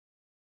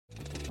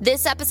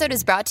This episode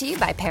is brought to you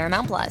by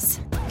Paramount Plus.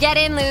 Get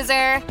in,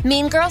 loser!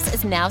 Mean Girls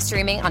is now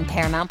streaming on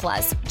Paramount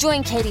Plus.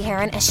 Join Katie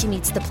Heron as she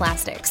meets the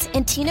plastics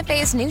in Tina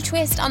Fey's new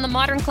twist on the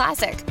modern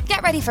classic.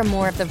 Get ready for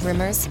more of the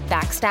rumors,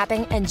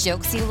 backstabbing, and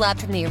jokes you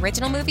loved from the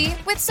original movie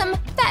with some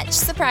fetch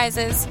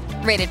surprises.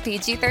 Rated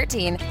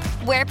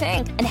PG-13. Wear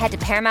pink and head to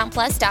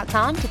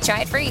ParamountPlus.com to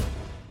try it free.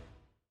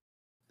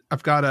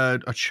 I've got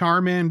a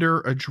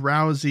Charmander, a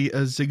Drowsy,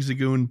 a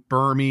Zigzagoon,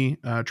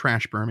 Burmy,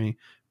 Trash Burmy,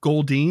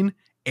 Goldeen,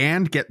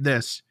 and get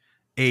this,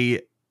 a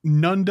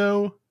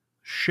Nundo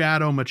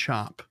Shadow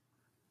Machop.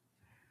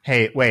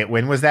 Hey, wait,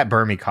 when was that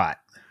Burmy caught?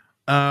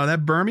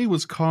 That Burmy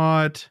was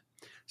caught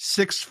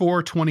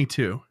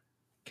 6/4/22.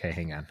 Okay,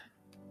 hang on.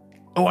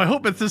 Oh, I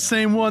hope it's the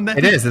same one.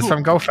 It is. It's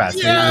from GoFest. Yes!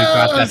 We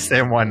got that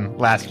same one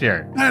last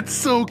year. That's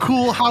so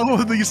cool. How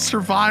have these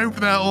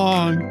survived that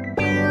long?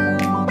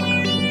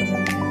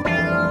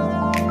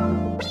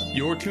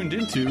 You're tuned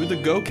into the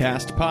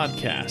GoCast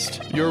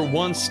podcast, your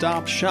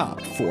one-stop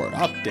shop for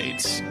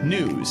updates,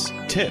 news,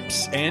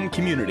 tips, and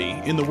community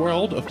in the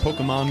world of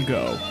Pokemon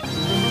Go.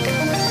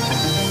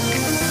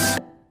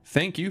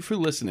 Thank you for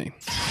listening.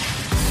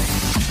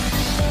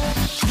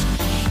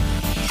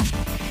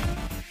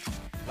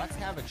 Let's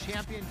have a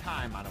champion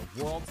time on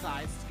a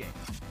world-sized scale.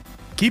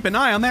 Keep an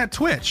eye on that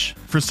Twitch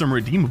for some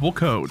redeemable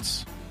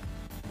codes.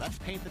 Let's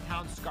paint the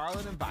town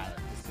scarlet and violet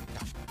this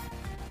September.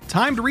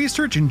 Timed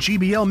Research and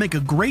GBL make a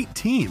great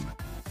team.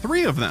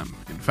 3 of them,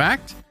 in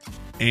fact.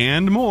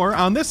 And more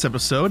on this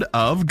episode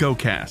of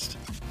GoCast.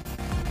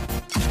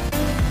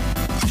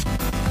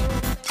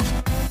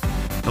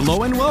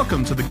 Hello and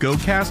welcome to the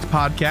GoCast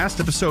podcast,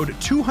 episode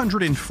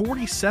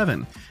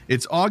 247.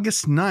 It's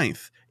August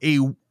 9th,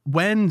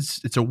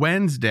 it's a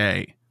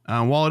Wednesday.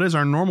 While it is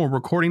our normal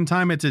recording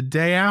time, it's a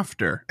day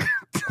after.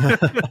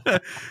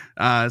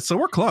 So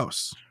we're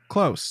close.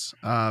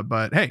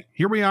 But hey,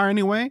 here we are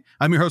anyway.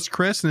 I'm your host,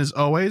 Chris, and as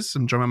always,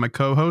 I'm joined by my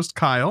co-host,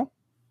 Kyle.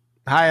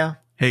 Hiya.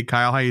 Hey,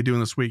 Kyle, how you doing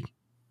this week?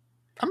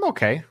 I'm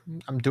okay.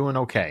 I'm doing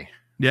okay.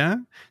 Yeah?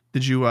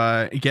 Did you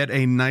get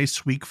a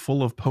nice week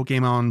full of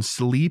Pokemon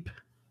sleep?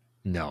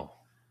 No.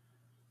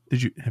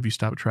 Have you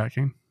stopped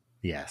tracking?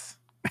 Yes.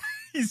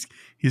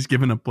 He's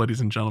given up,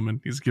 ladies and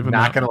gentlemen. He's given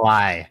up. Not gonna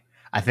lie.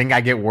 I think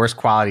I get worse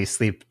quality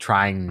sleep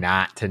trying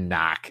not to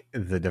knock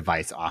the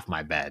device off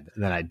my bed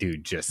than I do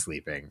just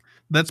sleeping.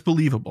 That's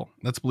believable.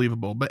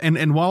 But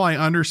and while I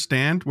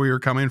understand where you're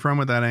coming from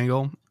with that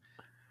angle,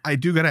 I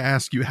do got to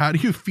ask you, how do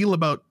you feel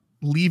about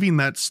leaving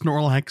that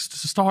Snorlax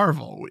to starve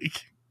all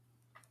week?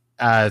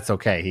 It's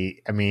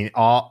okay.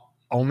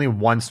 Only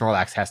one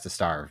Snorlax has to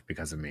starve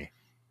because of me.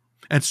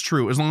 That's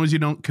true. As long as you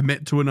don't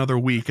commit to another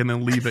week and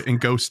then leave it and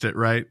ghost it,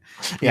 right?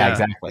 Yeah,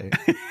 exactly.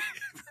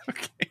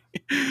 Okay.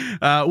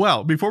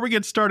 Well, before we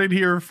get started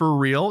here for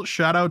real,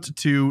 shout out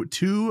to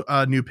 2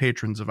 new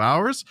patrons of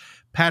ours,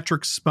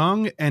 Patrick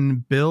Spung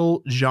and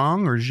Bill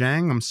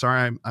Zhang. I'm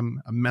sorry,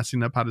 I'm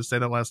messing up how to say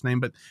that last name,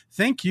 but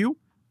thank you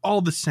all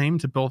the same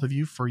to both of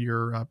you for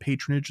your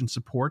patronage and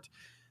support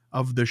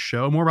of the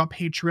show. More about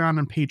Patreon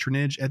and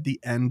patronage at the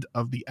end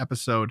of the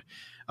episode.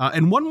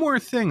 And one more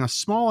thing, a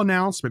small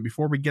announcement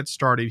before we get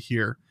started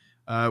here.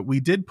 We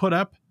did put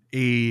up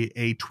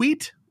a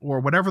tweet, or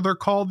whatever they're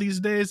called these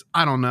days.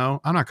 I don't know.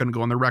 I'm not going to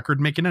go on the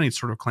record making any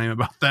sort of claim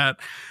about that.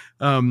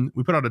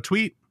 We put out a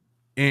tweet,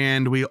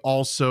 and we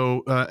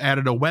also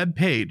added a web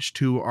page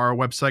to our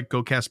website,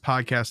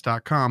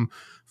 gocastpodcast.com,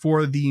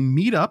 for the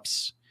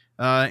meetups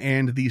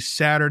and the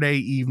Saturday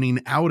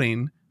evening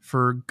outing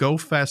for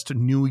GoFest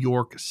New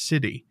York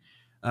City.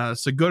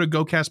 So go to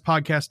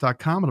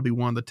gocastpodcast.com. It'll be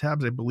one of the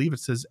tabs. I believe it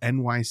says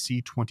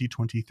NYC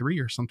 2023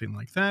 or something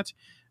like that.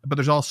 But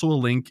there's also a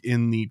link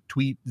in the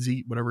tweet,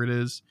 whatever it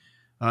is,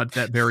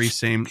 that very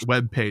same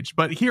web page.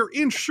 But here,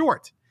 in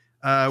short,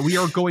 we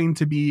are going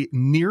to be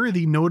near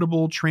the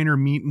notable trainer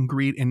meet and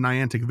greet in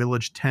Niantic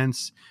Village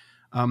tents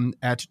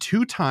at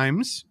 2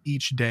 times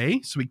each day.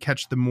 So we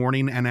catch the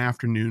morning and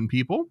afternoon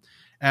people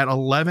at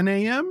 11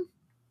 a.m.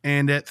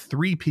 and at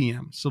 3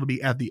 p.m. So it'll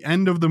be at the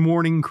end of the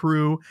morning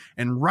crew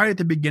and right at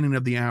the beginning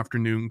of the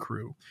afternoon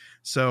crew.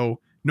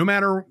 So no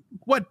matter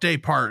what day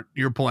part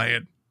you're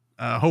playing,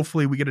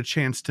 hopefully we get a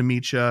chance to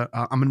meet you.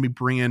 I'm going to be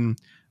bringing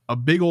a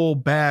big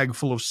old bag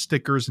full of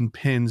stickers and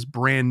pins,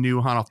 brand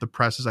new, hot off the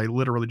presses. I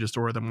literally just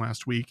ordered them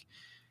last week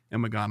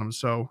and we got them.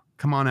 So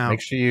come on out.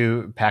 Make sure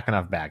you pack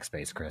enough bag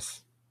space,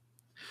 Chris.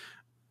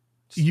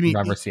 You mean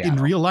in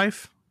real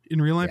life?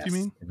 In real life, yes, you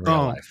mean? In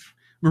real life.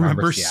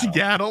 Remember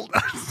Seattle?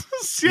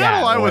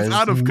 Yeah, I was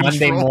out of control.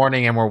 Monday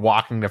morning and we're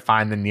walking to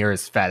find the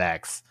nearest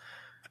FedEx.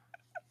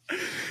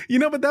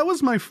 But that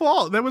was my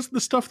fault. That was the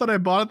stuff that I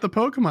bought at the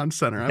Pokemon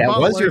Center. That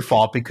was your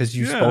fault because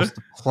you're supposed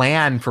to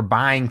plan for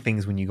buying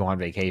things when you go on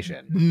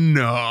vacation.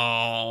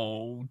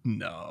 No.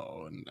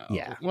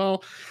 Yeah.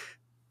 Well,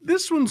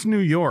 this one's New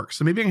York,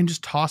 so maybe I can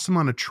just toss them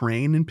on a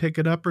train and pick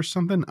it up or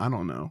something. I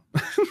don't know.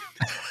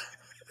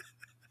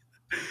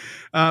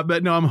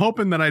 But no, I'm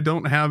hoping that I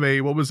don't have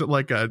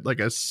like a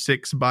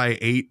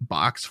 6x8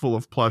 box full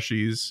of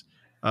plushies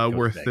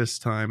worth big. This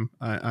time.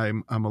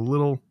 I'm a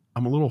little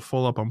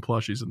full up on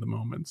plushies at the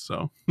moment.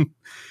 So,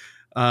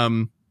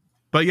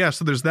 But yeah,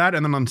 so there's that,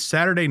 and then on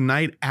Saturday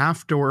night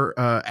after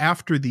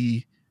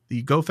the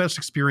GoFest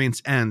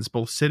experience ends,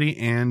 both city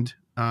and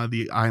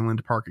the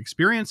Island Park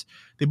experience,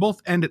 they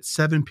both end at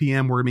 7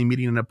 p.m. We're gonna be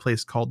meeting in a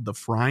place called the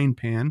Frying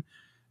Pan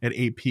at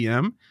 8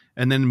 p.m.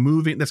 and then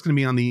moving. That's gonna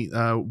be on the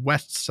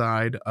west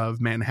side of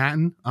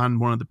Manhattan on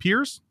one of the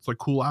piers. It's like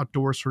cool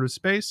outdoor sort of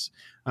space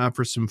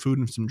for some food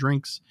and some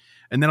drinks.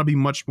 And that'll be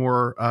much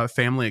more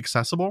family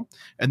accessible.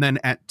 And then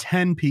at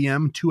 10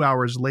 p.m., 2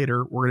 hours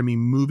later, we're going to be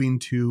moving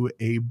to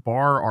a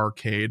bar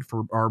arcade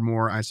for our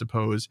more, I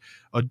suppose,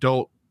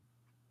 adult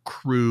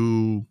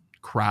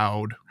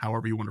crowd,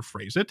 however you want to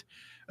phrase it.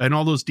 And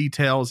all those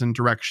details and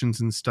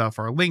directions and stuff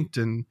are linked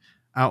and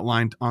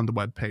outlined on the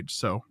webpage.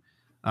 So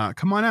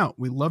come on out.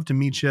 We'd love to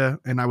meet you.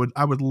 And I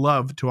would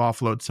love to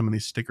offload some of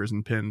these stickers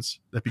and pins.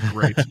 That'd be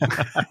great.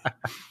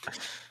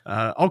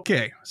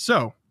 Okay,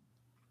 so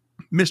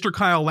Mr.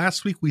 Kyle,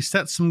 last week we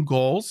set some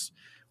goals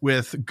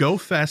with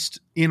GoFest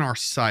in our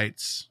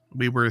sights.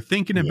 We were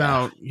thinking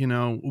about,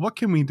 what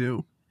can we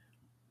do?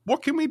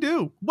 What can we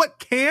do? What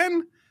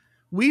can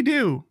we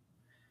do?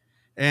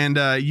 And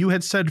you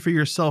had said for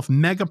yourself,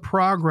 mega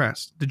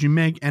progress. Did you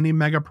make any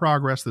mega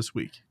progress this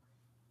week?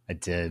 I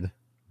did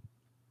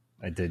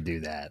do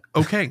that.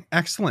 Okay,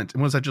 excellent.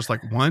 And was that just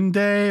like 1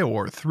 day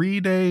or 3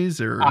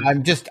 days or?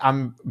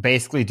 I'm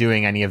basically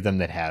doing any of them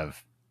that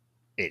have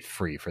it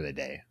free for the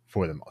day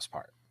for the most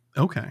part.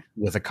 Okay.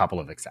 With a couple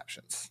of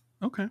exceptions.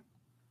 Okay.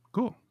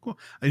 Cool.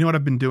 You know what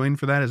I've been doing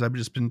for that is I've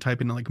just been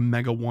typing in like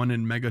Mega 1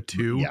 and Mega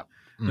 2. Yep.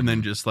 Mm-hmm. And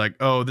then just like,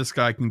 oh, this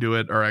guy can do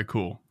it. All right,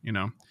 cool.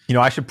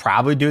 I should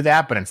probably do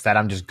that, but instead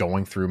I'm just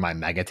going through my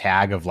mega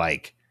tag of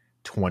like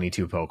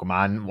 22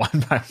 Pokemon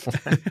one by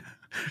one.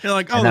 You're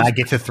like, and then I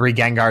get to 3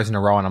 Gengars in a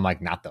row and I'm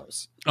like, not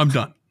those. I'm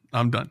done.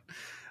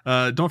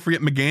 Don't forget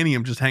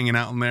Meganium just hanging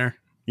out in there.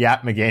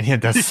 Yeah, Meganium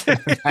does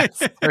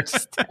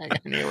search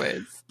tag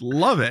anyways.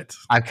 Love it.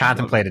 I've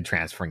contemplated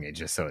transferring it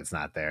just so it's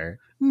not there.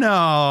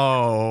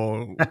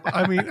 No.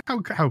 I mean,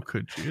 how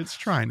could you? It's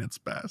trying its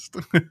best.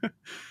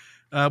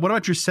 What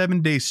about your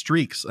 7-day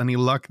streaks? Any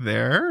luck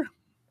there?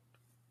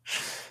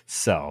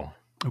 So.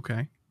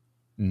 Okay.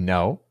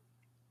 No.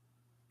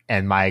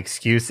 And my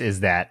excuse is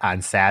that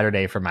on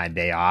Saturday for my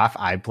day off,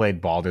 I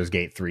played Baldur's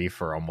Gate 3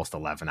 for almost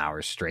 11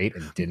 hours straight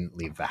and didn't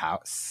leave the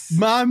house.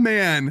 My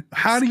man,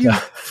 how do you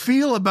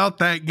feel about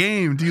that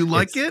game? Do you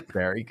like it?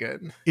 Very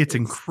good. It's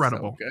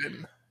incredible. So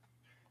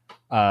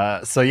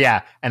good. So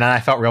yeah, and then I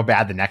felt real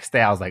bad the next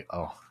day. I was like,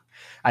 oh,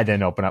 I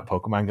didn't open up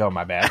Pokemon Go.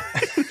 My bad.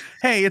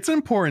 Hey, it's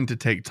important to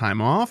take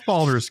time off.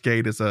 Baldur's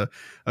Gate is a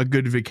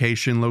good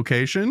vacation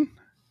location.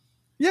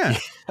 Yeah.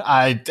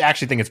 I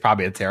actually think it's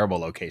probably a terrible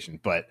location,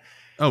 but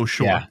oh,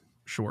 sure. Yeah.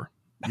 Sure.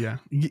 Yeah.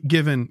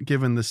 Given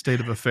the state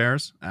of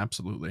affairs,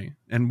 absolutely.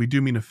 And we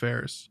do mean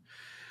affairs.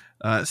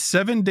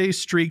 7-day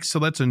streak, so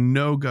that's a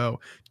no-go.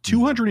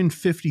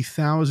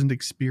 250,000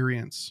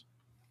 experience.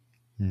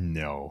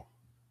 No.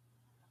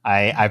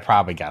 I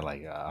probably got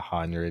like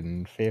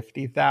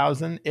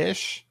 150,000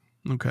 ish.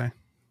 Okay.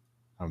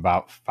 I'm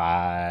about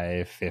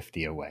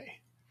 550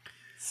 away.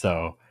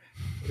 So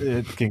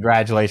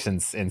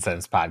congratulations,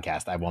 Incense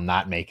Podcast. I will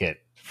not make it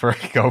for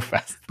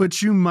GoFest.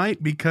 But you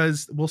might,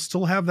 because we'll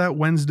still have that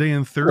Wednesday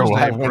and Thursday. We'll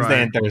have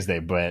Wednesday and Thursday,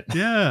 but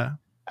yeah.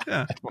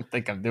 I don't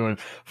think I'm doing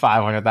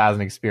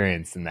 500,000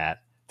 experience in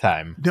that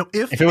time. No,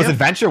 if it was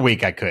Adventure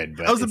Week, I could.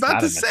 But I was just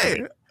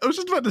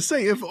about to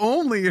say, if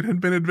only it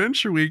had been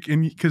Adventure Week,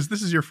 and because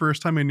this is your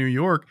first time in New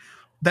York,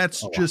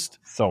 that's just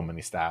so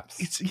many stops.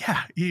 It's you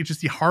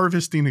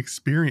harvesting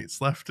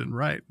experience left and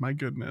right. My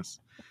goodness.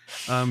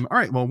 All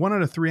right, well, 1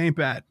 out of 3 ain't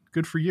bad.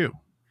 Good for you.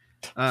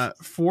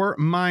 For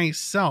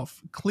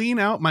myself, clean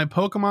out my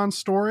Pokemon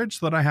storage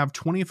so that I have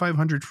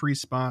 2,500 free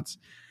spots.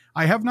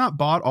 I have not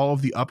bought all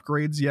of the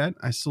upgrades yet.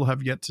 I still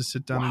have yet to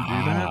sit down and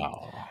do that.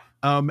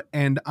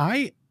 And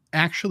I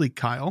actually,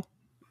 Kyle,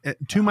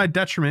 to my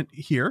detriment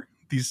here,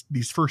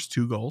 these first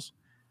 2 goals,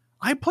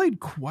 I played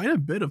quite a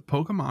bit of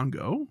Pokemon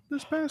Go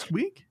this past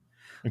week.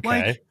 Okay.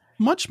 Like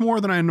much more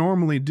than I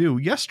normally do.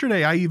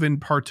 Yesterday, I even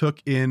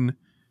partook in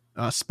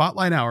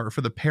Spotlight Hour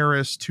for the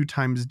Paris 2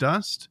 times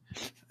Dust.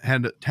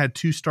 Had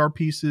 2 star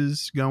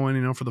pieces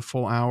going, for the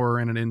full hour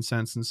and an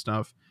incense and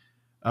stuff.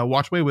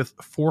 Watch away with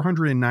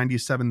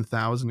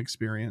 497,000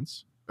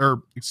 experience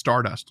or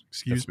Stardust.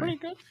 Excuse me.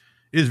 Good.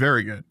 It is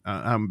very good.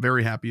 I'm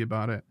very happy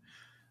about it.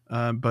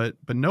 But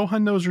no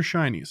hundos or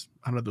shinies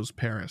out of those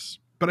Paris.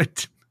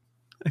 But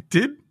I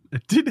did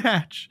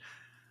hatch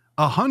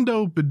a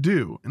hundo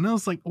Badoo, and I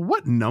was like,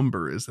 what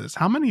number is this?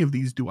 How many of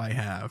these do I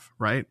have?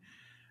 Right.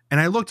 And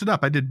I looked it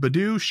up. I did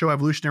Badoo, Show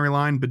Evolutionary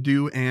Line,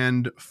 Badoo,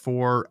 and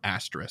 4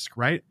 Asterisk,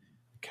 right?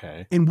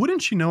 Okay. And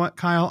wouldn't you know it,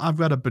 Kyle? I've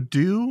got a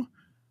Badoo,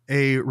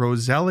 a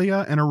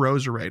Roselia, and a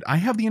Roserade. I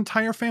have the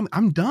entire family.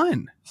 I'm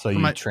done. So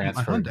you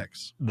transferred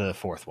the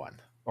 4th one,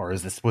 or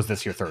was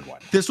this your 3rd one?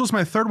 This was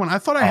my 3rd one. I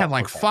thought I had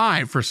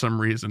 5 for some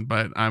reason,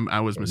 but I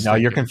was mistaken. No,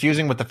 you're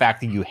confusing with the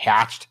fact that you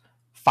hatched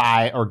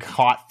 5 or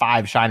caught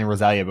 5 Shining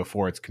Roselia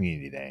before its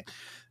Community Day.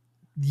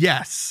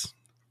 Yes.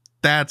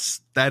 That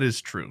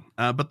is true.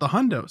 But the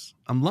hundos,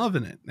 I'm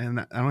loving it. And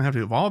I don't have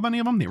to evolve any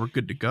of them. They were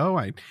good to go.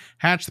 I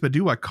hatched the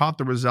Badoo, I caught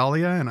the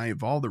Roselia, and I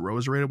evolved the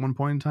Roserade at one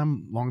point in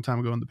time, long time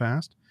ago in the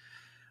past.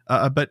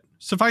 But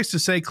suffice to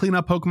say,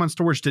 cleanup Pokemon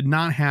storage did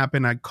not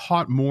happen. I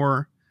caught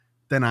more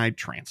than I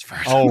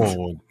transferred.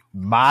 Oh,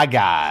 my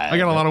God. I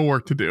got a lot of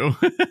work to do.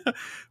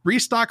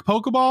 Restock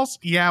Pokeballs?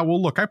 Yeah,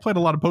 well, look, I played a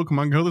lot of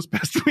Pokemon Go this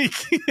past week.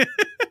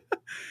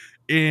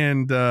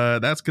 And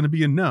that's going to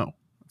be a no.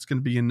 It's going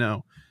to be a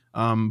no.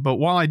 But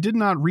while I did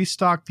not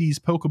restock these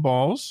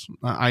Pokeballs,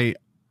 I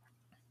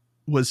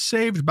was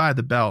saved by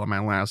the bell in my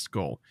last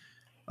goal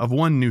of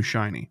one new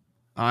shiny.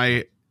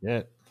 I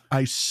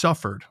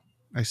suffered.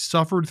 I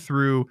suffered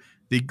through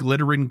the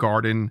Glittering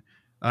Garden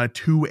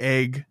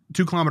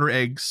 2-kilometer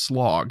egg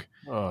slog.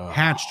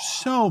 Hatched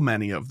so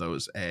many of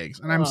those eggs,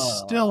 and I'm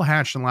still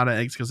hatching a lot of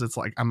eggs because it's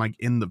like I'm like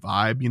in the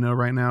vibe,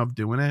 right now of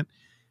doing it.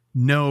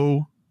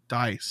 No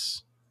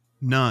dice,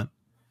 none.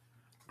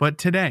 But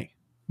today,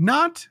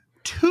 not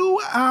 2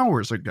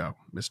 hours ago,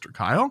 Mr.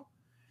 Kyle,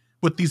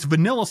 with these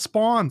vanilla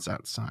spawns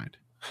outside,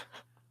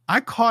 I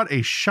caught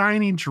a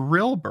shiny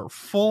Drillbur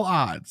full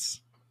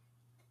odds.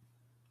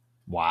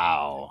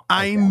 Wow.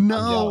 I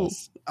know.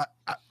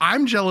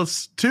 I'm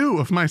jealous too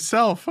of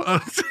myself.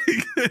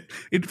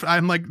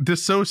 I'm like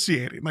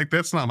dissociating. Like,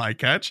 that's not my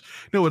catch.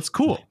 No, it's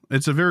cool.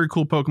 It's a very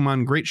cool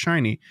Pokemon, great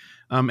shiny.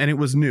 And it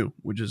was new,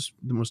 which is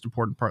the most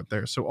important part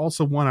there. So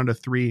also 1 out of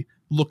 3.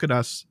 Look at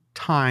us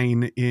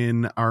tying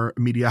in our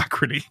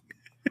mediocrity.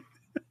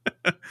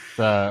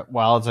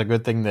 Well, it's a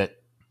good thing that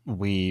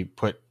we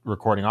put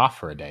recording off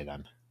for a day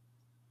then.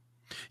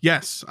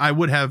 Yes, I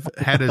would have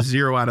had a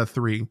 0 out of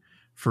 3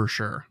 for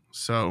sure.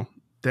 So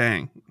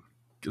dang,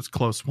 it's a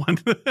close one.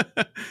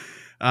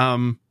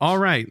 All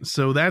right,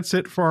 so that's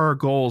it for our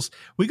goals.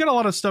 We got a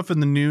lot of stuff in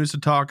the news to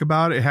talk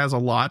about. It has a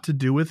lot to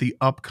do with the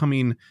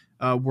upcoming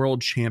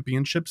World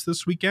Championships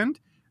this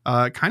weekend.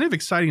 Kind of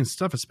exciting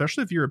stuff,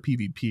 especially if you're a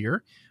PvPer.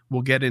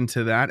 We'll get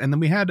into that. And then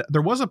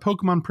there was a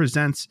Pokemon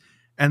Presents,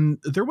 and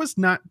there was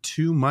not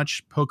too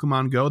much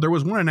Pokemon Go. There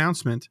was one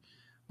announcement,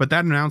 but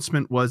that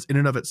announcement was in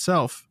and of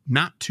itself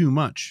not too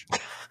much.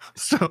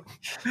 So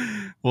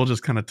we'll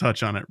just kind of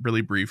touch on it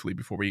really briefly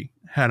before we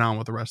head on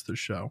with the rest of the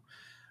show.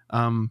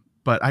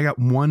 But I got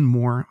one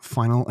more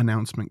final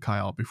announcement,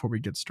 Kyle, before we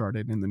get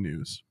started in the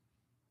news.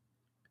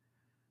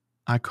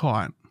 I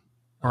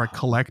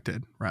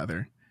collected,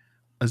 rather,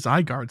 a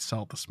Zygarde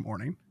cell this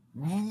morning.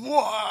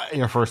 What?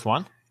 Your first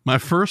one? My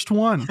first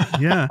one.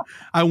 Yeah.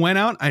 I went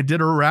out, I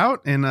did a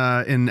route in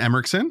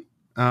Emmerson.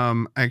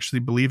 I actually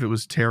believe it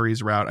was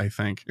Terry's route, I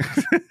think,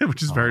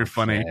 which is very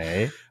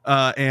funny.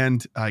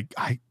 And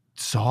I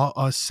saw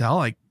a cell.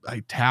 I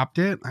tapped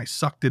it, I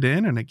sucked it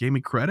in, and it gave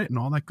me credit and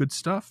all that good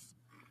stuff.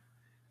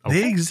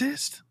 Okay. They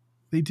exist.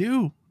 They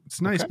do.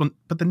 It's nice. Okay.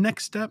 But the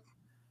next step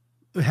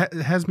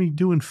has me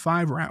doing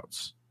 5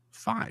 routes.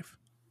 5.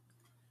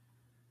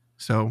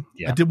 So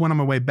yeah. I did one on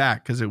my way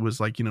back because it was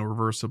like,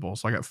 reversible.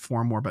 So I got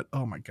 4 more, but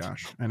oh my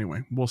gosh.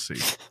 Anyway, we'll see.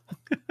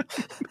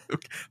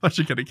 Okay. I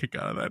should get a kick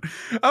out of that.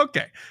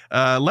 Okay.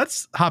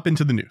 Let's hop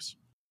into the news.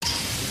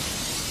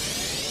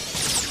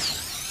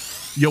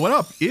 Yo, what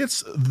up?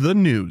 It's the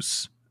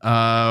news.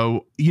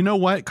 You know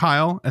what,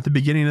 Kyle? At the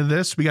beginning of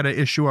this, we got to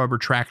issue a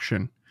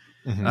retraction.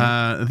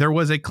 Mm-hmm. There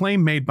was a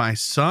claim made by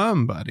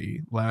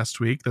somebody last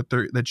week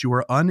that you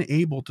were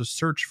unable to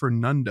search for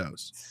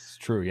Nundos. It's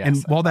true, yes.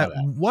 And while that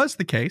was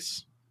the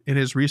case, it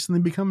has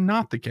recently become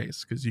not the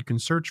case, because you can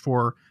search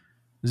for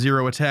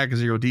 0 attack,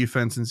 0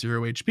 defense, and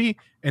 0 HP,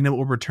 and it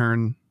will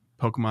return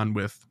Pokemon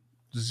with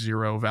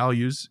 0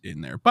 values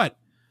in there. But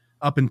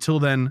up until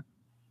then,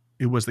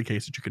 it was the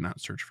case that you could not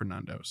search for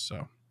Nundos.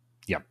 So,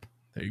 yep,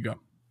 there you go.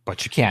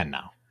 But you can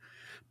now.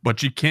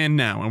 But you can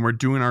now, and we're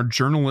doing our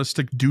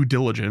journalistic due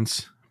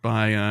diligence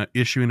by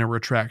issuing a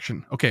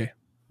retraction. Okay,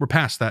 we're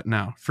past that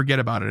now. Forget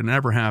about it. It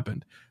never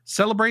happened.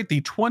 Celebrate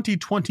the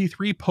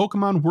 2023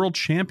 Pokemon World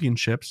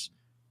Championships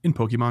in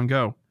Pokemon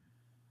Go.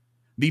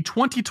 The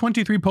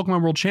 2023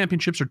 Pokemon World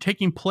Championships are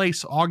taking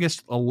place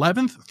August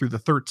 11th through the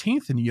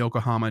 13th in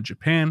Yokohama,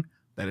 Japan.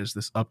 That is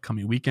this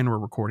upcoming weekend. We're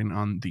recording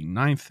on the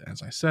 9th,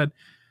 as I said.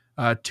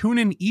 Tune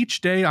in each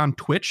day on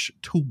Twitch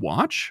to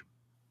watch.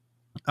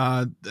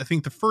 I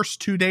think the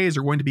first 2 days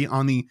are going to be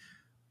on the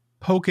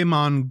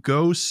Pokemon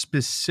Go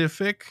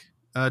specific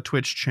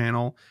Twitch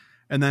channel.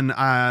 And then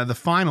the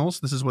finals,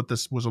 this is what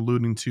this was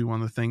alluding to on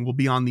the thing, will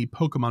be on the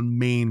Pokemon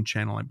main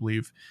channel, I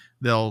believe.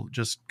 They'll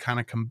just kind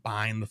of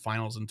combine the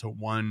finals into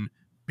one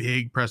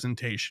big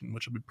presentation,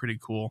 which will be pretty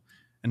cool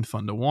and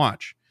fun to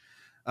watch.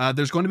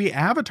 There's going to be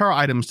avatar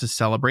items to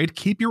celebrate.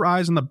 Keep your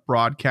eyes on the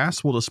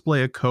broadcast. We'll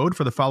display a code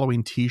for the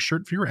following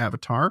t-shirt for your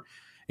avatar.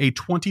 A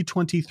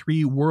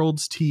 2023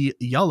 World's Tee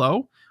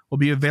Yellow will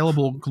be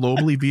available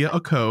globally via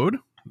a code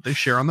they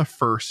share on the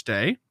first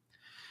day.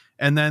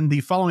 And then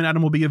the following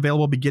item will be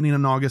available beginning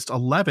on August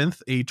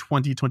 11th, a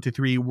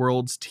 2023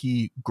 World's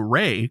Tee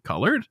Gray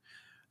colored.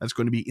 That's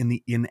going to be in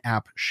the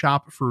in-app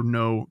shop for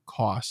no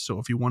cost. So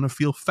if you want to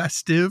feel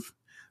festive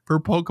for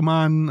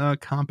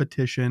Pokemon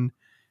competition,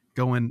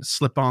 go and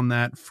slip on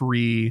that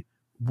free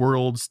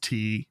World's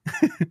Tea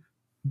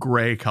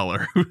gray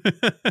color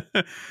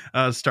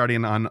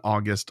starting on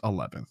August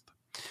 11th.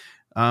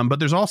 But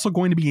there's also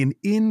going to be an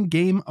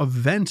in-game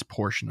event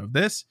portion of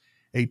this,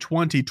 a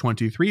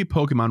 2023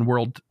 Pokemon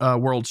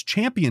World's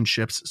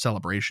Championships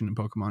celebration in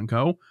Pokemon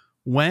Go.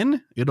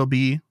 When? It'll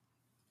be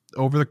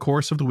over the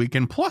course of the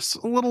weekend, plus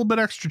a little bit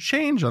extra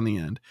change on the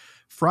end.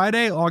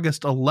 Friday,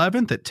 August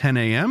 11th at 10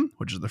 a.m.,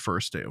 which is the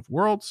first day of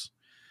Worlds,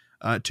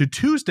 to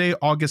Tuesday,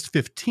 August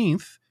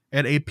 15th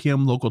at 8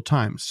 p.m. local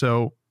time.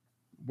 So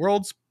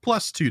Worlds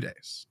plus 2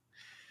 days.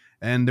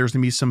 And there's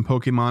going to be some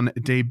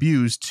Pokemon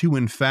debuts too,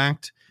 in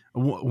fact.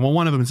 Well,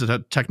 one of them is a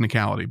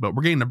technicality, but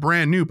we're getting a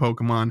brand new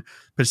Pokemon,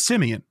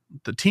 Passimian,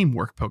 the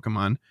teamwork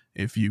Pokemon.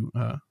 If you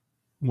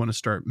want to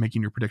start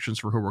making your predictions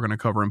for who we're going to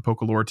cover in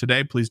Pokelore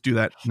today, please do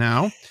that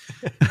now.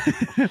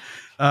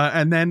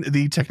 And then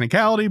the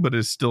technicality, but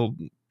is still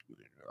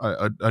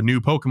a new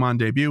Pokemon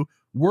debut,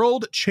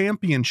 World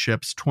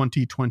Championships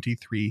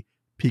 2023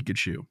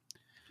 Pikachu.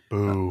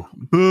 Boo.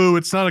 Boo,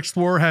 it's not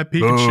Explorer Hat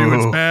Pikachu. Boo.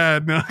 It's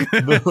bad.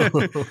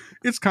 No.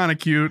 It's kind of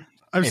cute.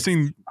 I've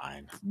seen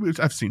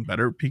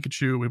better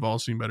Pikachu. We've all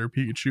seen better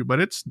Pikachu,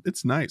 but it's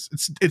nice.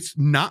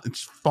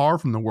 It's far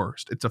from the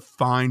worst. It's a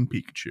fine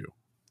Pikachu.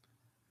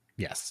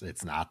 Yes,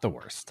 it's not the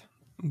worst.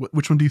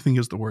 Which one do you think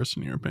is the worst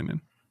in your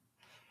opinion?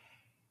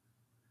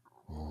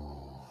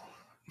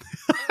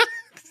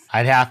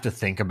 I'd have to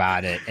think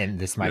about it, and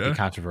this might be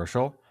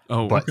controversial.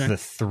 But the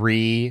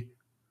 3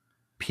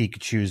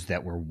 Pikachus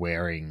that were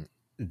wearing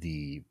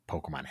the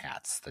Pokemon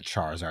hats, the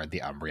Charizard,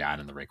 the Umbreon,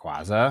 and the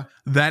Rayquaza,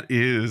 that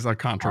is a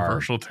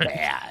controversial take.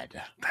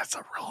 Bad. That's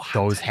a real hot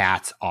Those take.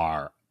 hats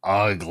are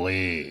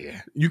ugly.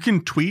 You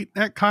can tweet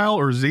at Kyle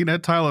or zine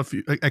at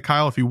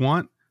Kyle if you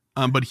want,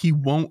 but he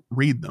won't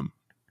read them.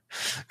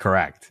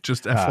 Correct.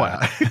 Just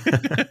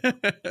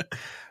FYI.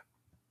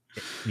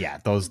 Yeah,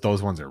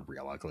 those ones are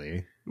real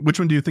ugly. Which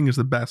one do you think is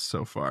the best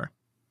so far?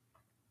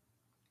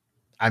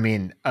 I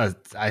mean,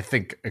 I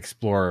think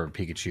Explorer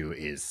Pikachu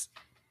is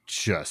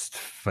just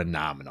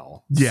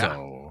phenomenal. Yeah.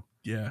 So,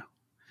 yeah.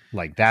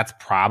 Like, that's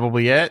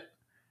probably it.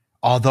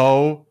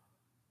 Although,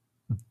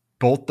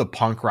 both the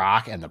Punk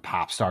Rock and the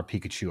Pop Star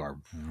Pikachu are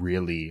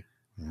really,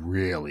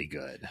 really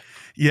good.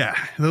 Yeah,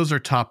 those are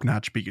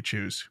top-notch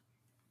Pikachus.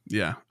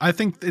 Yeah, I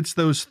think it's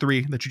those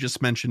 3 that you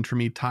just mentioned for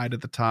me tied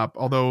at the top.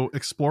 Although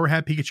Explorer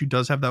Hat Pikachu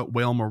does have that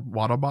Wailmer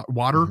water.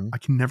 Mm-hmm. I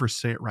can never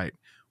say it right.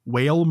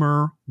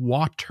 Wailmer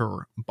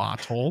water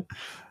bottle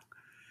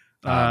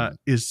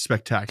is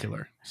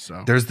spectacular.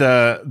 So there's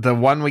the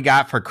one we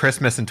got for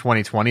Christmas in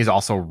 2020 is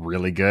also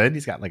really good.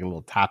 He's got like a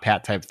little top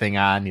hat type thing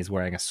on. He's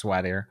wearing a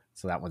sweater.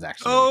 So that one's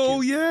actually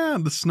really cute. Yeah,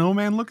 the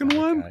snowman looking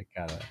one.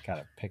 Got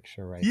a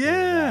picture right there.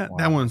 Yeah,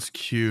 that one's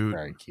cute.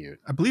 Very cute.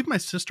 I believe my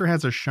sister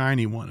has a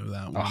shiny one of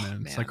that one.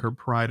 And it's man. like her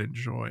pride and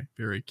joy.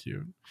 Very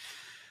cute.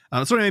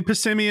 So anyway,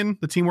 Passimian,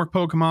 the teamwork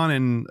Pokemon,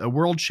 and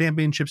World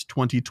Championships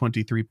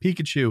 2023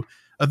 Pikachu.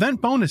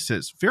 Event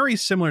bonuses, very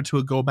similar to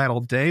a Go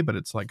Battle Day, but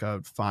it's like a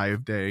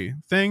 5-day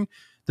thing.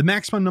 The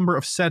maximum number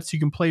of sets you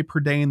can play per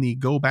day in the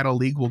Go Battle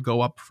League will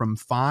go up from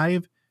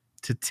 5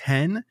 to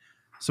 10.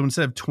 So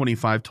instead of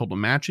 25 total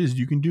matches,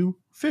 you can do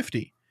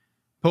 50.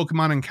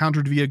 Pokemon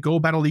encountered via Go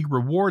Battle League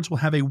rewards will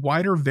have a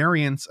wider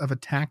variance of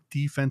attack,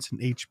 defense, and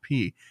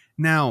HP.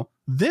 Now,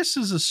 this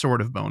is a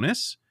sort of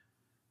bonus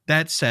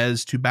that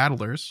says to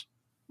battlers,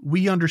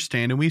 we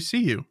understand and we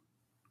see you.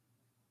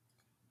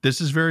 This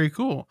is very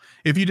cool.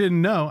 If you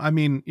didn't know, I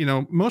mean,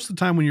 most of the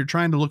time when you're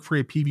trying to look for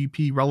a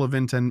PvP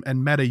relevant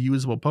and meta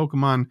usable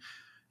Pokemon,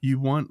 you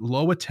want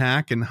low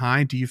attack and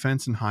high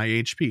defense and high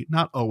HP.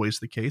 Not always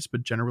the case,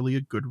 but generally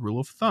a good rule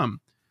of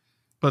thumb.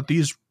 But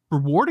these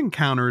reward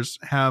encounters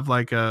have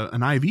like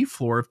an IV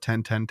floor of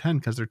 10, 10, 10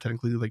 because they're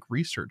technically like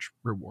research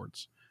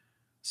rewards.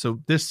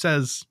 So this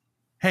says,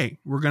 hey,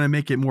 we're going to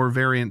make it more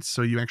variant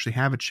so you actually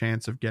have a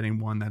chance of getting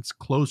one that's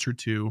closer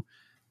to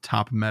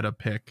top meta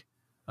pick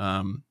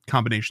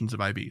combinations of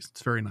IVs.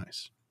 It's very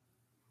nice.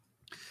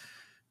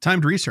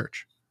 Timed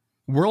research.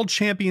 World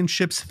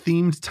Championships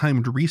themed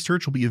timed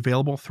research will be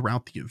available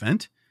throughout the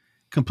event.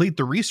 Complete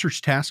the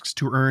research tasks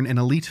to earn an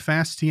Elite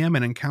Fast TM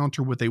and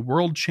encounter with a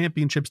World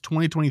Championships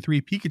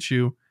 2023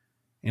 Pikachu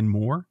and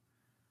more.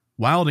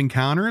 Wild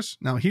encounters.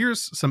 Now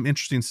here's some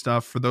interesting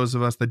stuff for those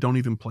of us that don't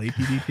even play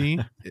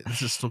PvP.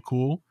 This is still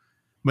cool.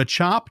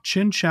 Machop,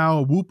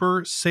 Chinchou,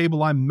 Wooper,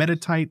 Sableye,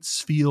 Meditite,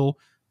 Spheal,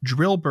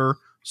 Drillbur,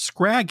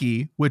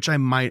 Scraggy, which I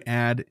might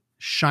add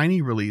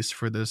shiny release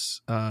for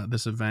this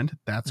event.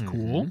 That's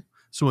cool.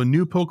 So a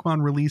new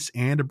Pokemon release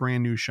and a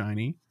brand new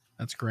shiny.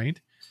 That's great.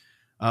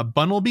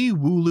 Bunnelby,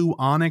 Wooloo,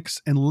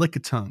 Onyx, and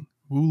Lickitung.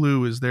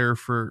 Wooloo is there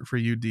for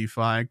you,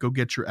 DeFi. Go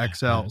get your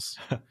XLs.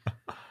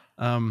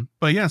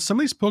 But yeah, some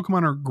of these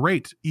Pokemon are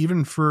great,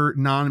 even for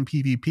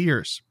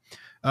non-PvPers.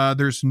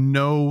 There's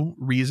no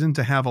reason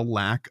to have a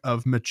lack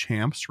of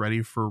Machamps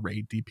ready for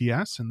raid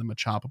DPS, and the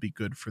Machop will be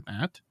good for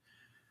that.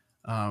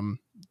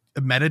 A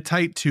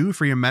Meditite too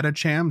for your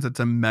Metachams. It's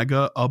a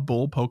mega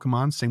bull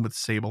Pokemon. Same with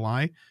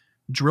Sableye.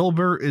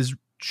 Drillbur is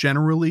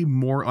generally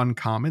more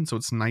uncommon, so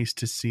it's nice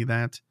to see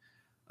that.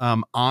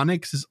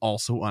 Onyx is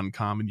also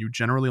uncommon. You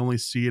generally only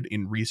see it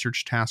in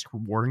research task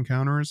reward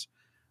encounters.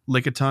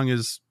 Lickitung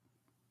is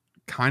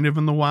kind of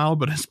in the wild,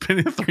 but has been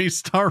in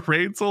 3-star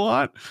raids a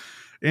lot.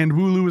 And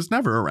Wooloo is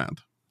never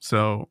around.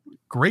 So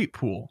great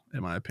pool,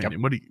 in my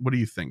opinion. Yep. What do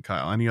you think,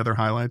 Kyle? Any other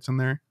highlights in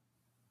there?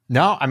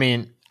 No, I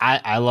mean,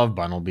 I love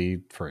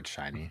Bunnelby for its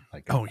shiny.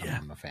 Like, yeah,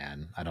 I'm a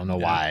fan. I don't know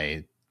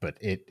why, but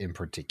it in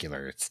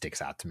particular, it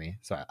sticks out to me.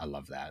 So I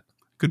love that.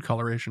 Good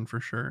coloration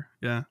for sure.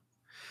 Yeah.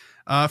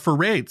 For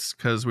raids,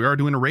 because we are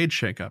doing a raid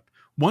shakeup.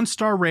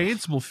 1-star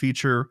raids will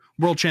feature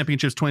World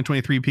Championships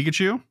 2023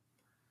 Pikachu,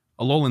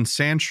 Alolan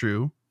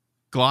Sandshrew,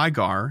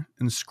 Gligar,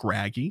 and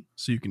Scraggy.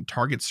 So you can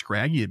target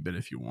Scraggy a bit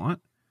if you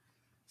want.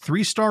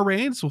 3-star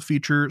raids will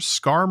feature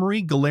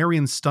Skarmory,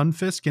 Galarian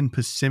Stunfisk, and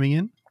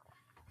Passimian.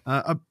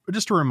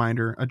 Just a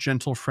reminder, a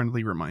gentle,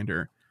 friendly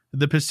reminder.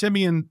 The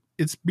Passimian,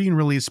 it's being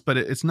released, but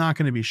it's not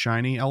going to be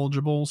shiny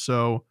eligible.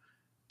 So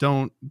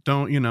don't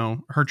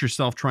hurt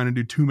yourself trying to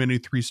do too many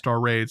 3-star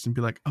raids and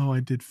be like, oh, I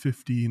did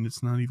 50 and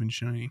it's not even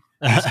shiny.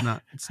 It's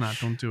not.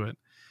 Don't do it.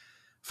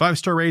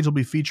 5-star raids will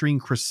be featuring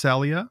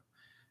Cresselia,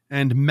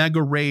 and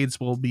mega raids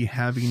will be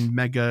having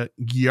Mega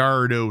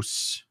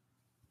Gyarados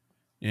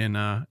in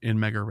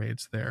mega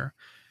raids there.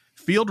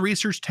 Field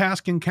research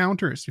task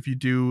encounters. If you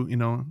do,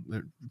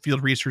 the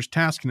field research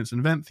task and it's an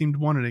event themed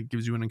one, and it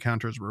gives you an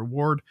encounter as a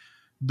reward.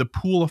 The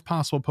pool of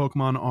possible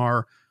Pokemon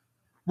are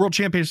World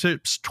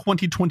Championships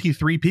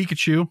 2023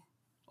 Pikachu,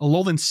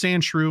 Alolan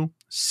Sandshrew,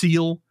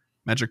 Seal,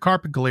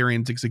 Magikarp,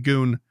 Galarian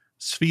Zigzagoon,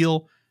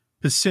 Spheal,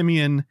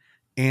 Passimian,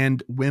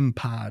 and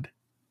Wimpod.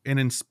 An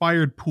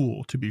inspired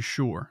pool, to be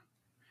sure.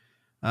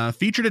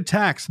 Featured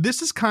attacks.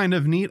 This is kind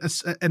of neat,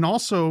 and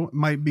also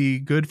might be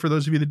good for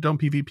those of you that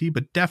don't PvP,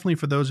 but definitely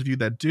for those of you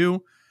that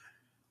do.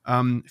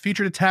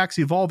 Featured attacks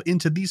evolve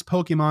into these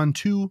Pokemon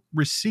to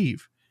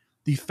receive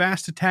the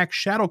fast attack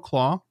Shadow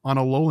Claw on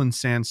Alolan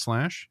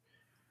Sandslash,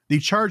 the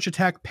charge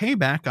attack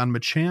Payback on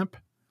Machamp,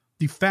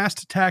 the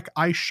fast attack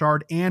Ice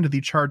Shard, and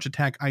the charge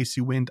attack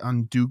Icy Wind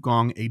on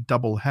Dugong, a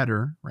double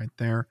header right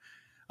there.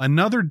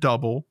 Another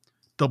double.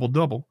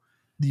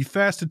 The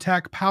fast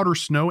attack Powder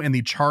Snow and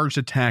the charged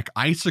attack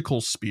Icicle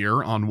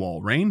Spear on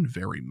Walrein,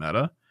 very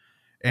meta.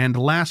 And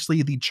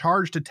lastly, the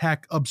charged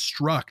attack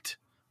Obstruct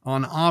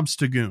on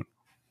Obstagoon.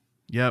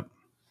 Yep.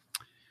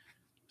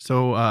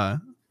 So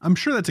I'm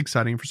sure that's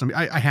exciting for some.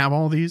 I have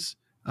all these,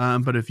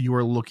 but if you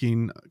are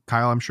looking,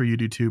 Kyle, I'm sure you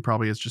do too,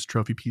 probably as just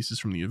trophy pieces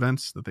from the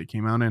events that they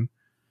came out in.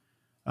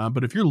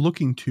 But if you're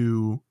looking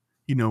to,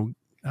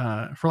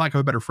 for lack of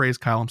a better phrase,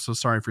 Kyle, I'm so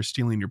sorry for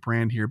stealing your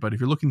brand here, but if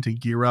you're looking to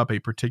gear up a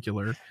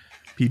particular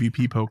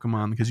PvP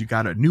Pokemon because you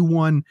got a new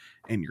one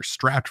and you're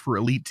strapped for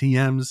elite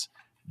TMs,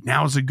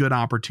 now's a good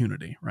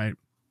opportunity, right?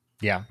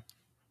 Yeah.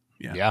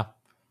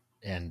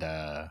 And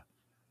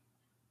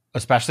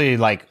especially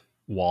like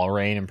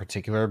Walrein in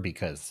particular,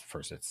 because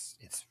first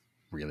it's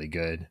really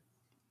good,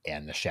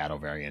 and the Shadow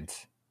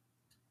variant,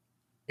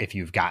 if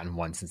you've gotten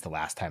one since the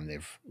last time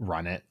they've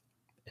run it,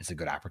 it's a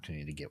good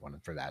opportunity to get one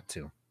for that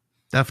too.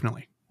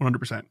 Definitely.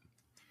 100%.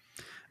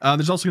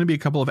 There's also going to be a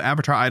couple of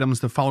avatar items.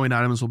 The following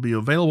items will be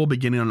available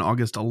beginning on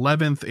August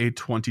 11th, a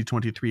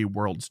 2023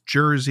 Worlds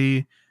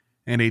jersey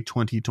and a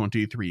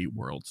 2023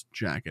 Worlds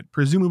jacket.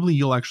 Presumably,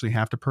 you'll actually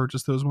have to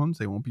purchase those ones.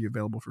 They won't be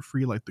available for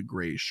free like the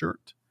gray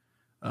shirt.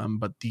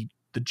 But the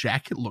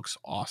jacket looks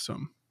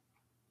awesome.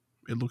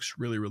 It looks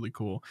really, really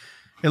cool.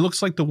 It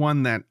looks like the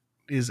one that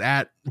is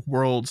at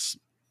Worlds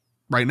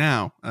right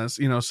now. As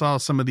saw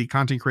some of the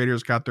content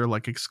creators got their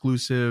like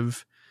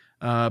exclusive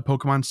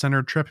Pokemon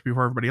Center trip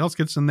before everybody else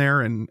gets in there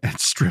and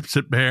strips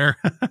it bare.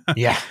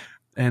 Yeah.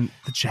 And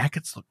the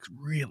jackets look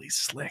really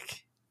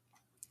slick.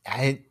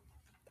 I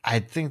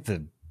think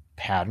the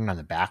pattern on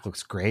the back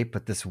looks great,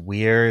 but this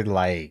weird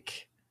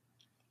like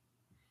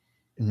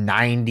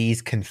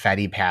 90s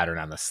confetti pattern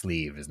on the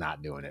sleeve is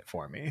not doing it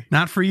for me.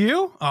 Not for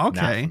you?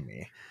 Okay. Not for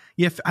me.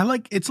 Yeah,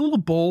 it's a little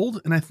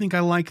bold, and I think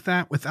I like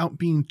that without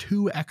being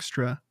too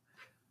extra.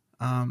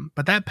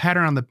 But that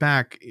pattern on the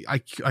back, I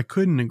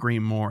couldn't agree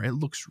more. It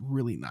looks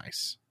really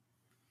nice.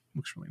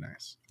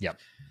 Yep.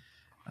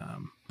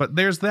 But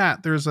there's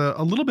that. There's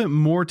a little bit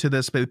more to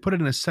this, but they put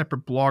it in a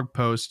separate blog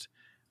post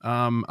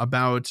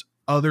about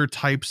other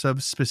types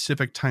of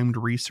specific timed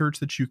research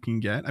that you can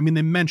get. I mean,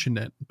 they mentioned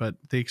it, but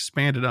they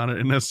expanded on it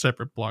in a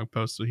separate blog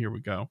post. So here we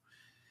go.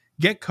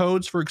 Get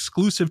codes for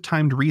exclusive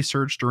timed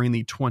research during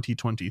the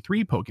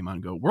 2023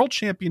 Pokemon Go World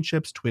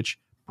Championships Twitch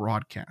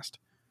broadcast.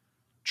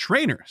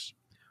 Trainers,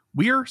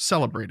 we are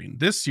celebrating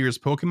this year's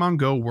Pokemon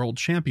Go World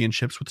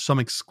Championships with some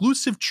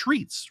exclusive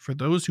treats for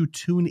those who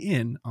tune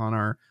in on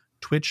our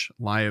Twitch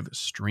live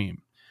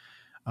stream.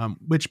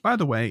 Which, by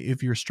the way,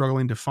 if you're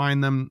struggling to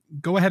find them,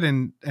 go ahead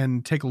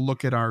and take a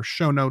look at our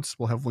show notes.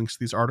 We'll have links to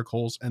these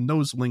articles, and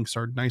those links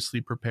are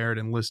nicely prepared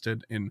and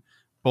listed in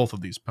both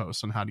of these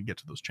posts on how to get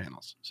to those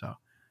channels. So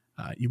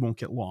you won't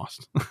get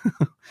lost.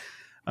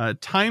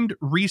 Timed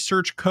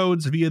research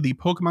codes via the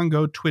Pokemon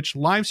Go Twitch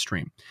live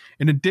stream.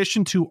 In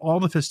addition to all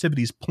the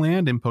festivities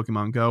planned in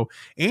Pokemon Go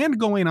and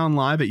going on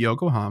live at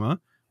Yokohama,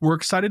 we're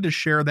excited to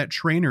share that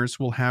trainers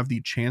will have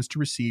the chance to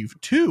receive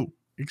 2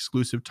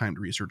 exclusive timed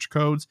research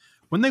codes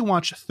when they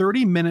watch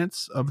 30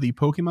 minutes of the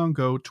Pokemon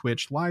Go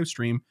Twitch live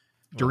stream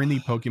during the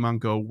Pokemon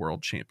Go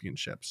World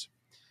Championships.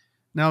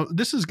 Now,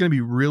 this is going to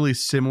be really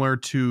similar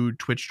to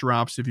Twitch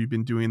drops if you've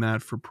been doing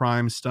that for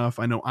Prime stuff.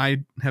 I know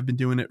I have been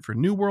doing it for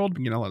New World,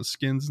 been getting a lot of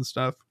skins and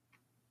stuff.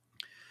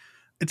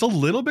 It's a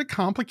little bit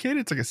complicated.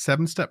 It's like a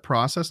 7-step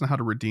process on how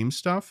to redeem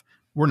stuff.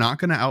 We're not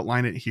going to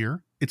outline it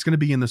here. It's going to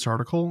be in this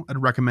article.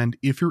 I'd recommend,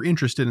 if you're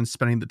interested in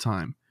spending the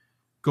time,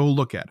 go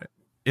look at it.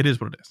 It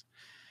is what it is.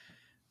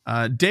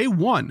 Day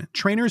 1,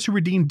 trainers who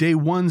redeem Day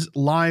 1's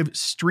live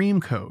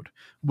stream code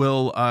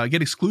will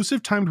get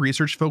exclusive timed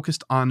research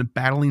focused on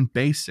battling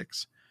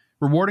basics.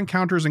 Reward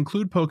encounters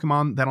include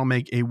Pokemon that'll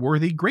make a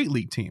worthy Great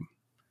League team.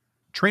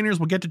 Trainers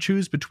will get to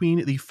choose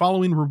between the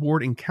following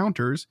reward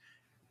encounters.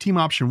 Team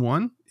option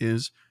 1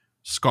 is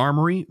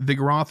Skarmory,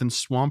 Vigoroth, and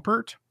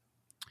Swampert.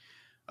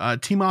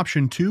 Team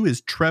option 2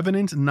 is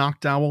Trevenant,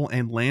 Noctowl,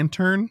 and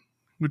Lantern,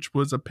 which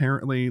was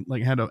apparently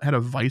like had a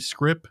vice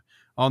grip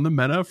on the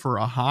meta for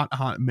a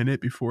hot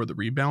minute before the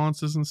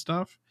rebalances and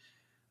stuff.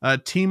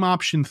 Team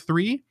option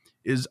 3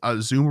 is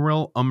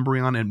Azumarill,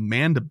 Umbreon, and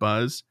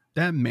Mandibuzz.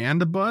 That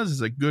Mandibuzz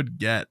is a good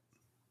get.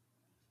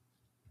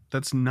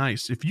 That's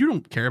nice. If you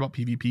don't care about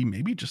PvP,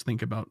 maybe just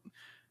think about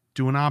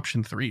doing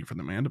option 3 for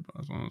the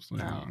Mandibuzz, honestly.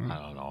 No, I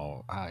don't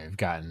know. I've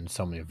gotten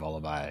so many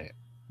Vullaby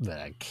that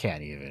I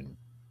can't even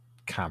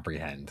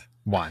comprehend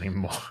wanting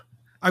more.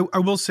 I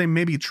will say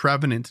maybe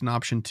Trevenant in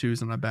option 2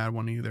 isn't a bad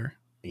one either.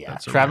 Yeah,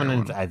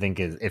 Trevenant, I think,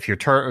 is, if you're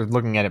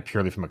looking at it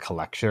purely from a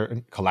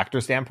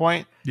collector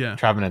standpoint,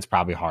 Trevenant's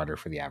probably harder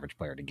for the average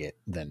player to get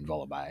than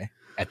Vullaby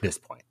at this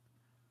point.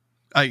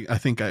 I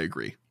think I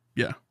agree.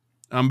 Yeah.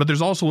 But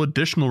there's also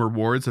additional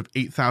rewards of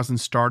 8,000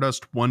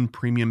 Stardust, 1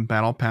 premium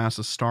battle pass,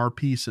 a star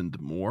piece, and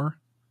more.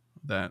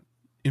 That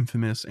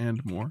infamous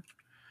and more.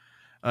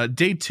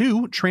 Day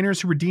 2,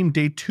 trainers who redeem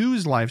Day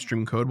 2's live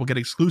stream code will get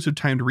exclusive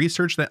timed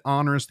research that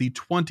honors the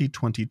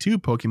 2022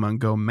 Pokemon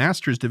Go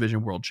Masters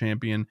Division World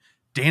Champion,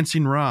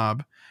 Dancing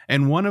Rob,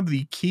 and one of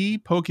the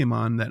key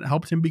Pokemon that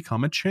helped him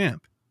become a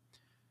champ.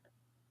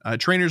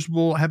 Trainers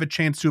will have a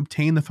chance to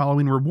obtain the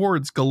following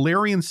rewards: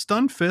 Galarian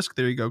Stunfisk,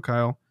 there you go,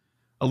 Kyle,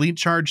 Elite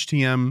Charge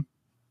TM,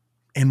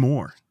 and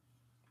more.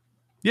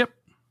 Yep.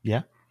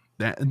 Yeah.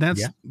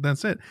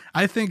 That's it.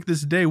 I think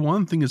this Day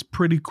 1 thing is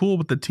pretty cool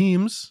with the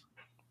teams.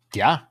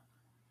 Yeah.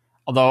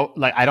 Although,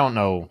 like, I don't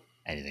know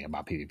anything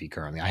about PvP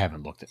currently. I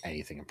haven't looked at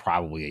anything in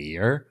probably a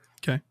year.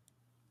 Okay.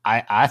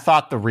 I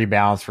thought the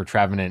rebalance for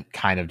Trevenant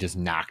kind of just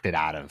knocked it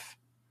out of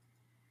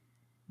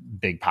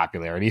big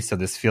popularity. So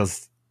this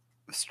feels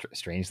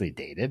strangely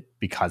dated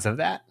because of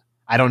that.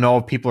 I don't know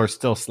if people are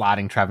still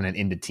slotting Trevenant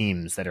into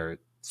teams that are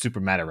super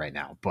meta right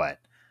now, but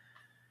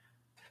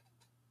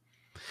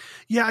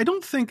yeah, I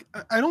don't think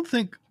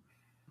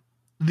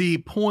the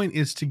point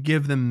is to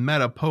give them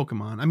meta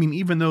Pokemon. I mean,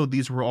 even though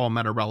these were all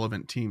meta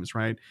relevant teams,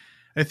 right?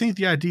 I think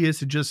the idea is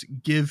to just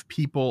give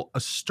people a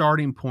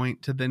starting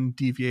point to then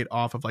deviate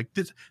off of like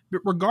this,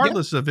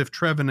 regardless of if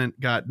Trevenant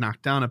got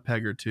knocked down a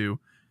peg or two.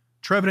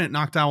 Trevenant,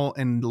 Noctowl,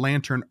 and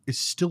Lantern is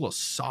still a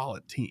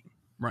solid team,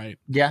 right?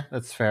 Yeah,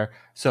 that's fair.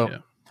 So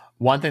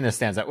one thing that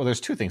stands out, well,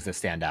 there's 2 things that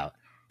stand out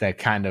that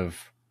kind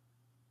of,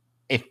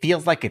 it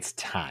feels like it's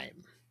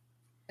time.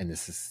 And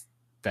this is,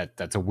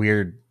 that's a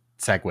weird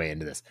segue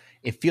into this.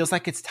 It feels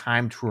like it's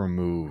time to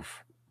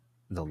remove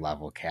the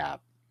level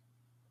cap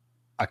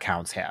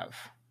accounts have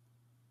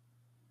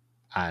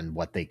on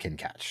what they can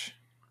catch.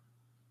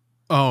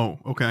 Oh,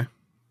 okay.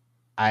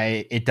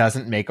 It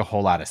doesn't make a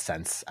whole lot of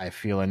sense, I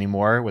feel,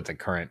 anymore with the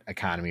current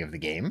economy of the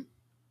game.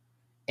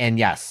 And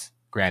yes,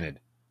 granted,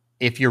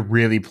 if you're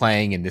really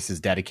playing and this is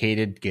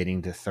dedicated,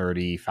 getting to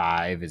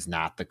 35 is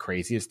not the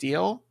craziest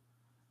deal,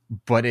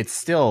 but it's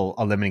still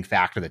a limiting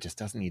factor that just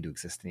doesn't need to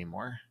exist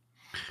anymore.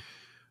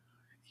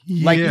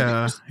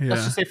 Let's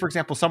just say, for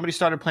example, somebody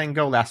started playing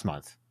Go last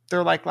month.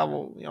 They're like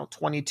level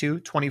 22,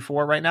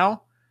 24 right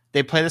now.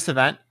 They play this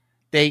event.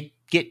 They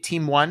get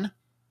team 1,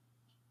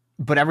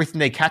 but everything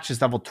they catch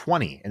is level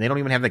 20, and they don't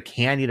even have the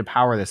candy to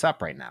power this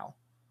up right now.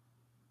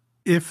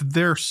 If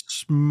they're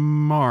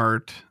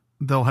smart,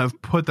 they'll have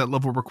put that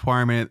level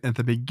requirement at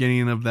the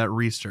beginning of that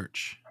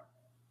research.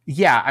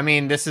 Yeah, I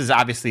mean, this is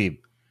obviously...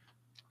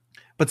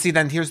 But see,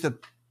 then here's the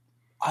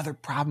other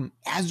problem.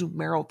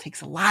 Azumarill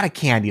takes a lot of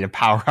candy to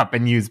power up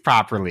and use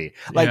properly.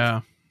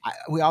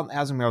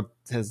 Azumarill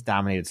has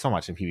dominated so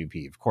much in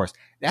PvP, of course.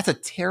 That's a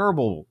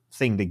terrible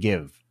thing to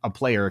give a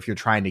player if you're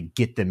trying to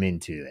get them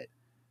into it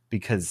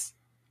because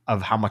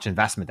of how much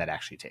investment that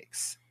actually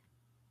takes.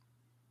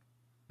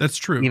 That's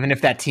true. Even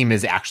if that team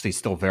is actually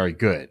still very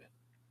good.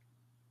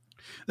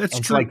 That's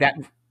true. So like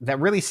that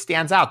really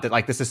stands out that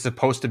like this is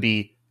supposed to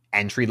be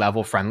entry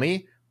level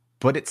friendly,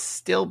 but it's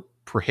still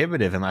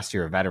prohibitive unless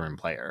you're a veteran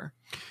player.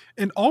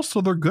 And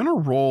also they're going to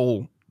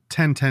roll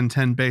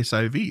 10-10-10 base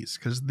IVs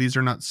because these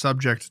are not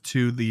subject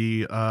to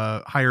the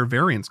higher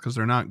variants because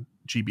they're not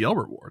GBL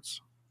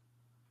rewards.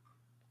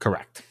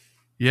 Correct.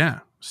 Yeah.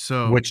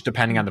 So which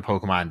depending on the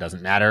Pokemon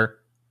doesn't matter,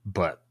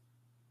 but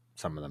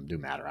some of them do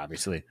matter,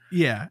 obviously.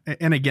 Yeah.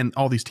 And again,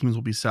 all these teams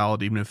will be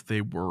solid, even if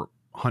they were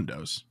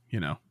hundos,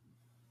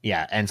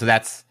 Yeah. And so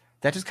that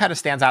just kind of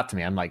stands out to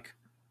me. I'm like,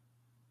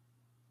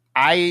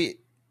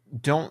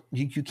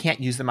 you can't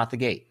use them out the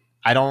gate.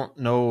 I don't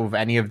know of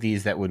any of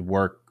these that would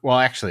work. Well,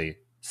 actually,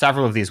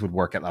 several of these would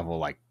work at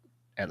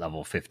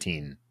level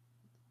 15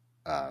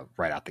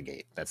 right out the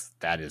gate.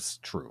 That is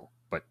true.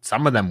 But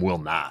some of them will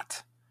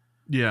not.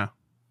 Yeah.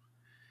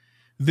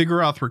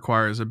 Vigoroth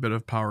requires a bit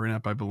of powering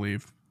up, I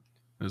believe,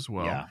 as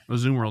well. Yeah.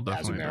 Azumarill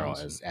definitely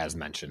does. As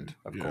mentioned,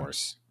 of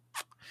course.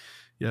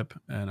 Yep.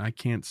 And I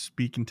can't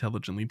speak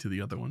intelligently to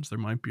the other ones. There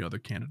might be other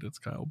candidates,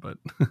 Kyle, but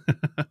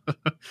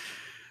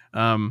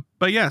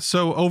but yeah,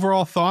 so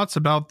overall thoughts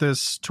about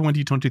this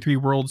 2023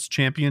 World's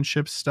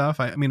Championship stuff.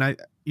 I mean,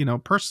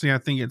 personally, I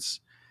think it's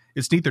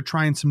neat. They're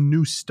trying some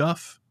new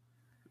stuff.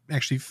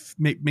 Actually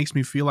makes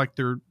me feel like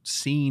they're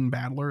seeing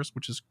battlers,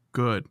 which is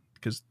good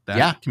because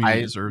that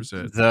community deserves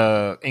it.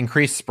 The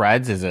increased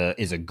spreads is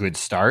a good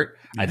start.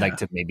 Yeah. I'd like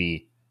to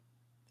maybe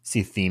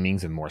see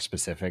themings and more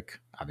specific,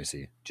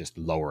 obviously just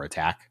lower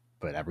attack,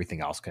 but everything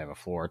else could have a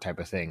floor type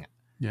of thing.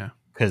 Yeah.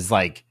 Cause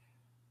like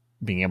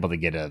being able to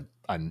get a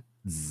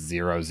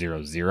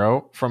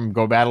 0-0-0 from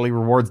Go Battle League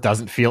rewards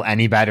doesn't feel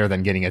any better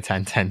than getting a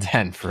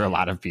 10-10-10 for a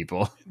lot of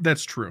people.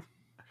 That's true.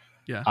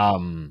 Yeah.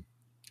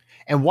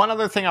 And one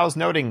other thing I was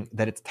noting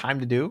that it's time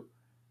to do,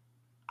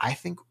 I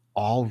think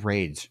all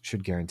raids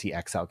should guarantee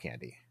XL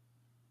candy,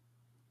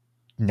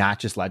 not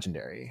just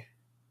legendary.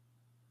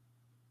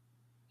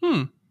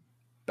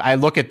 I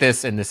look at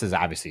this, and this is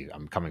obviously,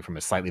 I'm coming from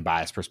a slightly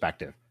biased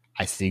perspective.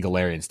 I see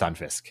Galarian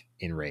Stunfisk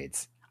in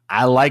raids.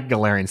 I like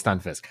Galarian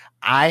Stunfisk.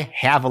 I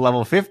have a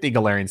level 50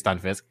 Galarian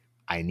Stunfisk.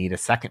 I need a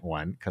second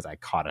one because I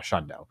caught a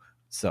Shundo.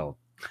 So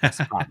that's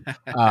a problem.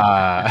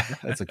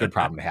 That's a good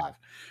problem to have.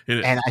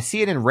 And I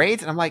see it in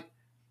raids, and I'm like,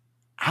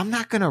 I'm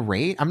not going to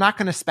raid. I'm not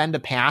going to spend a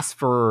pass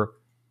for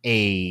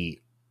a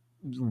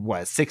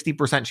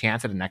 60%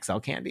 chance at an XL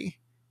candy.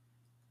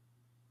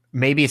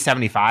 Maybe a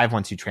 75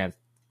 once you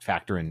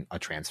factor in a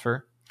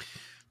transfer.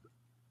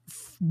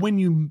 When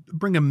you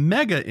bring a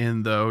mega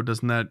in, though,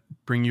 doesn't that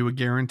bring you a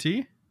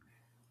guarantee?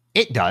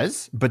 It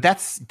does, but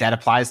that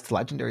applies to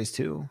legendaries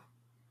too.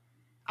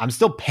 I'm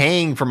still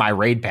paying for my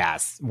raid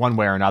pass one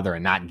way or another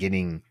and not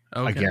getting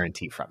a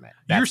guarantee from it.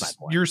 That's my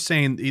point. You're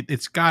saying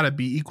it's got to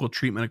be equal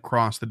treatment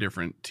across the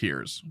different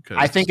tiers.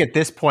 I think at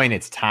this point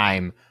it's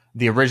time.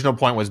 The original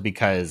point was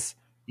because,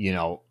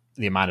 the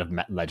amount of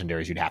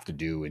legendaries you'd have to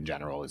do in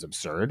general is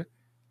absurd.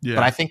 Yeah.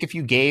 But I think if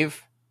you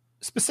gave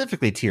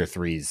specifically tier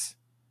 3s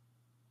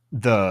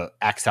the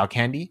XL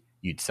candy,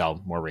 you'd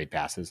sell more raid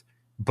passes,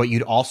 but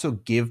you'd also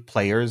give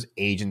players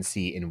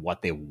agency in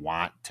what they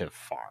want to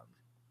farm.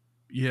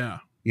 Yeah.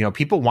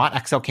 People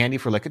want XL candy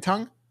for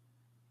Lickitung,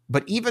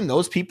 but even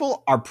those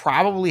people are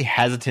probably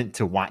hesitant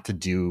to want to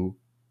do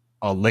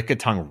a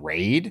Lickitung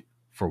raid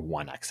for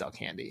one XL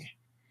candy.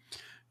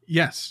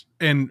 Yes,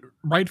 and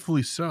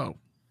rightfully so.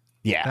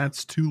 Yeah.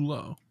 That's too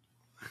low.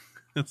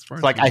 That's far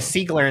I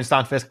see Galarian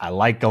Stunfisk. I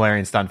like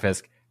Galarian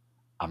Stunfisk.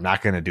 I'm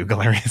not going to do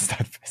Galarian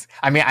Stunfisk.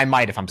 I mean, I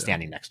might if I'm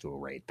standing next to a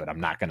raid, but I'm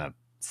not going to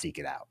seek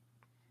it out.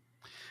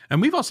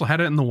 And we've also had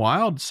it in the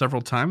wild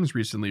several times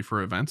recently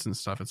for events and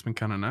stuff. It's been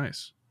kind of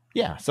nice.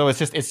 Yeah, so it's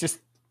just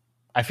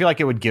I feel like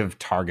it would give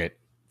target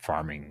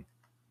farming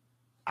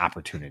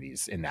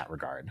opportunities in that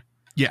regard.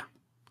 Yeah,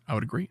 I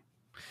would agree.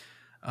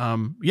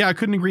 I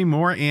couldn't agree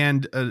more.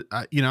 And,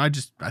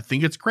 I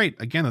think it's great.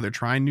 Again, they're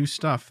trying new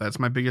stuff. That's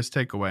my biggest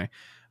takeaway.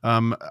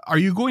 Are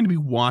you going to be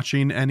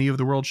watching any of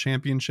the World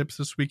Championships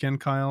this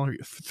weekend, Kyle?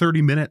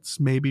 30 minutes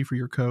maybe for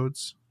your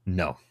codes?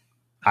 No,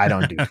 I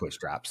don't do Twitch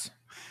drops.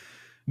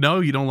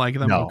 No, you don't like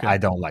them? No, okay. I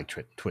don't like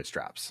Twitch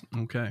drops.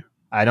 Okay.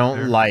 I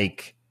don't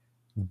like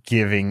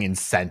giving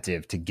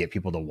incentive to get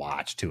people to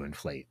watch to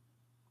inflate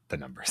the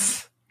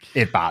numbers.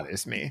 It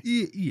bothers me.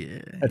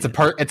 Yeah.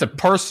 It's a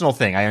personal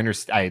thing. I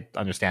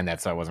understand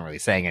that, so I wasn't really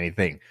saying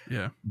anything.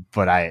 Yeah.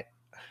 But I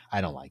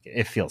don't like it.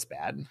 It feels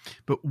bad.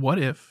 But what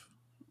if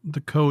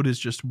the code is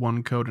just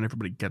one code and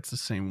everybody gets the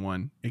same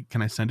one?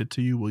 Can I send it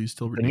to you? Will you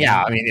still redeem it?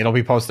 I mean, it'll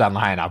be posted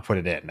online. I'll put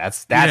it in.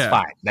 That's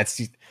fine. That's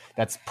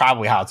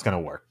probably how it's going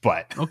to work.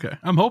 But okay,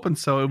 I'm hoping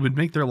so. It would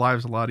make their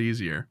lives a lot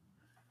easier.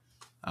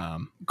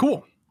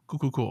 Cool.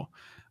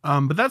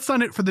 But that's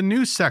not it for the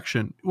news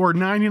section. We're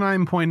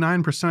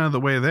 99.9% of the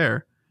way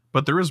there,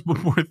 but there is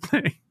one more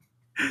thing.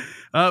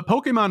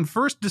 Pokemon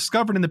first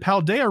discovered in the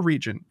Paldea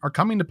region are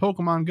coming to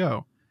Pokemon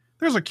Go.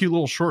 There's a cute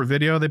little short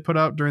video they put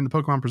out during the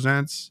Pokemon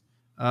Presents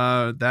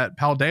that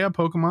Paldea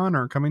Pokemon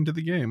are coming to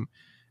the game.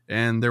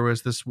 And there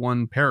was this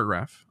one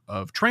paragraph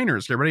of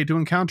trainers get ready to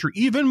encounter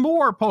even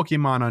more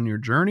Pokemon on your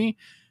journey.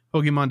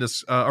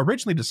 Pokemon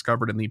originally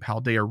discovered in the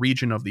Paldea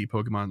region of the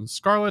Pokemon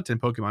Scarlet and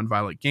Pokemon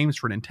Violet games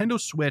for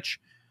Nintendo Switch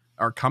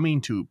are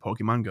coming to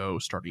Pokemon Go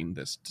starting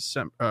this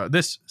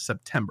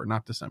September,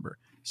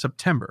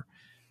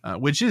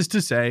 which is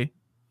to say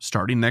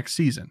starting next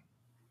season.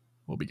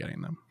 We'll be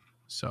getting them.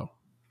 So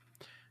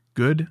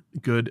good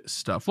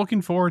stuff.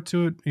 Looking forward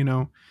to it.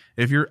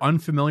 If you're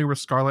unfamiliar with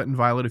Scarlet and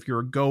Violet, if you're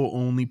a Go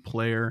only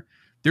player,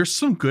 There's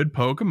some good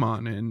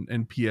Pokemon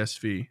in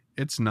PSV.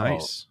 It's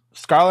nice.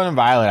 Scarlet and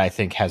Violet, I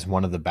think, has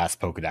one of the best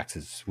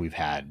Pokedexes we've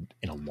had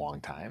in a long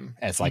time.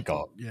 As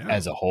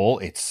a whole,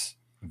 it's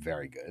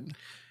very good.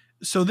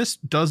 So this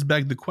does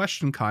beg the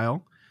question,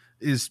 Kyle.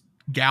 Is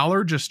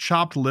Galar just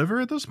chopped liver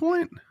at this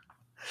point?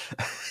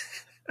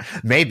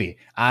 Maybe.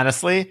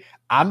 Honestly,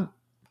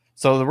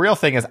 so the real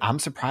thing is I'm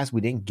surprised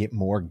we didn't get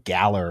more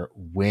Galar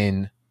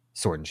when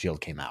Sword and Shield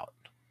came out.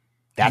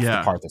 That's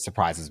the part that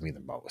surprises me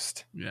the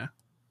most. Yeah.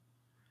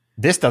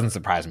 This doesn't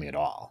surprise me at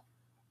all.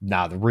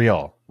 Now, the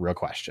real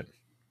question.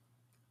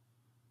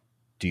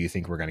 Do you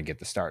think we're going to get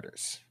the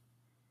starters?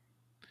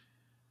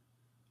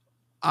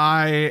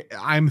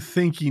 I'm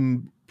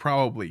thinking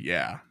probably,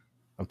 yeah.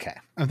 Okay.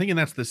 I'm thinking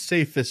that's the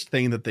safest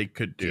thing that they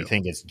could do. Do you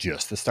think it's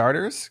just the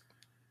starters?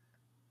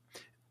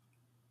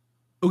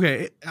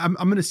 Okay, I'm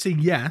going to say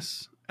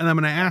yes. And I'm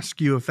going to ask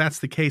you, if that's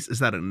the case, is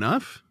that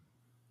enough?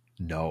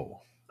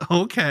 No.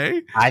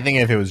 Okay. I think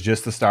if it was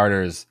just the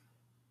starters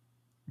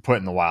put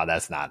in the wild,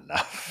 that's not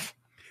enough.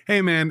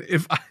 Hey man,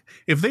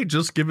 if they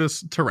just give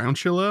us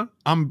Tarantula,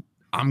 I'm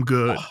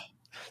good.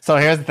 So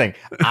here's the thing.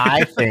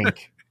 I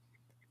think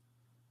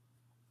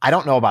I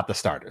don't know about the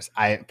starters.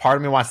 Part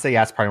of me wants to say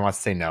yes, part of me wants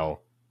to say no.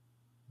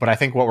 But I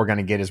think what we're going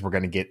to get is we're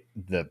going to get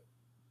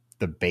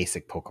the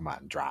basic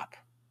Pokemon drop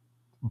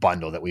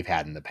bundle that we've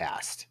had in the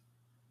past,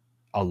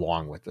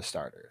 along with the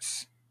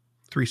starters.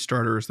 3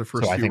 starters the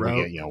first so I think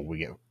route. we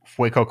get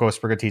Fuecoco,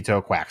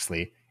 Sprigatito,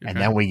 Quaxley, and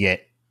then we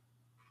get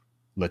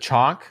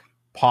Lechonk,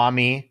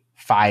 Pawmi,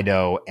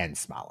 Fido, and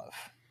Smoliv.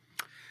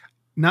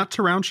 Not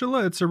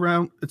Tarantula. It's a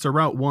route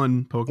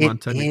 1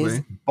 Pokemon technically.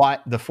 Is,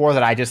 but the 4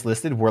 that I just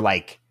listed were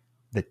like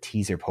the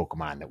teaser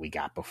Pokemon that we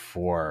got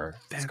before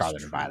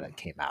Scarlet and Violet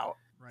came out.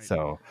 Right.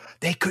 So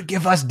they could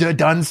give us the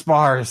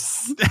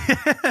Dunsparce.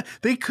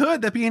 They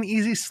could. That'd be an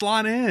easy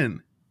slot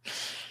in.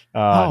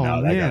 No,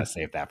 I gotta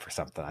save that for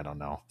something. I don't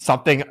know.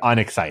 Something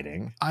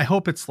unexciting. I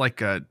hope it's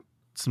like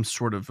some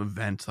sort of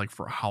event, like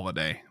for a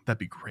holiday. That'd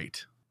be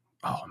great.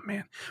 Oh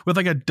man, with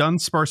like a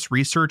Dunsparce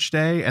research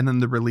day, and then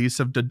the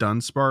release of the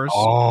Dunsparce.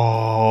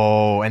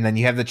 Oh, and then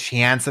you have the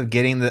chance of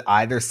getting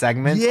either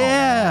segment.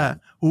 Yeah.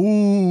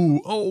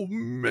 Oh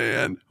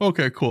man.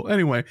 Okay, cool.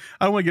 Anyway,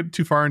 I don't want to get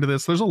too far into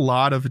this. There's a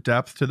lot of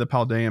depth to the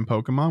Paldean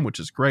Pokemon, which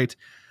is great.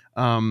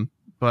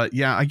 But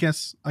yeah, I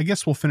guess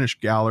we'll finish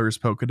Galar's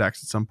Pokedex at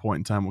some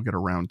point in time. We'll get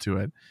around to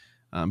it.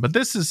 But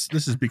this is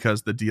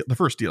because the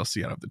first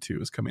DLC out of the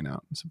 2 is coming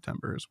out in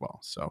September as well.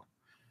 So.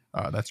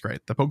 That's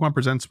great. The Pokemon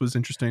Presents was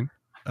interesting,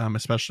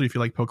 especially if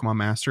you like Pokemon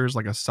Masters.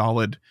 Like a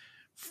solid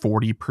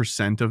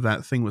 40% of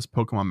that thing was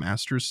Pokemon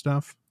Masters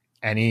stuff.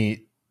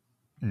 Any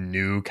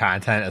new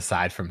content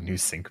aside from new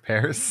sync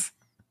pairs?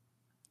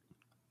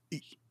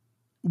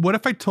 What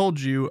if I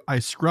told you I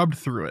scrubbed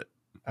through it?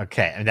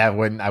 Okay, and I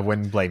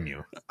wouldn't blame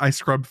you. I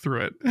scrubbed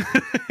through it.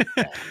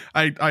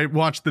 I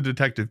watched the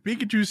Detective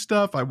Pikachu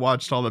stuff. I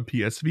watched all the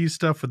PSV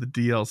stuff for the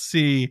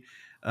DLC.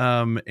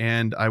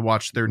 And I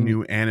watched their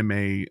new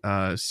anime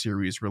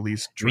series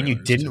release. You mean you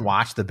didn't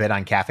watch the bit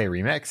on Cafe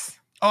Remix?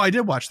 Oh, I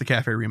did watch the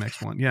Cafe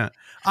Remix one. Yeah.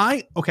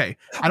 I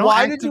don't.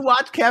 Why did you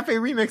watch Cafe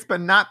Remix but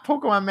not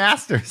Pokemon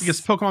Masters?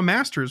 Because Pokemon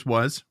Masters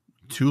was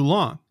too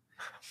long.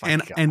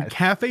 And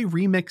Cafe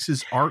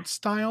Remix's art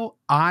style,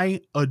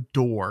 I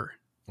adore.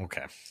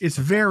 Okay. It's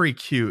very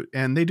cute,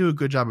 and they do a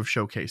good job of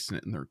showcasing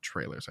it in their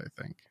trailers, I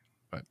think.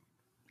 But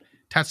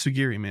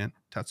Tatsugiri, man.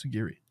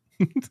 Tatsugiri.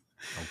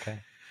 Okay.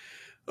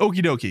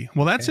 Okie dokie.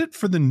 Well, that's it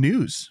for the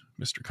news,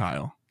 Mr.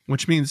 Kyle,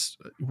 which means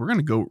we're going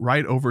to go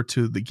right over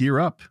to the Gear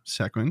Up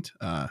segment.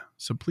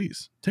 So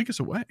please take us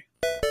away.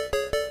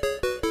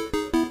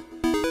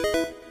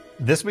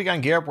 This week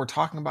on Gear Up, we're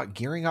talking about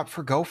gearing up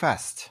for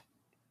GoFest.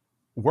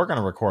 We're going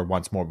to record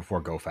once more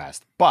before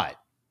GoFest, but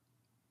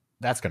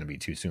that's going to be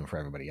too soon for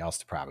everybody else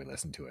to probably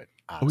listen to it.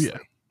 Honestly.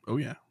 Oh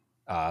yeah.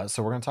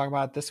 So we're going to talk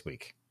about it this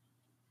week.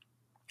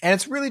 And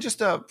it's really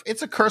just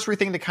it's a cursory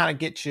thing to kind of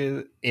get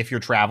you, if you're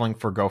traveling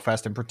for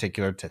GoFest in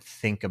particular, to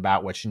think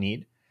about what you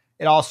need.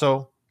 It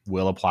also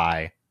will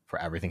apply for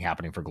everything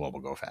happening for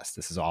Global GoFest.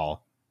 This is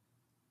all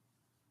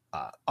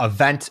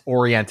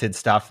event-oriented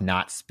stuff,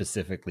 not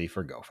specifically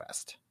for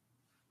GoFest.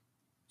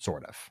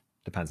 Sort of.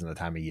 Depends on the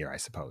time of year, I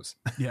suppose.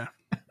 Yeah.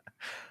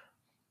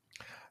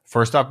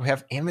 First up, we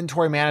have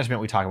inventory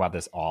management. We talk about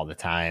this all the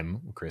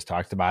time. Chris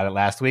talked about it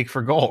last week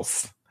for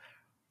goals.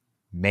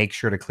 Make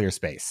sure to clear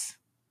space.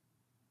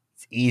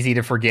 It's easy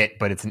to forget,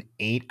 but it's an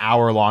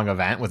 8-hour-long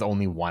event with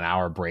only 1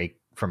 hour break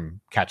from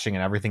catching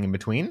and everything in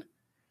between.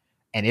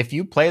 And if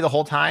you play the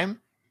whole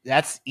time,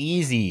 that's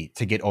easy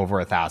to get over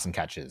 1,000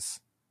 catches.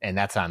 And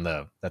that's on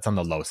the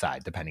low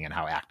side, depending on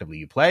how actively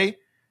you play.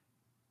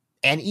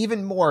 And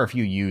even more if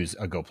you use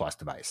a Go Plus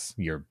device.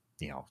 Your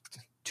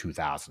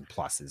 2,000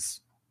 plus is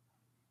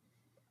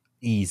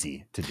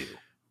easy to do.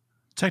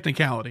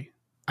 Technicality.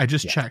 I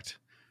just checked.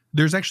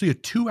 There's actually a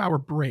 2-hour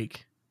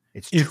break.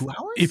 It's 2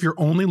 hours? If you're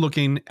only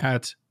looking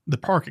at the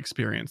park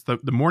experience. The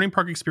morning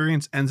park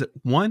experience ends at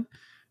 1,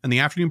 and the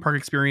afternoon park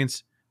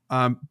experience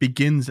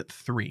begins at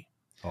 3.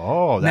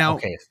 Oh,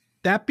 okay.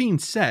 That being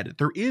said,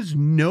 there is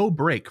no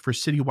break for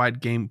citywide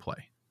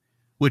gameplay,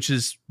 which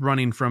is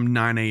running from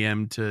 9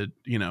 a.m. to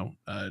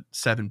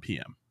 7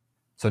 p.m.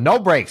 So no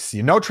breaks.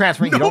 You no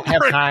transferring. You don't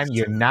have time.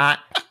 You're not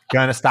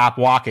gonna stop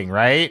walking,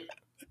 right?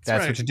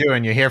 That's right. What you're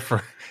doing. You're here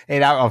for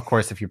 8 hours. Of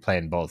course, if you're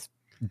playing both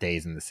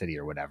days in the city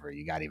or whatever,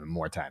 you got even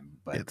more time.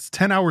 But it's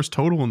 10 hours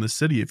total in the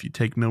city if you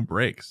take no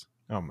breaks.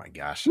 Oh my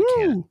gosh, I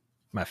can't.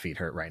 My feet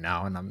hurt right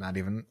now, and I'm not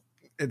even.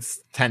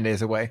 It's 10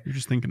 days away. You're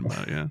just thinking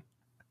about it,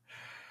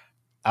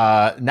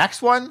 yeah.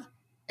 Next one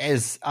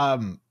is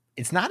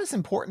it's not as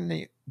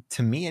important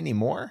to me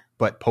anymore,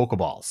 but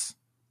Pokeballs.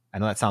 I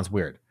know that sounds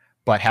weird,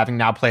 but having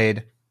now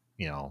played,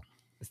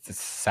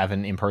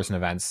 7 in-person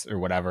events or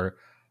whatever,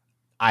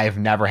 I have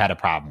never had a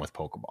problem with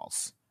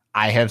Pokeballs.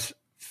 I have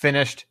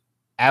finished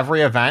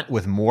every event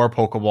with more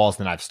Pokeballs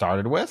than I've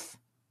started with,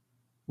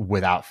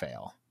 without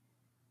fail.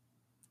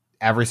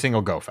 Every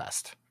single Go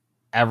Fest,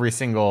 every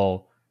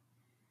single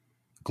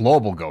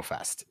global Go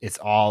Fest. It's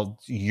all,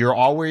 you're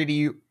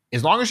already,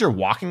 as long as you're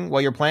walking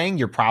while you're playing,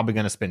 you're probably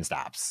going to spin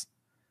stops.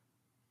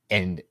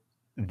 And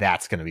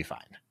that's going to be fine.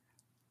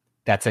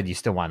 That said, you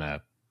still want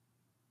to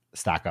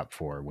stock up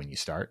for when you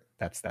start.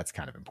 That's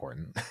kind of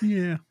important.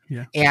 Yeah.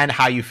 And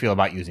how you feel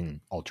about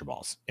using Ultra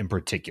Balls in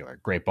particular.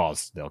 Great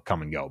Balls, they'll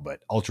come and go, but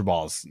Ultra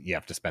Balls, you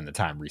have to spend the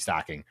time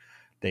restocking.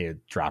 The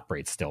drop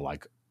rate's still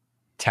like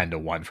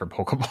 10-1 for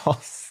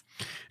Pokeballs.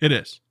 It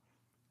is.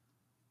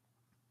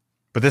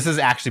 But this is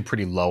actually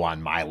pretty low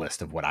on my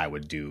list of what I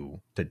would do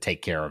to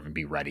take care of and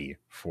be ready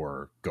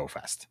for Go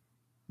Fest.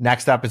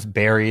 Next up is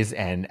berries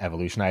and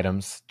evolution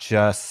items.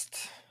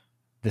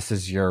 This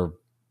is your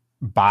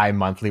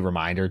bi-monthly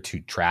reminder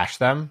to trash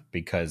them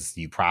because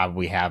you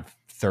probably have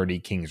 30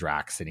 King's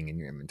Rock sitting in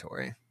your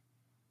inventory.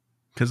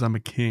 Because I'm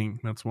a king.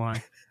 That's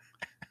why.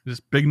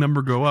 Just big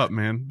number go up,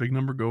 man. Big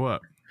number go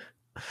up.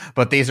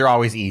 But these are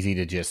always easy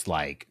to just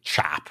like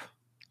chop.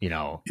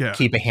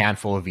 Keep a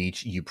handful of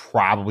each. You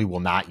probably will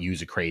not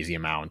use a crazy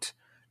amount.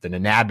 The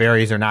Nanab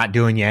berries are not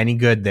doing you any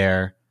good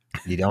there.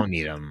 You don't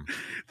need them.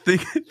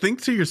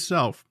 Think to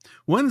yourself,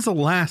 when's the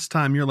last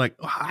time you're like,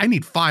 I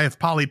need 5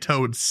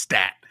 Politoed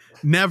stat?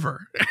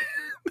 Never.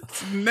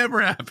 That's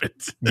never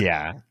happened.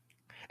 Yeah.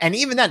 And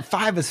even then,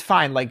 5 is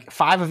fine. Like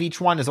 5 of each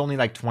one is only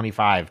like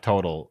 25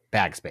 total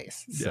bag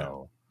space.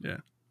 So yeah.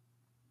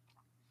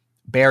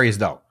 Berries,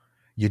 though.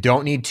 You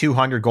don't need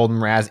 200 golden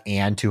Raz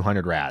and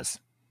 200 Raz.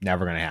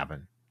 Never going to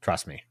happen.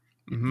 Trust me.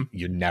 Mm-hmm.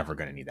 You're never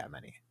going to need that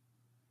many.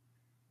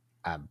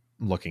 I'm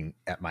looking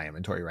at my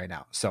inventory right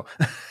now. So,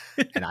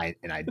 and I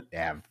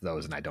have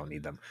those and I don't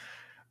need them.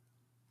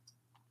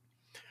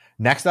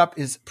 Next up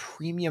is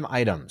premium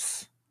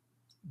items.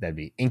 That'd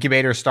be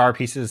incubator, star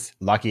pieces,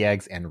 lucky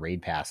eggs, and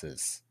raid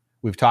passes.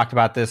 We've talked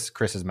about this.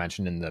 Chris has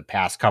mentioned in the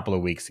past couple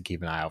of weeks to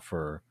keep an eye out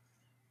for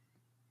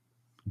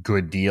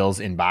good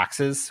deals in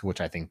boxes, which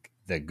I think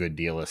the good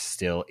deal is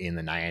still in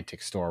the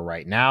Niantic store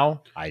right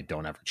now. I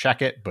don't ever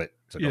check it,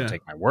 so don't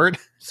take my word.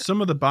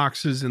 Some of the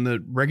boxes in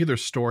the regular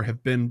store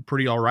have been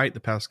pretty all right the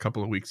past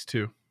couple of weeks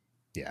too.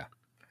 Yeah.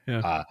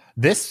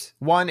 This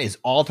one is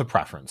all to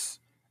preference.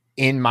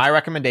 In my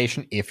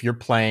recommendation, if you're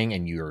playing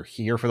and you're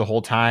here for the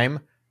whole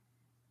time,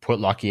 put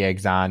lucky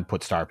eggs on,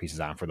 put star pieces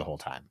on for the whole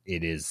time.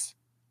 It is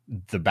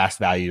the best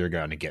value you're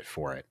going to get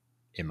for it,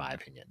 in my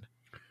opinion.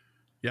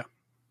 Yeah.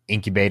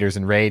 Incubators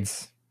and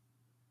raids.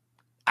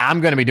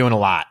 I'm going to be doing a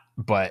lot,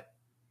 but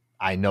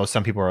I know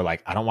some people are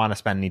like, I don't want to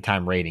spend any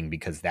time raiding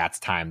because that's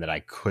time that I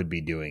could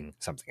be doing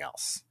something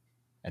else.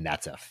 And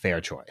that's a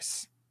fair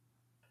choice.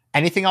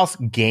 Anything else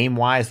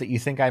game-wise that you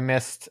think I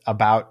missed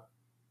about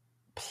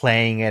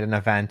playing at an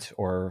event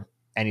or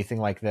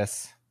anything like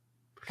this?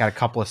 Got a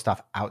couple of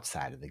stuff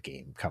outside of the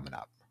game coming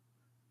up.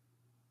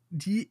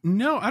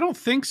 No, I don't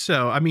think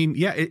so. I mean,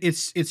 yeah,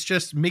 it's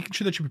just making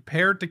sure that you're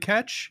prepared to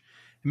catch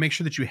and make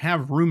sure that you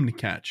have room to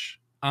catch.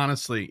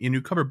 Honestly, and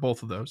you covered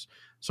both of those.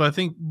 So I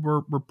think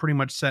we're pretty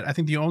much set. I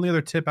think the only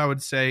other tip I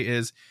would say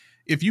is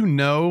if you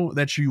know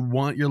that you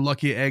want your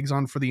lucky eggs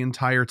on for the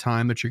entire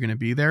time that you're going to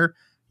be there,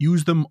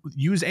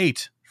 use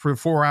 8 for a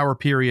 4-hour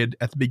period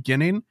at the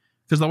beginning,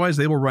 because otherwise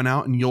they will run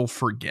out and you'll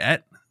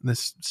forget.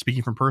 This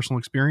speaking from personal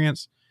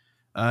experience.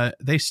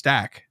 They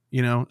stack,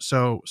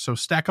 so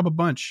stack up a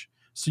bunch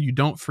so you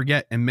don't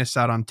forget and miss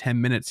out on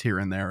 10 minutes here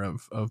and there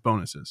of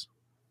bonuses.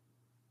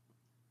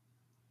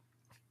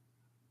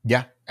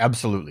 Yeah,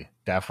 absolutely.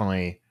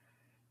 Definitely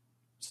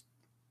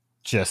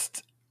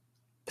just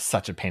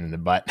such a pain in the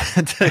butt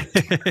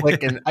to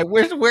click. And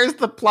where's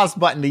the plus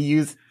button to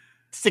use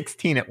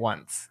 16 at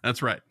once?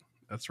 That's right.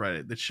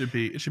 It should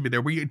be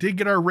there. We did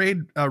get our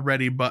raid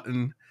ready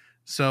button.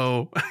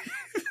 So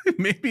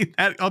maybe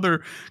that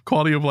other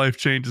quality of life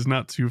change is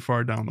not too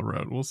far down the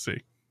road. We'll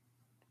see.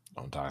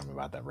 Don't talk to me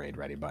about that raid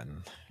ready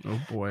button. Oh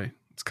boy,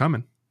 it's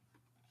coming.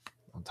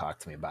 Don't talk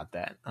to me about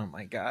that. Oh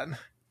my God.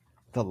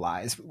 The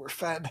lies we were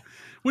fed.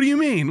 What do you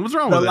mean? What's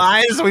wrong with it? The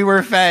lies we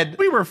were fed.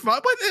 We were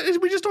fed,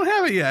 but we just don't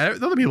have it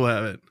yet. Other people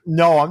have it.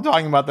 No, I'm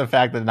talking about the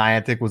fact that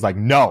Niantic was like,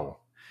 no.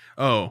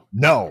 Oh.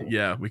 No.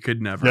 Yeah, we could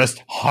never.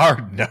 Just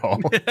hard no.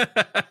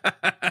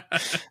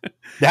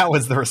 That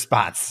was the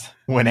response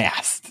when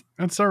asked.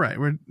 That's all right.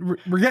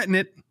 We're getting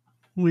it.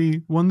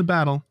 We won the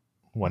battle.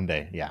 One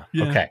day, yeah.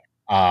 Okay.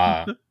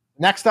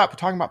 Next up, we're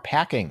talking about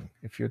packing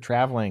if you're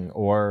traveling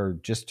or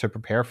just to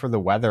prepare for the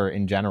weather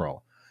in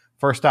general.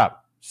 First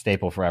up,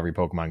 staple for every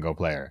Pokemon Go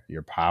player,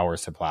 your power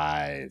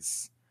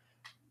supplies.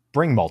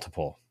 Bring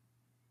multiple.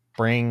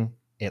 Bring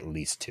at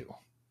least 2.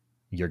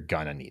 You're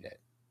gonna need it.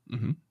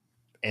 Mm-hmm.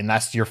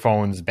 Unless your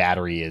phone's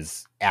battery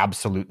is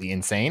absolutely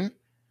insane.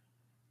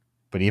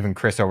 But even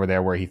Chris over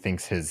there, where he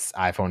thinks his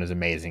iPhone is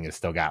amazing, has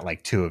still got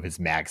like 2 of his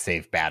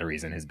MagSafe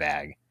batteries in his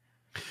bag.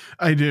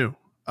 I do.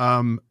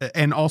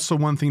 And also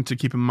one thing to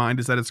keep in mind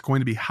is that it's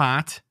going to be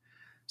hot.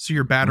 So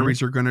your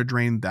batteries are going to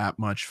drain that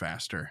much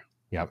faster.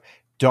 Yep.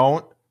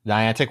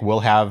 Niantic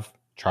will have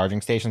charging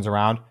stations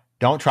around.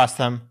 Don't trust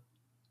them.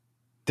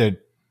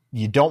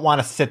 You don't want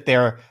to sit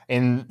there.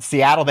 In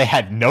Seattle, they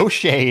had no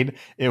shade.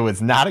 It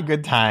was not a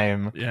good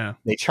time. Yeah.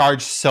 They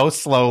charge so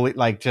slowly.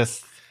 Like,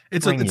 just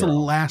it's a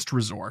last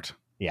resort.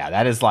 Yeah,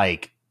 that is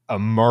like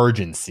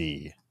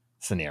emergency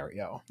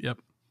scenario. Yep.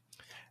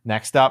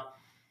 Next up,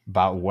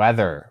 about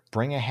weather.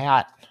 Bring a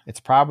hat. It's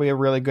probably a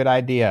really good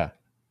idea.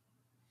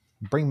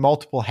 Bring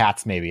multiple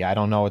hats, maybe. I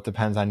don't know. It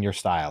depends on your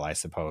style, I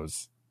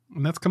suppose.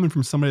 And that's coming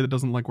from somebody that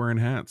doesn't like wearing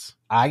hats.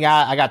 I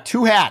got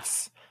 2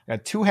 hats. I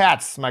got 2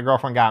 hats my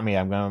girlfriend got me.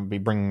 I'm going to be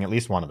bringing at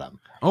least one of them.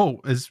 Oh,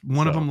 is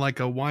one of them like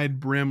a wide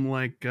brim,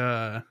 like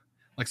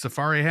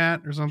safari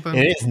hat or something?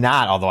 It is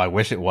not, although I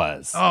wish it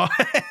was. Oh,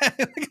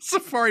 like a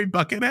safari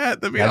bucket hat.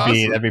 That'd be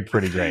awesome. That'd be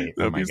pretty great.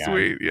 That'd be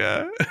sweet.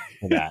 Yeah.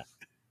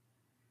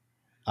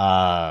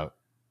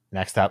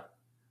 Next up,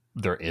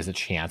 there is a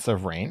chance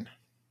of rain.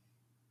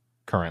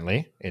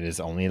 Currently, it is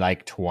only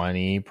like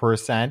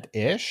 20%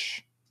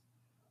 ish,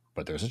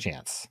 but there's a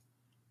chance.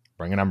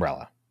 Bring an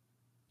umbrella.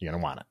 You're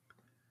going to want it.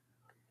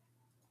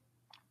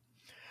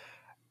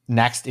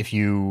 Next, if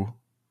you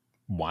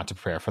want to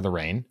prepare for the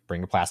rain,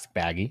 bring a plastic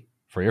baggie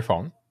for your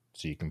phone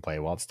so you can play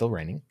while it's still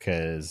raining,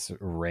 because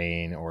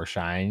rain or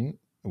shine,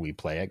 we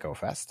play at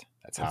GoFest.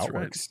 That's how it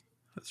works.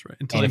 That's right.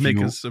 Until they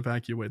make us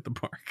evacuate the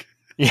park.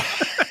 Yeah.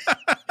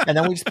 And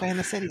then we just play in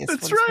the city.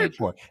 That's right.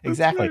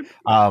 Exactly.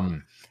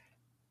 Right.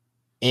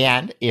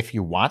 And if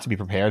you want to be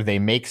prepared, they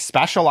make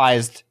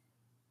specialized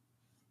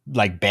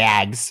like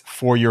bags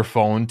for your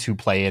phone to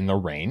play in the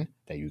rain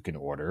that you can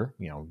order,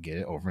 get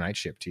it overnight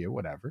shipped to you,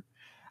 whatever.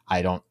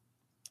 I don't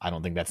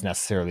think that's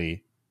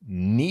necessarily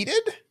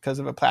needed because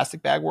of a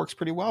plastic bag works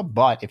pretty well.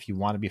 But if you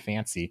want to be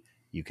fancy,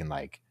 you can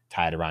like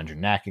tie it around your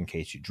neck in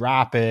case you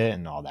drop it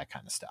and all that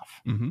kind of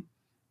stuff. Mm-hmm.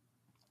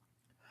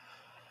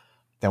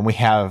 Then we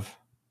have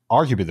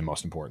arguably the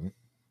most important,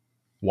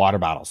 water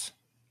bottles.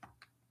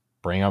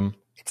 Bring them.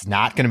 It's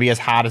not going to be as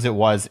hot as it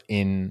was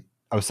in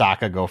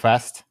Osaka Go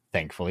Fest.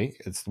 Thankfully,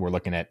 we're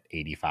looking at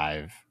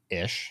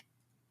 85-ish.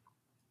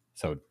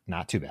 So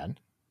not too bad.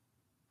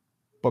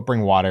 But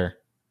bring water.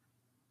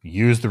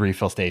 Use the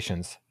refill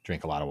stations.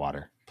 Drink a lot of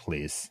water.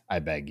 Please, I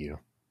beg you.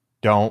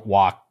 Don't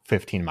walk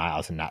 15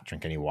 miles and not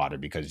drink any water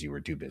because you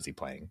were too busy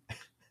playing.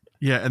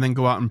 Yeah, and then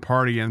go out and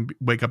party and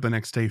wake up the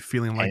next day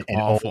feeling like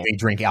awful. Only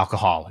drink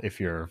alcohol if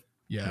you're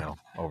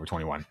over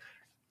 21.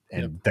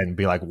 And then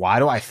be like, why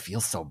do I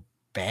feel so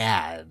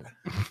bad?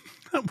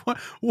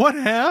 What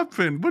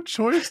happened? What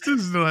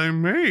choices did I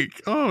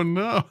make? Oh,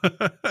 no.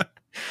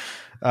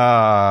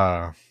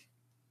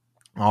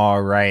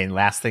 All right.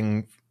 Last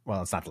thing.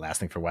 Well, it's not the last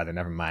thing for weather.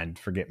 Never mind.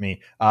 Forget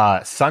me.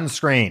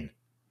 Sunscreen.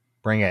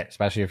 Bring it,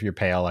 especially if you're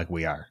pale like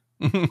we are.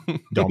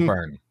 Don't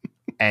burn.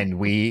 And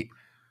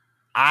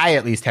I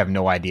at least have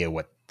no idea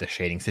what the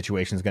shading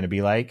situation is going to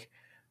be like,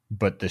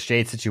 but the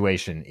shade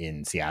situation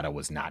in Seattle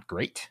was not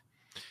great.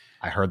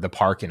 I heard the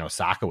park in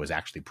Osaka was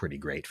actually pretty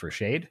great for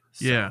shade.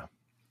 So. Yeah.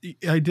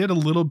 I did a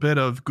little bit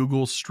of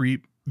Google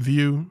Street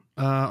View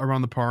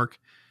around the park,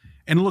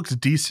 and it looks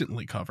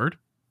decently covered.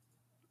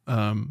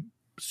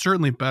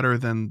 Certainly better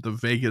than the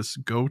Vegas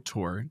Go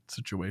Tour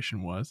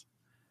situation was.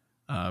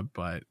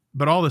 But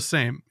all the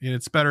same,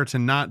 it's better to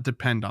not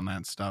depend on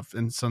that stuff.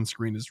 And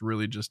sunscreen is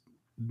really just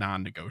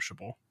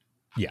non-negotiable.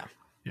 Yeah.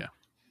 Yeah.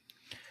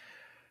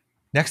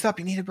 Next up,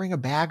 you need to bring a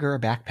bag or a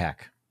backpack.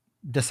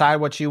 Decide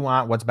what you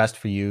want, what's best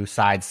for you.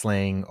 Side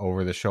sling,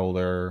 over the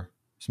shoulder.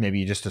 So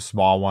maybe just a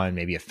small one,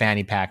 maybe a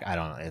fanny pack. I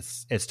don't know.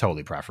 It's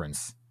totally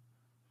preference.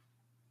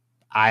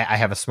 I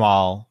have a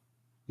small,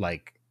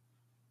 like,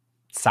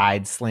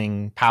 side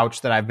sling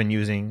pouch that I've been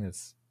using.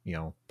 It's,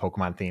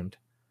 Pokemon themed.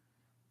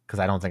 Because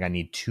I don't think I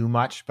need too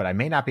much, but I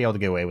may not be able to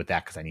get away with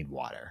that because I need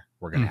water.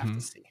 We're going to have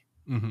to see.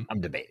 Mm-hmm.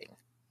 I'm debating.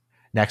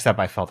 Next up,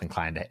 I felt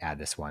inclined to add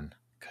this one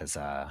because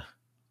I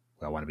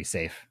want to be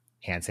safe.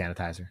 Hand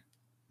sanitizer.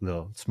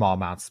 Little small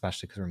amounts,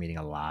 especially because we're meeting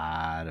a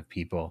lot of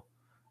people.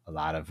 A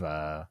lot of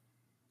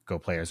Go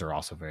players are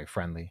also very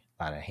friendly.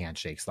 A lot of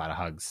handshakes, a lot of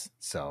hugs.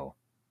 So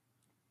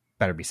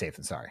better be safe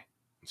than sorry.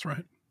 That's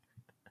right.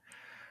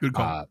 Good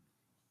call.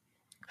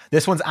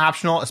 This one's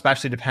optional,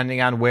 especially depending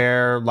on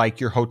where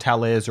like your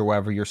hotel is or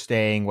wherever you're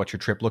staying, what your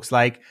trip looks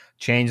like.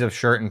 Change of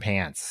shirt and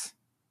pants.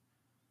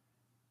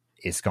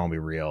 It's going to be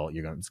real.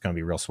 It's going to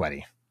be real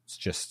sweaty. It's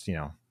just,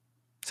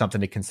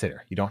 something to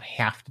consider. You don't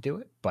have to do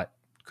it, but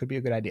could be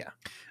a good idea.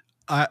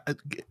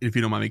 If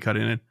you don't mind me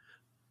cutting in,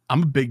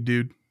 I'm a big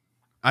dude.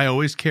 I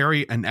always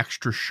carry an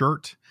extra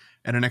shirt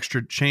and an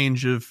extra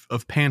change of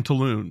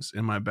pantaloons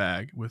in my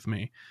bag with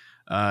me.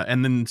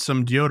 And then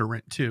some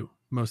deodorant too,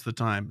 most of the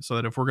time. So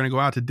that if we're going to go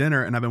out to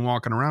dinner and I've been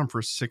walking around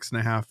for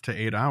 6.5 to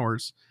 8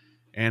 hours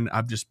and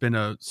I've just been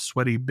a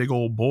sweaty big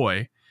old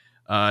boy,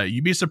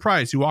 you'd be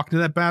surprised. You walk into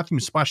that bathroom,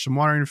 you splash some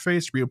water in your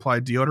face,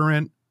 reapply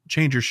deodorant,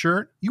 change your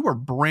shirt. You are a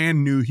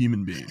brand new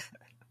human being.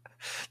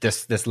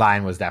 This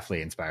line was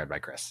definitely inspired by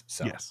Chris.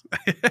 So yes.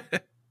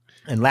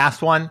 And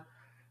last one,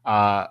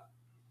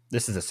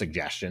 this is a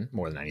suggestion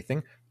more than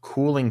anything.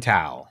 Cooling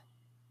towel.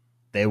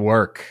 They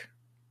work.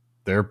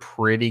 They're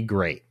pretty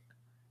great.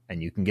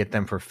 And you can get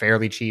them for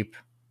fairly cheap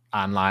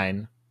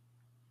online.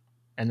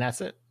 And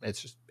that's it.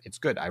 It's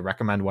good. I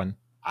recommend one.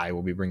 I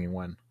will be bringing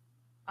one.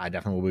 I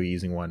definitely will be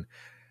using one.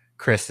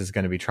 Chris is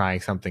going to be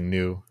trying something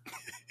new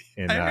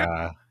in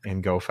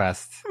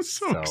GoFest. I'm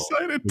so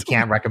excited. We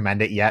can't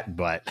recommend it yet,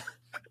 but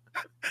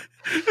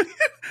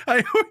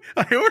I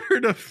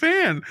ordered a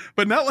fan,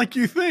 but not like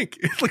you think.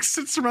 It like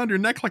sits around your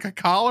neck like a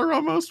collar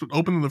almost,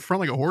 open in the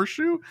front like a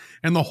horseshoe,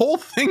 and the whole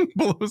thing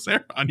blows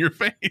air on your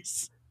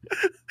face.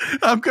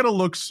 I'm going to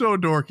look so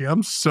dorky.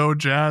 I'm so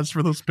jazzed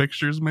for those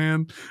pictures,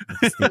 man.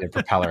 It's the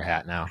propeller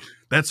hat now.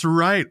 That's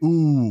right.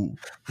 Ooh.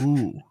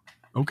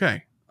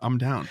 Okay, I'm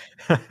down.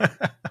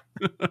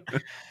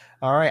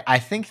 All right. I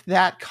think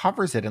that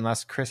covers it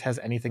unless Chris has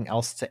anything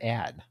else to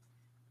add.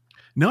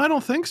 No, I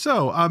don't think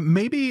so.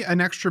 Maybe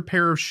an extra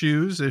pair of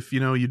shoes if,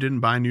 you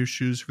didn't buy new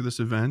shoes for this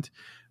event.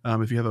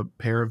 If you have a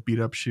pair of beat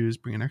up shoes,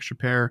 bring an extra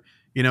pair.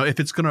 If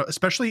it's going to,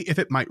 especially if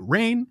it might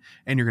rain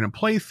and you're going to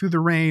play through the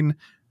rain,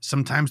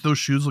 sometimes those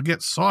shoes will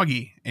get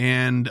soggy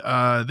and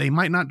they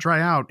might not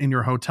dry out in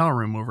your hotel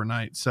room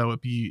overnight. So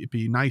it'd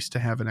be nice to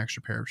have an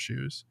extra pair of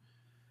shoes.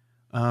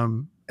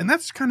 And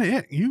that's kind of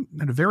it. You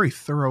had a very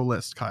thorough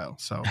list, Kyle.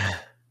 So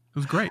it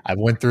was great. I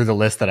went through the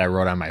list that I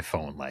wrote on my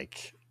phone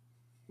like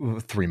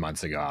 3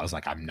 months ago. I was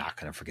like, I'm not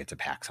going to forget to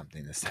pack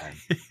something this time.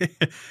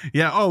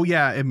 Yeah. Oh,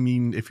 yeah. I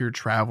mean, if you're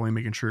traveling,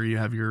 making sure you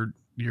have your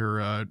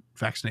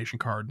vaccination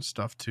card and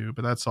stuff too.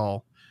 But that's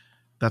all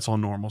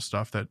normal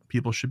stuff that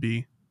people should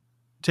be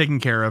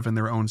taken care of in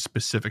their own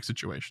specific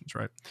situations,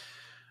 right?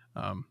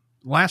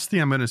 Last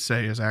thing I'm going to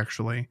say is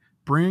actually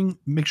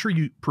make sure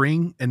you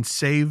bring and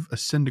save a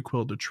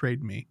Cyndaquil to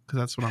trade me, because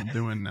that's what I'm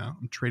doing now.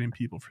 I'm trading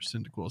people for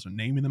Cyndaquils and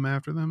naming them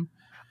after them.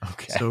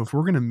 Okay. So if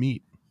we're going to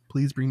meet,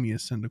 please bring me a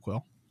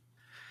Cyndaquil.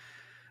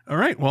 All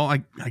right. Well,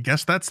 I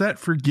guess that's that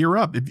for Gear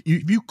Up. If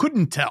you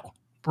couldn't tell,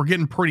 we're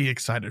getting pretty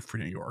excited for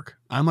New York.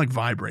 I'm like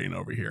vibrating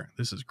over here.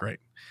 This is great.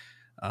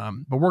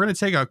 But we're going to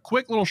take a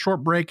quick little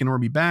short break and we'll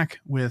be back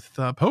with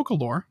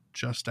Pokalore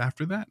just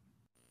after that.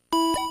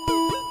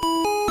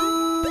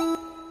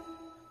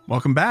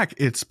 Welcome back.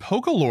 It's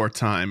Pokalore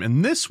time.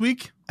 And this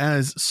week,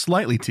 as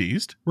slightly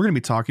teased, we're going to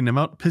be talking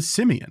about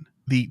Passimian,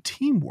 the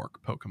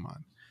teamwork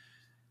Pokemon.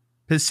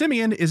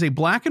 Passimian is a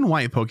black and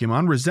white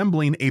Pokemon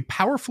resembling a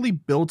powerfully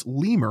built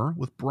lemur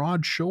with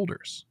broad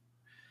shoulders.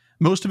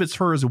 Most of its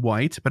fur is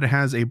white, but it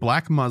has a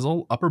black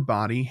muzzle, upper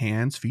body,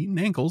 hands, feet, and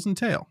ankles, and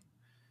tail.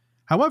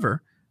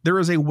 However, there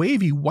is a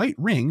wavy white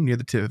ring near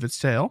the tip of its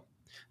tail.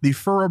 The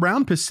fur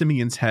around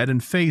Passimian's head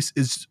and face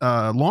is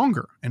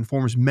longer and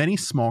forms many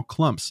small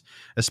clumps,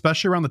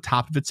 especially around the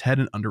top of its head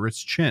and under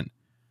its chin.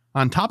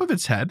 On top of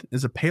its head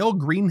is a pale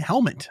green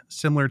helmet,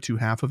 similar to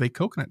half of a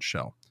coconut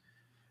shell.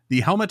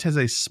 The helmet has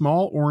a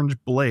small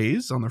orange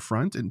blaze on the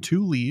front and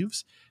 2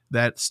 leaves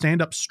that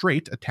stand up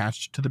straight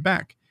attached to the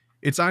back.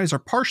 Its eyes are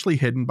partially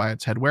hidden by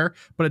its headwear,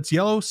 but its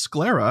yellow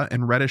sclera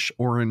and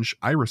reddish-orange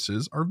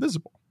irises are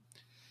visible.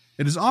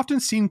 It is often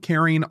seen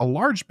carrying a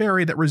large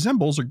berry that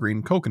resembles a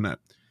green coconut.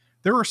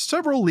 There are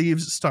several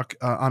leaves stuck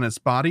on its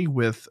body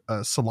with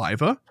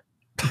saliva.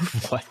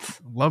 What?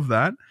 Love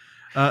that.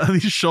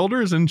 These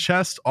shoulders and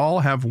chest all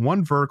have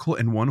 1 vertical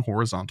and 1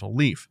 horizontal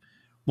leaf.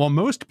 While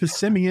most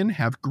Passimian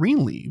have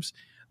green leaves,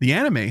 the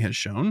anime has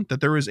shown that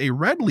there is a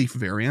red leaf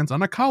variant on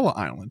Akala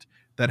Island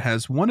that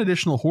has 1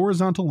 additional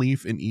horizontal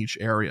leaf in each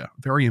area.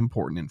 Very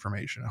important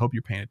information. I hope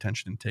you're paying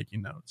attention and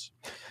taking notes.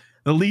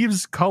 The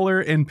leaves' color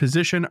and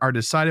position are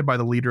decided by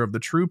the leader of the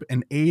troop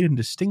and aid in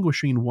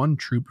distinguishing one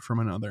troop from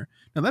another.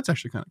 Now, that's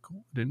actually kind of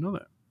cool. I didn't know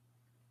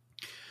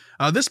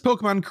that. This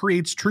Pokemon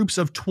creates troops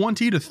of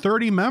 20 to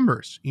 30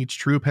 members. Each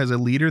troop has a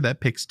leader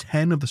that picks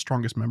 10 of the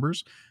strongest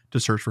members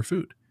to search for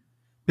food.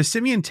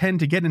 Passimian tend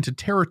to get into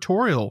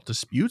territorial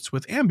disputes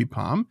with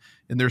Ambipom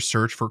in their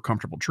search for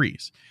comfortable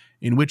trees,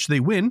 in which they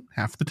win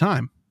half the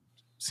time.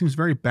 Seems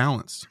very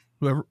balanced.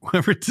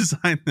 Whoever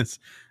designed this,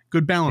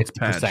 good balance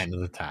patch. 50%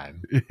 of the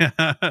time.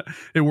 Yeah,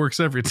 it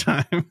works every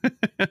time.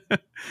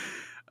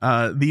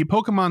 The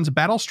Pokemon's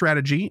battle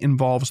strategy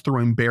involves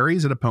throwing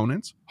berries at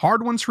opponents,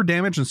 hard ones for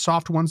damage and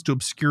soft ones to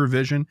obscure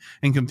vision,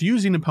 and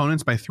confusing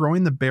opponents by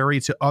throwing the berry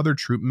to other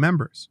troop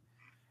members.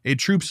 A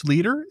troop's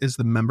leader is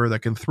the member that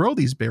can throw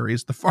these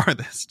berries the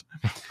farthest.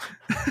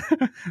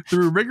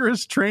 Through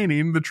rigorous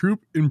training, the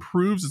troop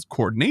improves its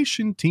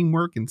coordination,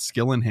 teamwork, and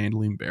skill in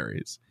handling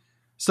berries.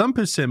 Some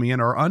Passimian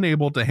are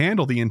unable to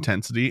handle the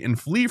intensity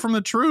and flee from the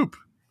troop.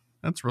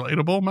 That's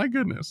relatable. My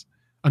goodness.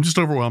 I'm just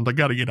overwhelmed. I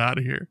got to get out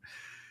of here.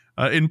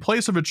 In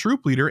place of a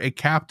troop leader, a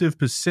captive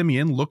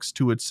Passimian looks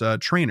to its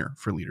trainer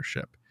for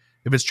leadership.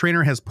 If its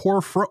trainer has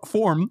poor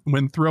form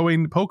when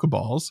throwing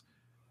Pokeballs,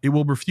 it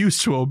will refuse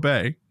to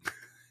obey.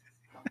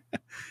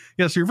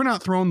 Yeah, so if you're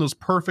not throwing those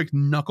perfect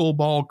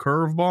knuckleball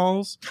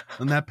curveballs,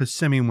 then that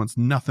Passimian wants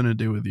nothing to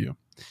do with you.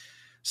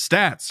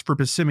 Stats for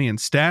Passimian.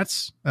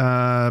 Stats,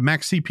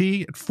 max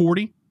CP at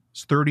 40.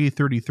 It's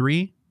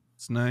 3033.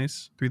 It's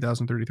nice.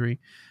 3033.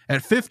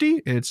 At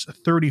 50, it's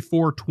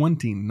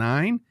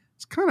 3429.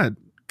 It's kind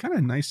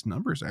of nice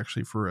numbers,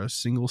 actually, for a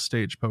single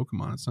stage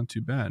Pokemon. It's not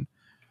too bad.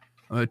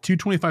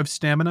 225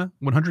 stamina,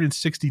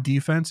 160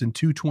 defense, and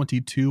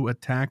 222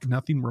 attack.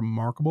 Nothing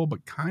remarkable,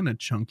 but kind of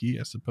chunky,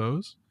 I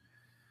suppose.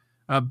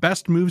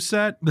 Best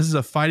moveset. This is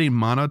a fighting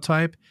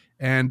monotype,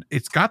 and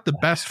it's got the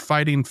best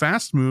fighting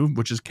fast move,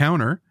 which is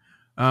counter.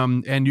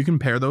 And you can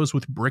pair those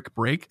with Brick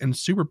Break and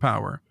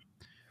Superpower.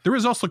 There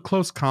is also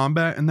close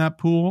combat in that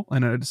pool,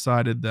 and I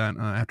decided that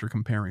after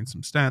comparing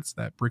some stats,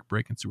 that Brick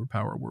Break and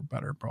Superpower were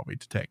better probably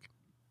to take.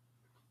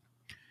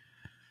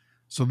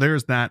 So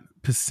there's that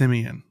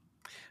Passimian.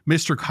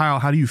 Mr. Kyle,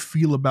 how do you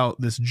feel about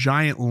this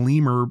giant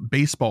lemur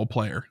baseball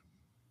player?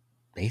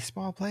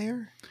 Baseball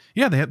player?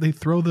 Yeah, they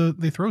throw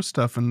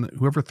stuff, and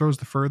whoever throws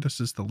the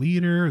furthest is the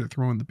leader. They're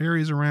throwing the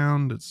berries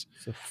around. It's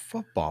a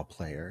football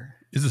player.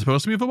 Is it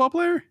supposed to be a football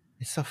player?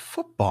 It's a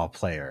football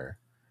player.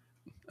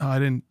 Oh, I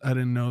didn't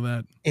know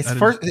that.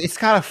 It's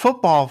got a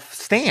football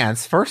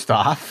stance. First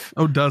off.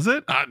 Oh, does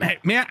it?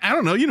 Man, I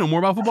don't know. You know more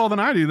about football than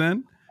I do,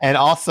 then. And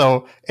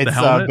also, its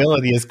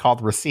ability is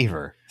called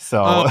receiver.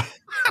 So,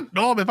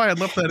 no, if I had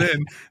left that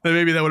in, then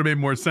maybe that would have made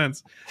more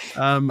sense.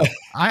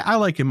 I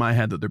like in my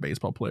head that their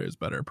baseball player is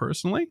better.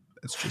 Personally,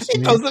 it's just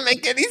it doesn't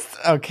make any.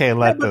 Okay,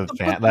 let the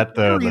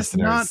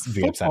listeners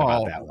be upset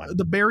about that one.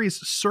 The berry's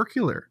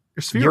circular.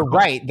 Spherical. You're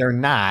right; they're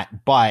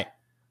not, but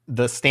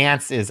the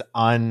stance is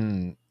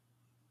unarguable.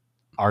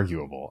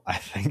 I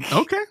think.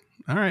 Okay,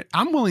 all right.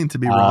 I'm willing to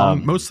be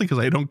wrong, mostly because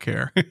I don't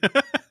care.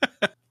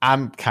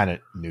 I'm kind of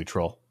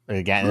neutral.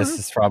 Again, this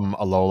is from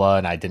Alola,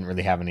 and I didn't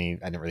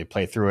really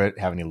play through it,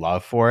 have any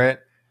love for it.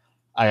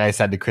 I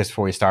said to Chris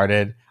before we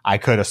started, I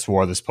could have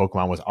swore this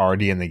Pokemon was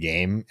already in the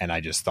game, and I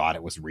just thought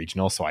it was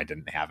regional, so I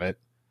didn't have it.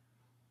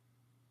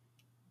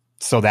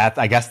 So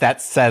I guess that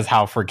says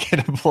how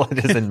forgettable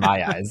it is in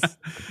my eyes.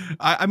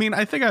 I mean,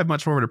 I think I have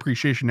much more of an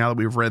appreciation now that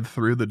we've read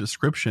through the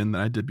description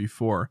than I did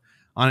before.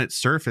 On its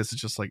surface,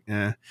 it's just like,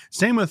 eh.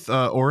 Same with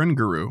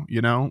Oranguru,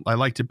 you know? I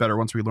liked it better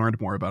once we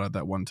learned more about it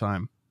that one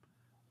time.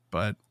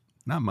 But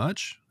not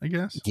much, I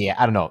guess. Yeah,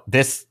 I don't know.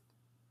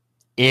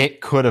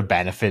 It could have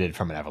benefited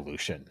from an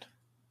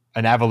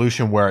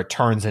evolution where it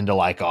turns into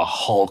like a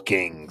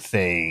hulking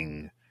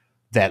thing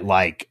that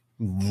like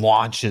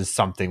launches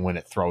something when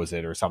it throws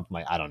it or something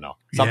like, I don't know.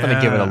 Something to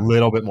give it a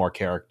little bit more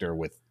character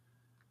with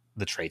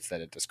the traits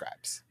that it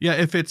describes. Yeah,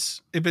 if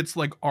it's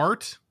like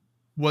art,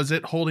 was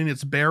it holding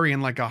its berry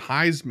in like a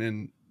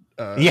Heisman?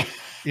 That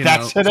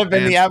should have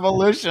been the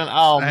evolution.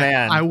 Oh,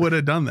 man. I would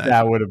have done that.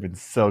 That would have been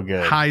so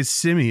good.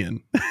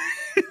 Heisimian.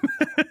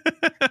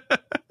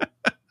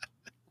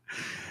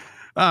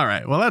 All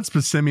right. Well, that's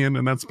Passimian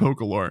and that's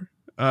Pokelore,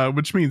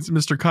 which means,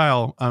 Mr.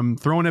 Kyle, I'm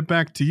throwing it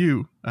back to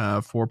you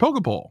for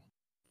Pokeball.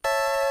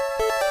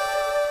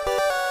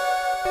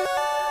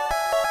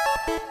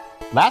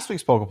 Last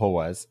week's Pokeball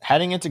was,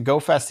 heading into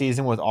GoFest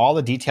season with all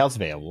the details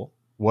available,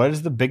 what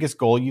is the biggest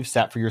goal you've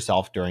set for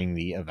yourself during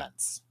the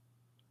events?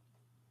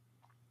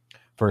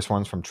 First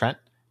one's from Trent.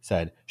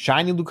 Said,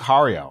 Shiny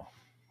Lucario.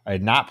 I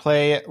did not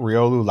play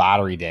Riolu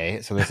Lottery Day,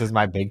 so this is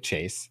my big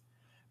chase.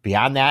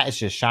 Beyond that, it's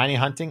just shiny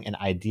hunting and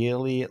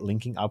ideally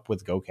linking up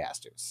with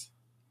GoCasters.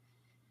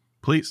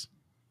 Please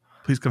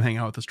come hang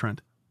out with us,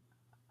 Trent.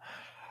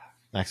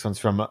 Next one's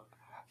from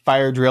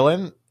Fire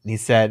Drillin'. He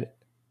said,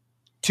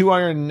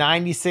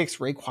 296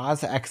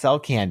 Rayquaza XL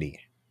candy.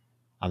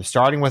 I'm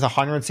starting with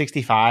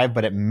 165,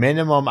 but at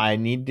minimum, I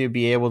need to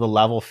be able to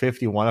level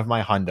 51 of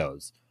my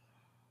hundos.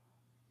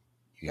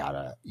 You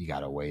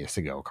got a ways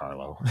to go,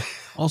 Carlo.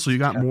 Also, you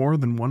got more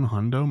than one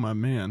hundo, my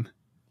man.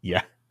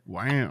 Yeah.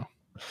 Wow.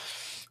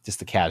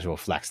 Just a casual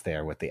flex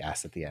there with the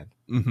S at the end.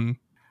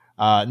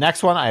 Mm-hmm.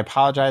 Next one, I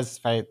apologize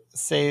if I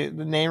say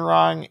the name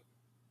wrong.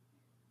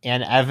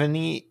 Oh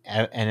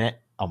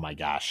my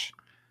gosh.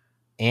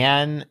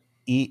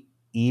 Evenui?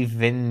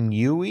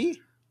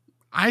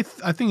 I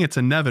think it's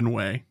a Nevin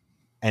Way.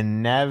 A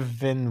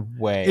Nevin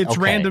Way. It's okay.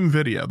 Random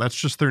Video. That's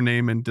just their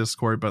name in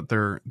Discord, but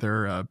their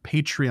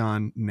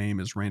Patreon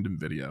name is Random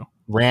Video.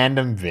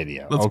 Random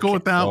Video. Let's go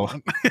with that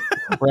one.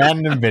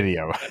 Random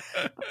Video.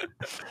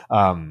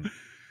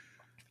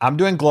 I'm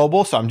doing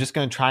global, so I'm just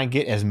going to try and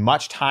get as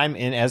much time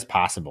in as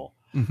possible.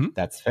 Mm-hmm.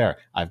 That's fair.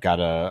 I've got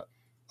a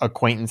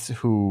acquaintance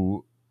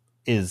who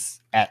is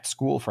at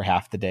school for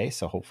half the day,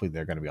 so hopefully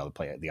they're going to be able to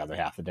play it the other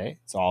half of the day.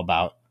 It's all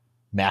about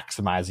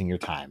maximizing your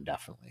time,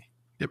 definitely.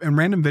 Yep, and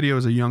Random Video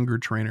is a younger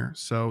trainer,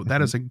 so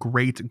that is a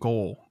great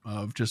goal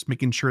of just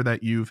making sure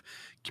that you've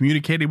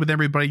communicated with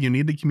everybody you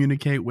need to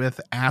communicate with,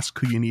 ask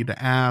who you need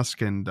to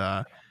ask, and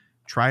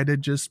try to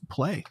just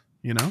play,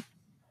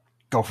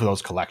 Go for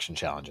those collection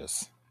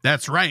challenges.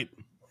 That's right.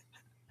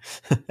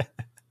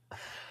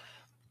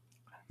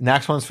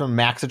 Next one's from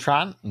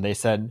Maxitron. They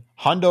said,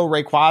 Hundo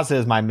Rayquaza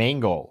is my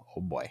main goal.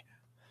 Oh boy.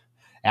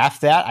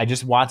 After that, I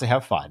just want to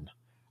have fun.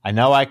 I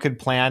know I could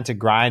plan to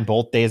grind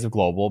both days of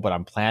Global, but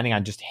I'm planning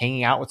on just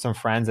hanging out with some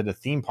friends at a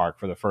theme park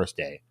for the first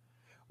day.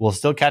 We'll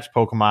still catch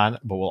Pokemon,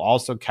 but we'll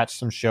also catch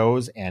some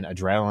shows and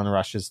adrenaline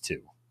rushes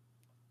too.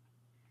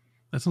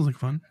 That sounds like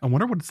fun. I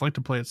wonder what it's like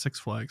to play at Six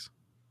Flags.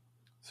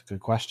 It's a good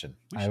question.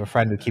 I have a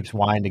friend who keeps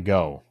wanting to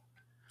go.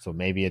 So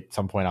maybe at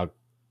some point I'll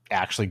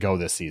actually go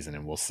this season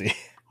and we'll see.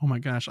 Oh my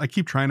gosh. I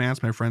keep trying to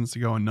ask my friends to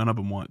go and none of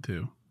them want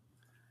to.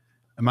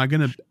 Am I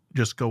going to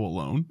just go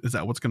alone? Is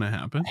that what's going to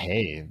happen?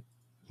 Hey,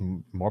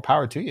 more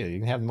power to you. You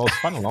can have the most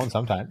fun alone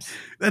sometimes.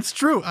 That's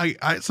true.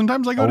 I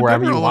sometimes I go to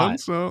Denver alone,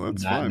 so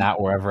that's fine. Not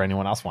wherever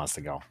anyone else wants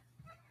to go.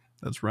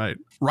 That's right.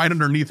 Right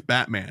underneath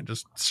Batman,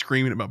 just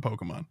screaming about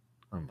Pokemon.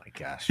 Oh my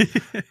gosh.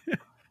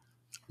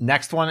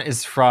 Next one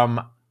is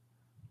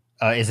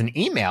is an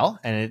email,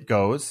 and it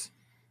goes,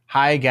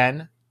 "Hi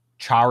again,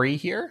 Chari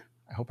here."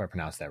 I hope I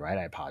pronounced that right.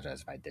 I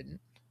apologize if I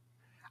didn't.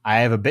 I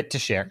have a bit to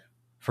share.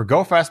 For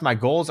GoFest, my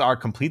goals are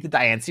complete the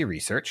Diancie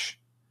research,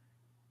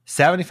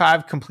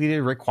 75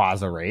 completed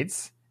Rayquaza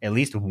raids, at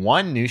least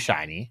one new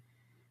shiny,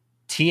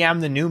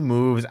 TM the new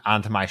moves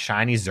onto my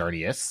shiny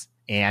Xerneas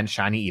and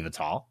shiny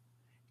Evital,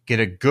 get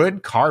a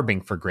good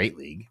carbing for Great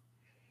League,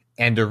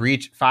 and to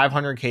reach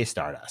 500k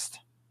Stardust.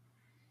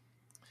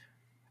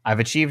 I've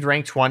achieved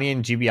rank 20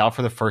 in GBL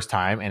for the first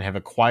time and have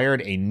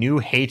acquired a new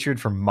hatred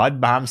for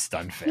Mudbomb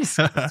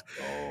Stunfisk. Let's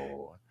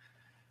go.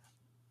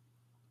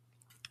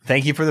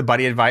 Thank you for the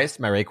buddy advice.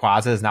 My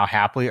Rayquaza is now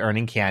happily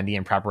earning candy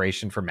in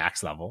preparation for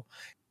max level.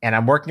 And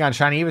I'm working on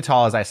shiny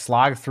Evital as I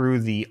slog through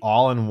the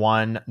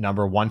all-in-one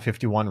number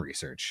 151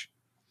 research.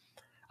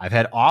 I've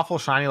had awful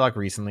shiny luck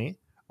recently,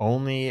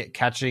 only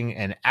catching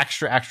an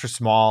extra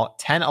small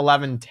 10,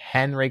 11,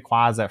 10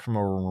 Rayquaza from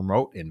a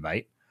remote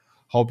invite.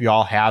 Hope you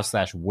all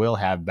have/will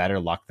have better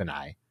luck than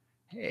I.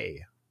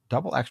 Hey,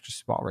 double extra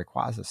small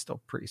Rayquaza is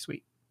still pretty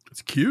sweet.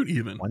 It's cute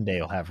even. One day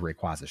you'll have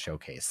Rayquaza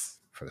showcase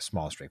for the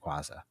smallest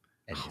Rayquaza,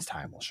 and his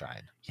time will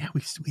shine. Yeah,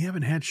 we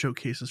haven't had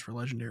showcases for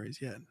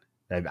legendaries yet.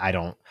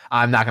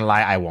 I'm not gonna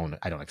lie,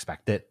 I don't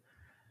expect it,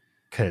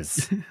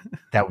 because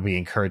that would be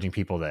encouraging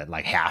people that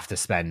like have to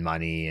spend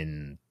money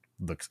and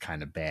looks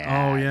kind of bad.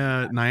 Oh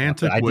yeah,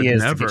 Niantic would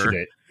never to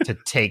get you to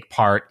take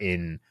part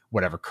in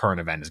whatever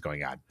current event is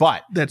going on.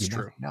 But that's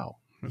true. No,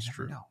 that's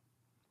true.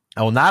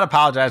 I will not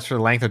apologize for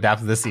the length or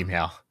depth of this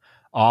email.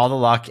 All the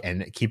luck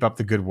and keep up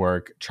the good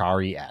work,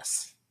 Chari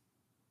S.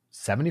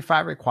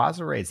 75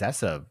 Rayquaza raids.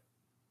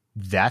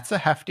 That's a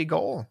hefty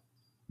goal.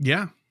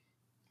 Yeah,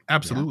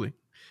 absolutely. Yeah.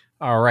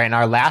 All right, and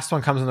our last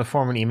one comes in the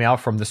form of an email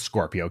from the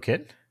Scorpio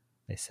Kid.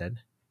 They said,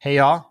 "Hey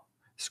y'all,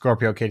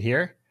 Scorpio Kid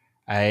here.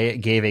 I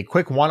gave a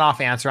quick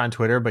one-off answer on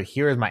Twitter, but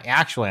here is my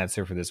actual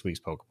answer for this week's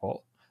Poke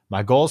Poll.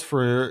 My goals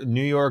for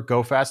New York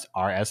Go Fest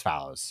are as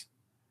follows.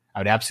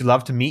 I would absolutely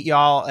love to meet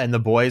y'all and the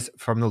boys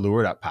from the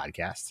Lured Up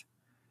podcast.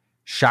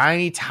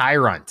 Shiny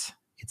Tyrant.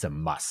 It's a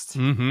must.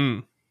 Mm-hmm.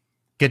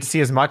 Get to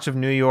see as much of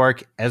New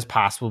York as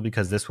possible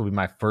because this will be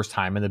my first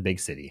time in the big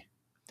city.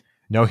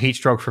 No heat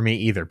stroke for me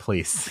either,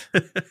 please."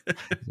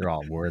 They're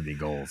all worthy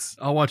goals.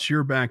 I'll watch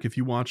your back if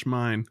you watch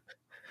mine.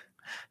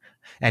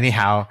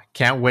 Anyhow,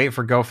 can't wait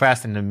for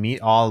GoFest and to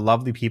meet all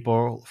lovely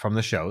people from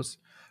the shows.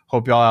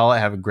 Hope you all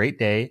have a great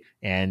day,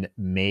 and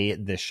may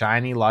the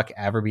shiny luck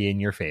ever be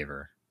in your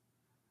favor.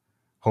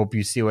 Hope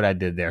you see what I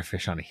did there,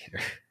 Fish on a Heater.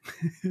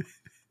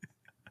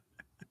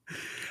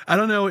 I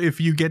don't know if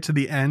you get to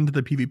the end of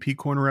the PvP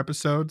Corner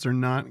episodes or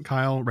not,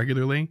 Kyle,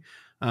 regularly.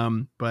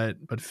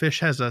 But Fish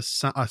has a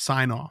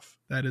sign off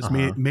that is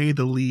may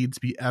the leads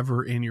be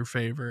ever in your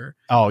favor.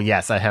 Oh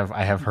yes, I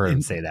have heard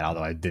him say that,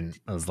 although I didn't.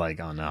 I was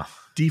like, oh no.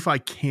 DeFi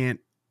can't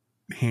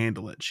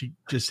handle it. She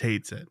just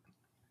hates it.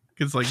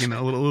 It's like, a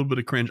little bit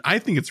of cringe. I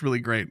think it's really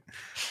great.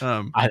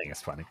 I think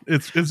it's funny.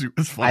 It's funny.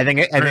 I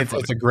think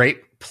it's a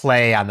great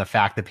play on the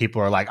fact that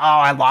people are like, oh,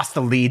 I lost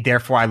the lead,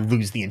 therefore I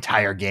lose the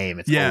entire game.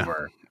 It's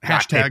over.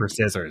 Rock, paper,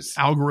 scissors.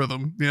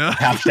 Algorithm. Yeah.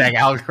 Hashtag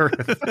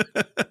algorithm.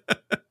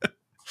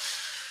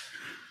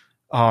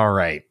 All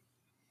right.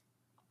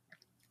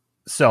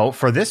 So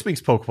for this week's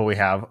Pokeball, we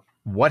have,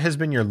 what has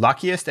been your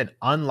luckiest and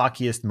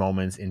unluckiest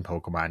moments in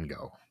Pokemon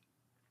Go?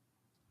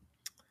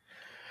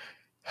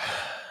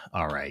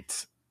 All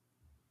right.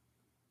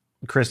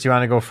 Chris, do you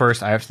want to go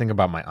first? I have to think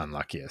about my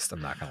unluckiest.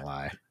 I'm not going to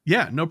lie.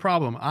 Yeah, no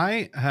problem.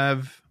 I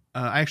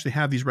actually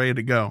have these ready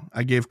to go.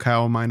 I gave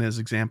Kyle mine as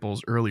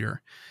examples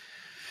earlier.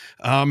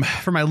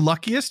 For my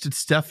luckiest,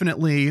 it's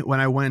definitely when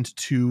I went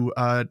to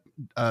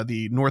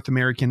the North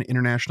American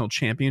International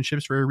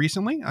Championships very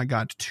recently. I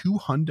got 2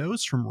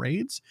 hundos from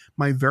raids.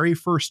 My very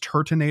first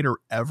Turtonator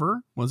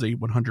ever was a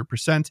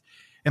 100%.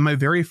 And my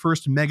very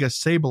first Mega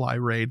Sableye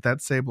raid, that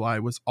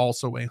Sableye was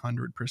also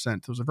 100%.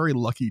 It was a very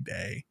lucky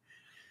day.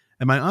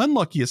 And my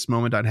unluckiest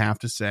moment, I'd have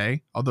to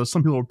say, although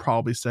some people would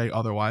probably say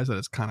otherwise, that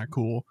it's kind of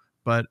cool,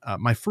 but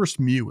my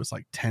first Mew was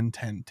like 10,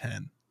 10,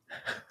 10.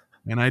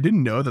 And I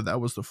didn't know that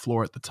was the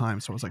floor at the time.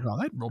 So I was like, oh,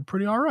 that rolled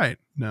pretty all right.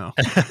 No,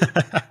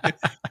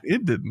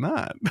 it did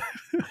not.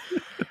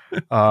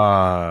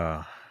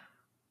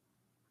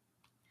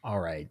 All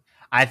right.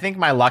 I think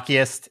my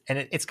luckiest, and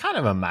it's kind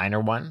of a minor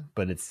one,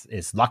 but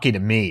it's lucky to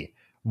me,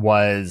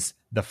 was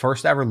the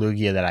first ever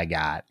Lugia that I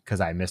got, because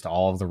I missed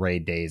all of the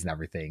raid days and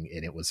everything.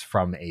 And it was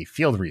from a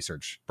field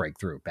research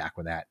breakthrough back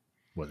when that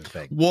was a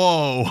thing.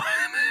 Whoa.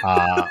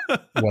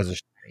 Was a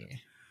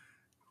shiny.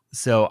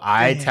 So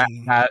I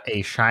got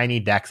a shiny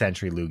Dex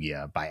entry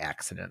Lugia by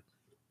accident.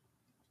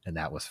 And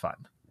that was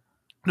fun.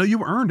 No,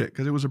 you earned it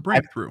because it was a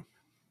breakthrough.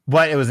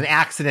 But it was an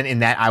accident in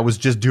that I was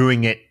just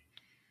doing it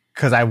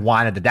because I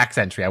wanted the Dex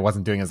entry. I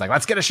wasn't doing it like,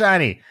 let's get a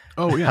shiny.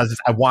 Oh, yeah.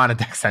 I wanted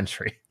Dex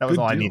entry. That was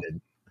all I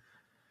needed.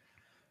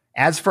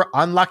 As for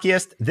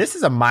unluckiest, this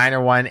is a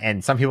minor one,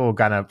 and some people are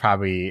going to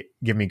probably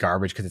give me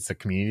garbage because it's a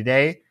community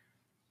day.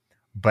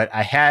 But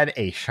I had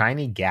a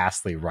shiny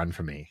Ghastly run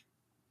for me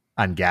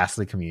on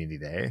Ghastly Community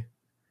Day.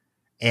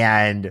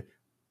 And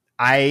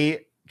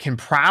I can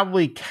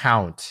probably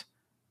count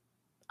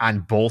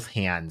on both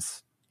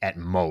hands at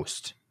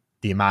most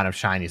the amount of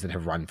shinies that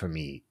have run for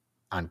me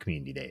on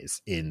community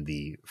days in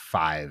the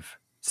 5-6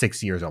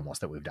 years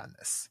almost that we've done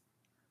this.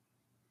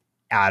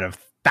 Out of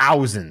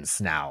thousands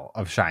now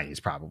of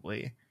shinies,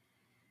 probably.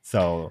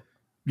 So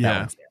that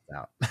one stands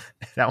out.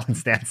 That one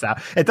stands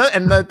out. It does,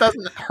 and it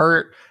doesn't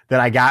hurt that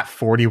I got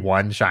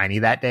 41 shiny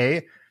that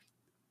day.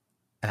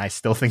 And I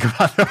still think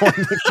about the one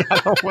that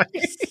got away.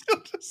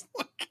 Just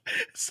like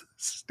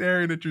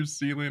staring at your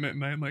ceiling at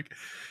night, like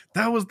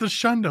that was the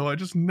Shundo. I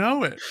just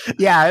know it.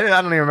 Yeah, I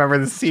don't even remember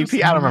the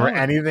CP. I don't remember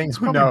anything. It's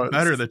Who knows?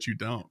 Better that you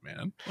don't,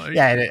 man. Like,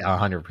 yeah,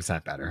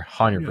 100% better.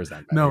 100%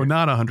 better. No,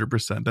 not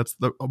 100%. That's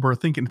we're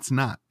thinking it's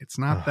not. It's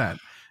not that.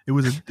 It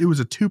was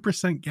a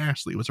 2%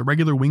 Ghastly. It was a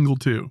regular Wingull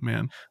 2,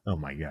 man. Oh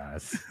my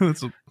gosh.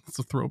 That's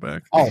a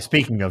throwback. Oh,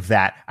 speaking of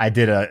that, I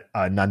did a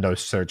Nundo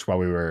search while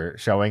we were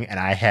showing, and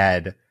I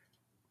have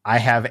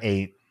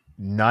a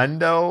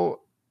Nundo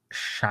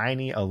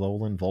shiny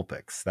Alolan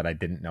Vulpix that I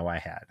didn't know I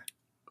had.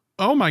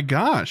 Oh my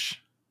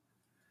gosh.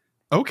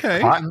 Okay.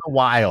 Caught in the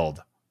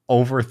wild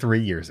over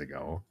 3 years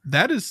ago.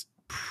 That is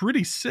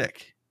pretty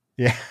sick.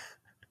 Yeah.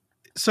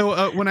 So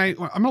I'm going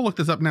to look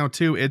this up now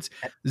too. It's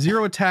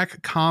 0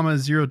 attack,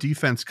 0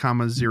 defense,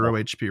 0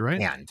 HP,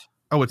 right? And.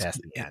 Oh, it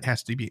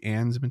has to be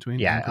ands in between?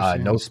 Yeah,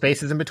 no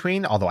spaces in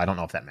between, although I don't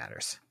know if that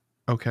matters.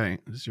 Okay,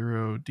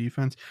 0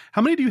 defense.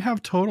 How many do you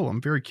have total? I'm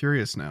very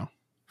curious now.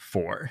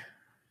 4.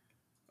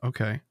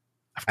 Okay.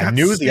 I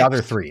knew 6. The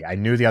other 3. I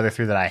knew the other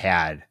 3 that I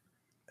had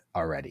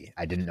already.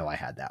 I didn't know I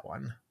had that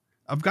one.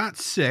 I've got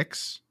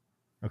 6.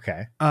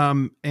 Okay.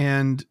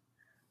 And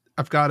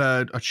I've got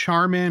a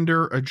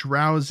Charmander, a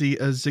Drowsy,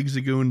 a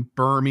Zigzagoon,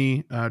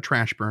 Burmy,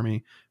 Trash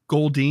Burmy,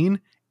 Goldeen,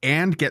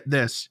 and get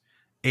this,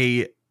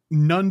 a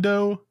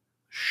Nundo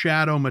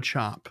Shadow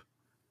Machop.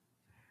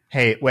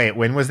 Hey, wait,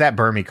 when was that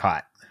Burmy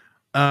caught?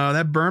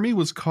 That Burmy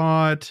was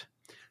caught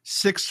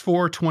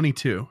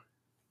 6/4/22.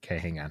 Okay,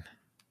 hang on.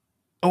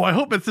 Oh, I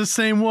hope it's the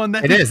same one.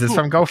 It is. It's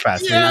from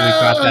GoFest. Yes! We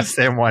got that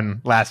same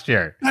one last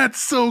year.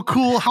 That's so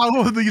cool.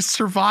 How have these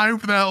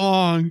survived that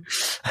long?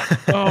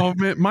 Oh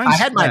man, I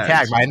had my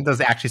tag. Mine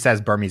actually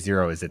says Burmy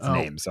 0 is its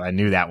name, so I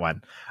knew that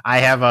one. I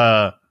have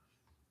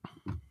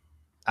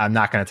I'm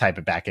not going to type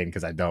it back in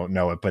because I don't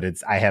know it, but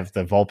I have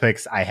the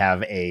Vulpix. I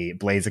have a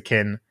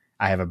Blaziken.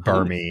 I have a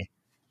Burmy.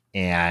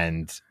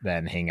 And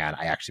then hang on.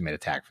 I actually made a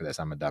tag for this.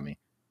 I'm a dummy.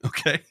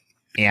 Okay.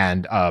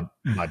 And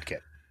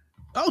Mudkip.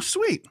 Oh,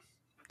 sweet.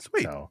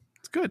 Sweet. So,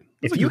 it's good.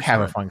 If you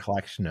have a fun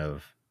collection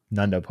of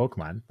Nundo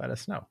Pokemon, let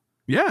us know.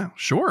 Yeah,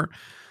 sure.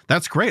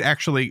 That's great,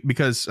 actually,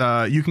 because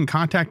you can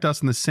contact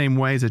us in the same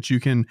ways that you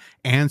can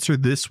answer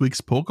this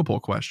week's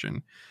Pokepoll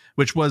question,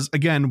 which was,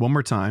 again, one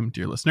more time,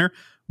 dear listener,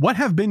 what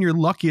have been your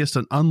luckiest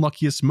and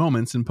unluckiest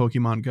moments in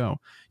Pokemon Go?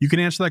 You can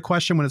answer that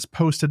question when it's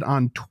posted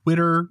on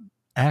Twitter,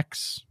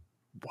 X,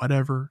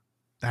 whatever.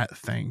 That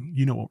thing,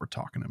 you know what we're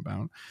talking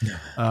about,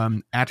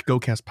 at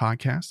GoCast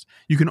Podcast.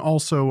 You can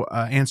also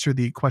answer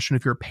the question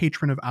if you're a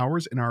patron of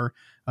ours in our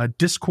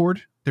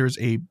Discord. There's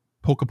a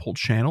Pokepoll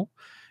channel.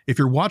 If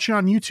you're watching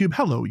on YouTube,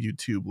 hello,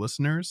 YouTube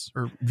listeners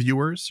or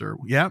viewers,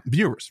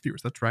 viewers.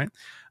 That's right.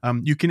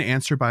 You can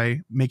answer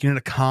by making it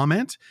a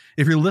comment.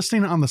 If you're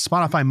listening on the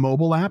Spotify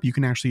mobile app, you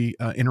can actually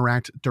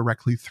interact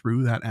directly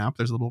through that app.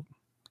 There's a little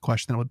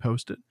question that would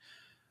post it.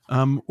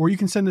 Or you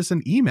can send us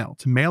an email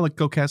to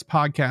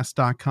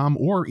mail@gocastpodcast.com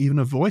or even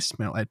a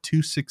voicemail at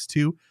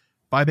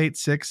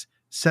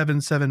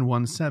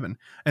 262-586-7717.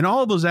 And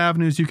all of those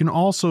avenues, you can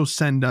also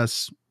send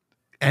us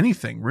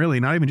anything, really,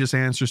 not even just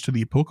answers to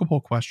the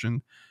Pokepoll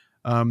question.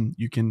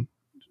 you can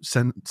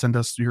send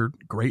us your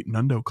great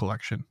Nundo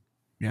collection.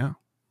 Yeah.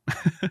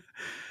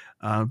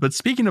 But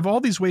speaking of all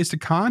these ways to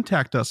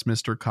contact us,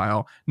 Mr.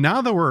 Kyle,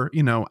 now that we're,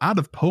 out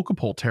of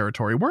Pokepole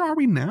territory, where are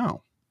we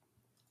now?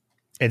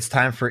 It's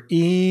time for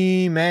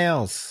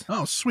emails.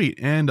 Oh, sweet.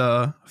 And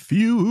a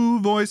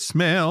few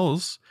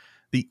voicemails.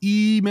 The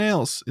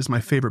emails is my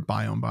favorite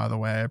biome, by the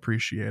way. I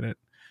appreciate it.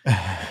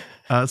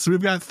 So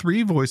we've got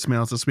 3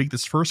 voicemails this week.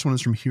 This first one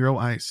is from Hero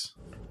Ice.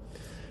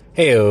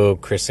 Heyo,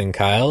 Chris and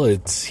Kyle.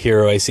 It's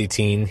Hero Ice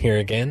 18 here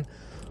again.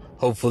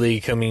 Hopefully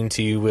coming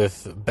to you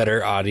with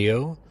better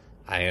audio.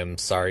 I am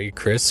sorry,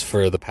 Chris,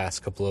 for the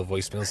past couple of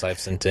voicemails I've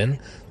sent in.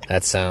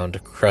 That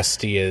sound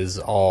crusty as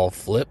all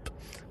flip.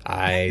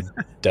 I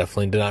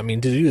definitely did not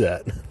mean to do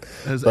that.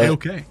 That's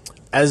okay.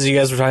 As you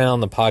guys were talking on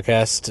the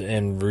podcast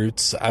and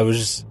routes, I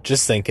was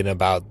just thinking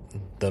about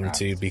them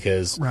too,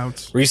 because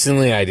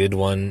recently I did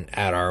one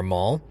at our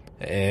mall,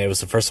 and it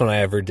was the first one I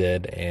ever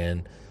did.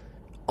 And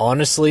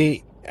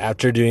honestly,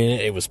 after doing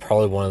it, it was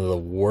probably one of the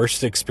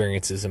worst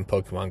experiences in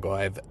Pokemon Go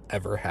I've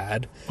ever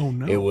had. Oh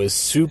no. It was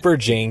super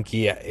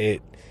janky.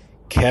 It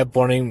kept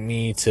wanting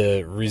me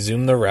to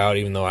resume the route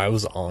even though I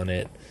was on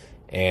it.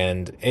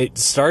 And it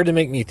started to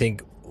make me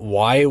think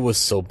why it was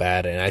so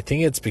bad. And I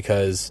think it's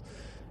because,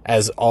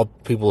 as all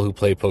people who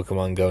play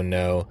Pokemon Go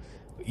know,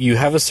 you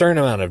have a certain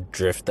amount of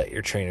drift that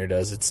your trainer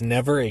does. It's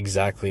never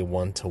exactly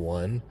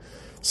 1-to-1.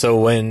 So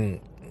when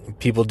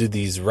people do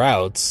these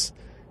routes,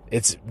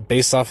 it's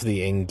based off of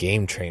the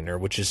in-game trainer,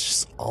 which is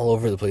just all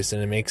over the place,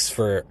 and it makes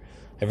for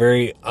a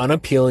very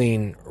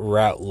unappealing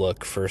route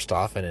look, first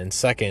off, and then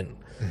second,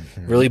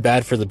 really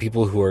bad for the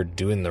people who are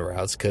doing the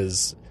routes,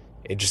 because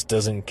it just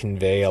doesn't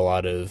convey a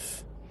lot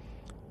of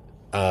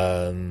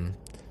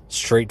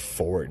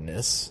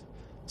straightforwardness.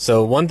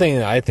 So one thing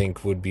that I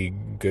think would be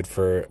good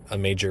for a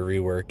major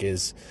rework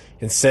is,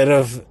 instead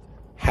of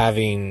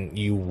having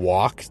you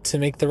walk to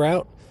make the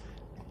route,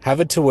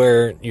 have it to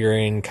where you're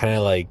in kind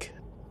of like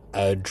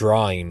a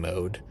drawing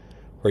mode,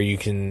 where you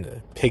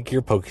can pick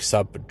your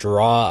Pokestop,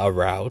 draw a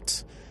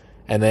route,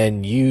 and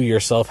then you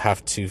yourself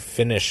have to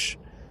finish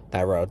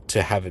that route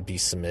to have it be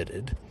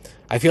submitted.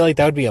 I feel like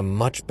that would be a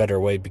much better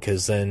way,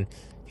 because then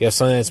you have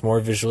something that's more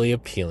visually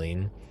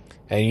appealing,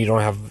 and you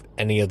don't have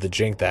any of the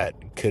jank that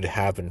could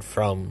happen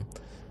from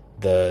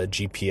the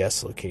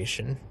GPS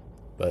location.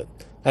 But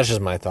that's just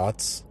my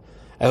thoughts.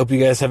 I hope you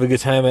guys have a good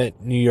time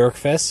at New York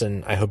Fest,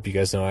 and I hope you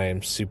guys know I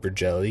am super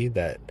jelly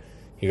that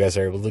you guys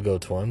are able to go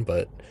to one,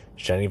 but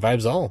shiny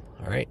vibes all.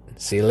 All right.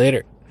 See you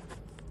later.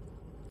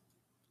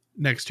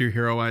 Next year,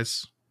 Hero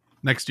Ice.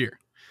 Next year.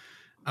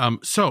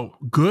 So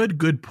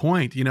good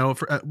point.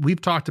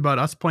 We've talked about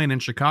us playing in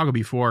Chicago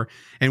before,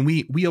 and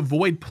we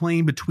avoid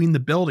playing between the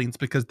buildings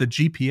because the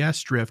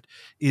GPS drift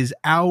is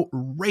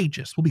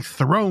outrageous. We'll be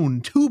thrown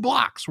 2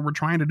 blocks when we're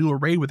trying to do a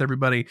raid with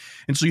everybody.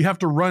 And so you have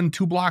to run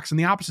 2 blocks in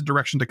the opposite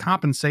direction to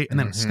compensate, and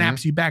then it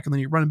snaps you back, and then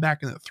you run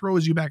back, and it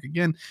throws you back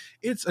again.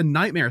 It's a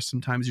nightmare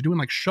sometimes. You're doing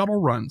like shuttle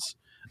runs.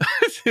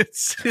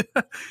 It's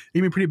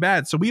even pretty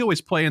bad. So we always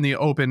play in the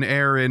open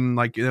air in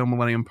like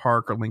Millennium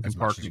Park or Lincoln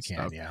Park and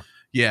stuff.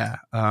 Yeah.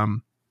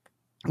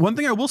 One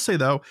thing I will say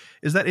though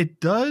is that it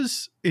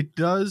does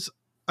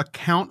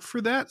account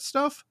for that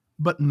stuff,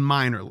 but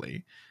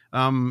minorly.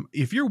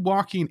 If you're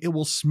walking, it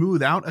will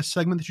smooth out a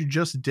segment that you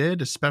just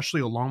did,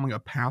 especially along like a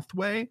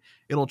pathway.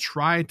 It'll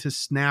try to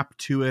snap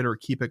to it or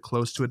keep it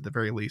close to it at the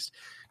very least.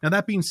 Now,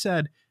 that being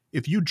said,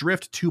 if you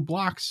drift 2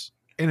 blocks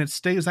and it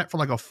stays that for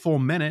like a full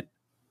minute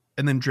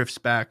and then drifts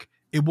back,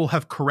 it will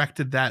have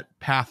corrected that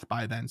path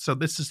by then. So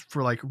this is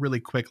for like really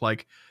quick,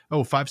 like,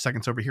 5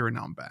 seconds over here and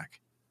now I'm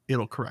back.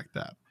 It'll correct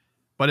that.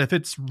 But if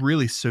it's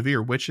really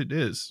severe, which it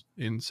is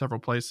in several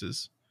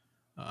places,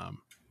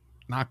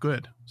 not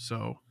good.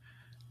 So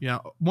yeah.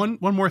 One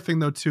more thing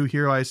though too,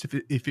 Hero Ice,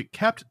 if it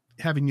kept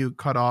having you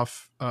cut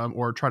off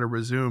or try to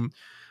resume,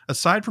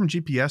 aside from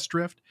GPS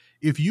drift,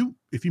 if you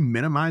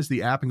minimize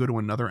the app and go to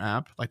another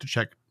app, like to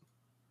check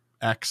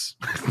X,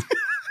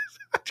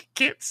 I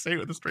can't say it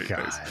with a straight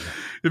face.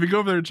 If you go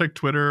over there and check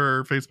Twitter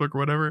or Facebook or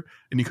whatever,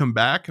 and you come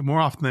back, more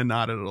often than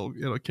not,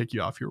 it'll kick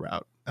you off your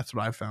route. That's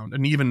what I found.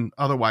 And even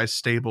otherwise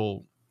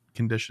stable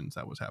conditions,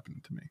 that was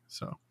happening to me.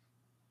 So,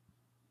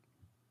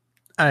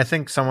 and I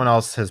think someone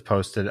else has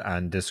posted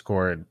on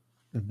Discord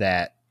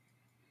that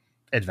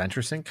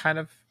Adventure Sync kind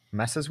of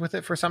messes with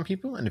it for some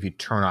people. And if you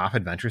turn off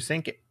Adventure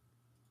Sync, it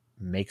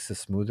makes a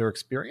smoother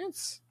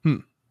experience.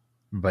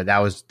 But that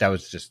was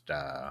just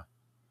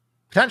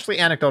potentially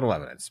anecdotal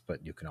evidence,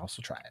 but you can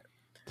also try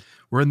it.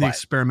 We're in the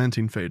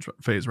experimenting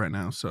phase right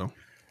now. So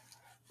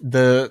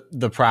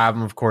the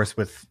problem, of course,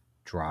 with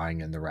drawing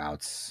in the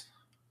routes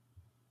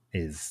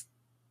is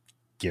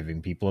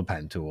giving people a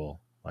pen tool.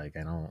 Like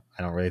I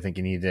don't really think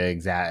you need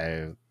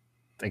to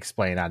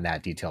explain on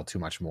that detail too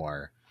much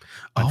more.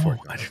 Oh,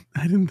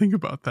 I didn't think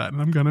about that,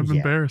 and I'm kind of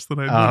embarrassed that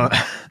I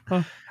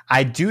did.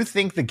 I do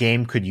think the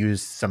game could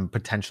use some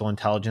potential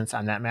intelligence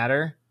on that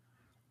matter.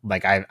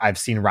 Like I've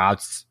seen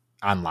routes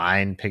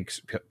online,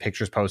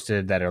 pictures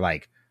posted that are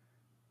like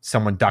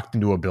someone ducked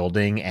into a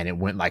building and it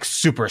went like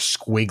super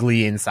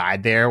squiggly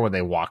inside there where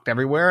they walked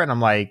everywhere. And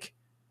I'm like,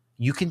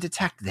 you can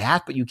detect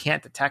that, but you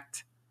can't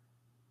detect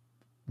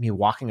me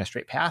walking a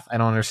straight path. I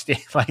don't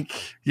understand. Like,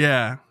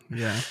 yeah.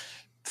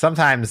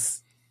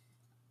 Sometimes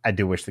I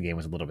do wish the game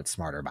was a little bit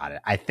smarter about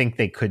it. I think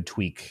they could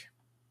tweak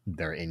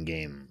their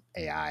in-game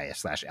AI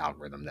 /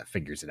 algorithm that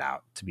figures it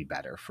out to be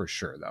better for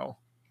sure, though.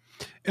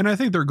 And I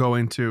think they're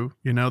going to.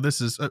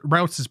 This is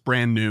Routes is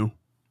brand new,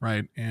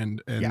 right?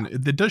 And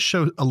it does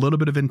show a little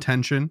bit of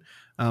intention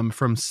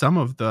from some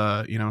of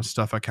the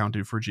stuff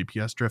accounted for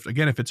GPS drift.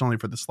 Again, if it's only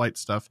for the slight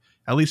stuff,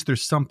 at least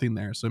there's something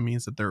there. So it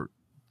means that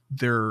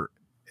their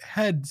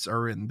heads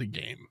are in the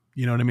game.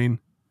 You know what I mean?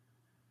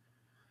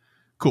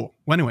 Cool.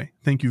 Well, anyway,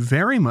 thank you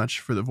very much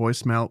for the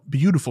voicemail.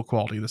 Beautiful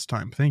quality this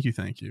time. Thank you.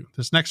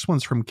 This next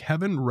one's from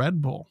Kevin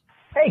Red Bull.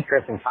 Hey,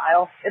 Chris and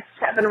Kyle. It's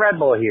Kevin Red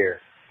Bull here.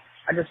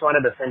 I just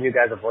wanted to send you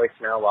guys a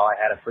voicemail while I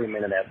had a free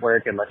minute at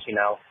work and let you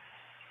know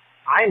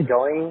I'm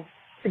going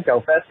to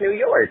GoFest New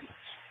York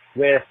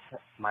with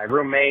my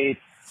roommate,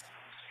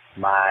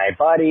 my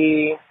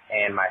buddy,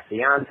 and my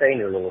fiance,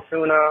 Nulu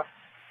Lafuna,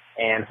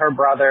 and her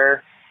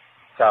brother.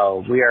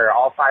 So we are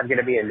all 5 going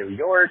to be in New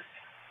York.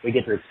 We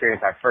get to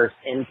experience our first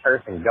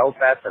in-person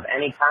GoFest of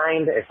any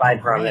kind,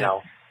 aside from,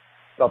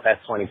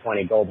 GoFest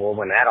 2020 Global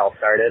when that all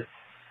started.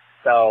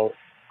 So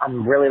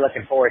I'm really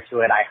looking forward to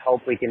it. I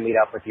hope we can meet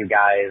up with you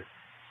guys.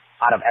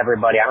 Out of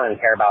everybody, I don't even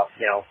care about,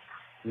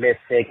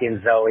 Mystic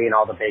and Zoe and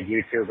all the big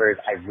YouTubers.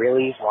 I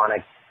really want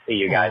to see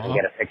you guys and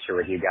get a picture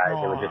with you guys.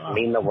 It would just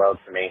mean the world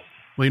to me.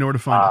 Well, you know where to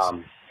find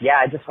us. Yeah,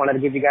 I just wanted to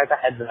give you guys a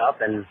heads up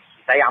and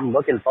say I'm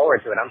looking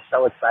forward to it. I'm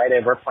so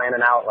excited. We're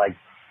planning out like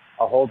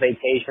a whole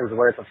vacation's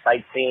worth of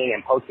sightseeing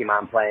and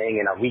Pokemon playing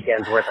in a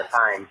weekend's worth of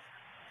time.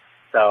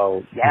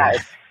 So, yeah,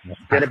 it's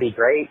going to be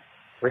great.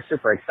 We're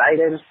super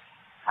excited.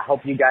 I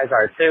hope you guys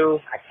are too.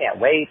 I can't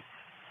wait.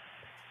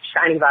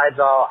 Shiny vibes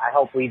all. I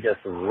hope we just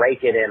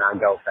rake it in on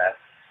GoFest.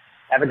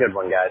 Have a good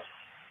one, guys.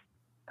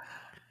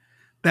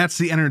 That's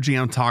the energy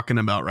I'm talking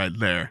about right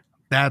there.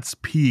 That's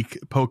peak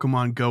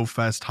Pokemon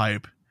GoFest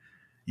hype.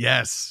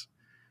 Yes.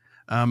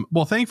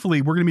 Well,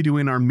 thankfully, we're going to be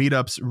doing our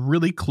meetups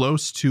really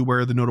close to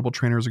where the notable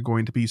trainers are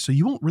going to be, so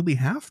you won't really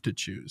have to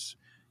choose.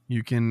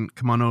 You can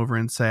come on over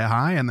and say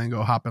hi and then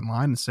go hop in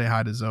line and say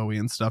hi to Zoe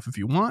and stuff if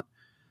you want.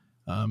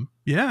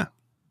 Yeah.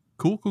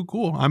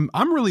 Cool.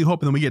 I'm really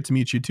hoping that we get to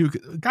meet you too.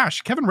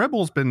 Gosh, Kevin Red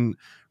Bull's been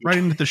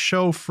writing to the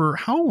show for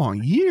how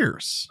long?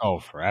 Years. Oh,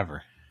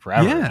 forever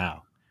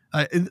now.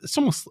 It's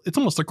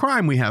almost a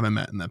crime we haven't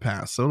met in the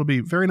past. So it'll be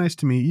very nice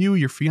to meet you,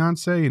 your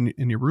fiance, and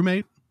your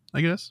roommate,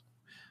 I guess.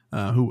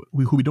 Who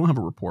we don't have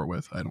a rapport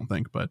with, I don't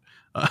think, but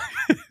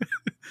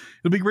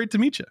it'll be great to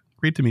meet you.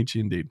 Great to meet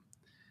you indeed.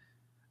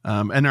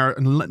 And our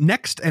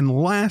next and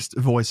last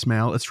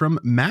voicemail is from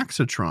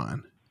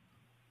Maxitron.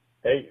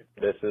 Hey,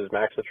 this is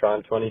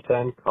Maxitron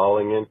 2010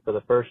 calling in for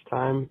the first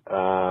time.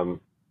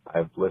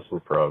 I've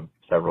listened for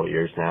several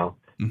years now.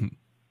 Mm-hmm.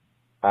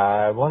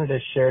 I wanted to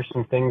share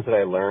some things that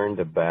I learned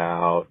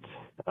about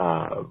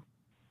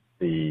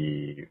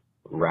the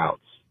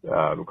routes,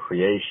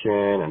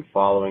 creation and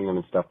following them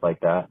and stuff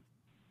like that.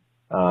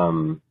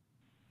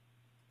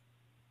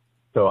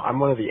 So I'm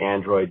one of the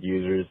Android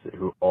users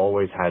who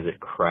always has it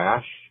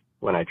crash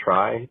when I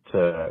tried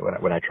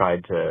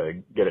to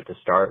get it to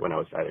start when I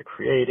was either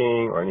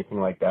creating or anything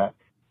like that.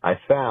 I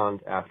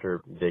found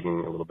after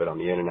digging a little bit on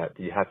the internet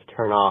that you have to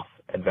turn off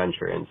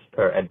Adventure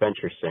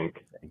Sync.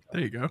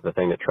 There you go. The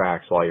thing that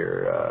tracks while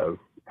your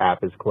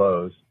app is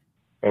closed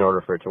in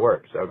order for it to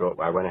work. So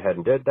I went ahead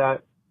and did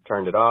that,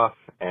 turned it off,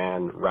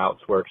 and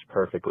Routes works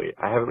perfectly.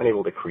 I haven't been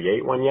able to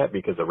create one yet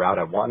because the route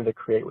I wanted to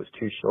create was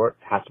too short.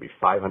 It has to be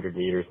 500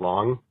 meters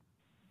long,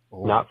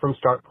 not from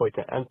start point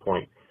to end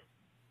point,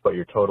 but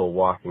your total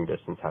walking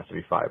distance has to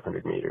be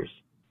 500 meters.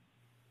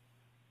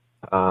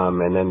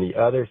 And then the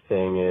other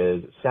thing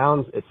is,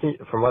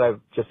 from what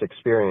I've just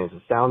experienced,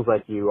 it sounds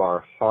like you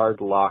are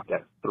hard locked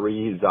at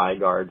 3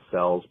 Zygarde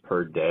cells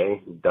per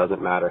day. It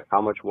doesn't matter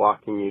how much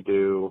walking you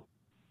do,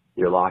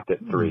 you're locked at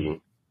 3.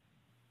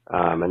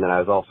 And then I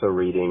was also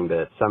reading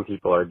that some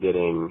people are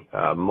getting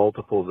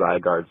multiple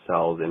Zygarde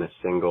cells in a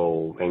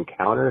single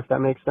encounter, if that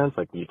makes sense.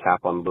 Like you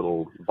tap on a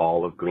little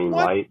ball of green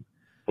light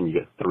and you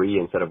get 3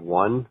 instead of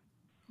 1.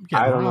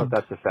 I don't know if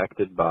that's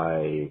affected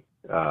by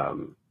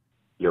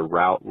your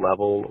route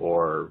level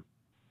or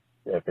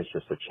if it's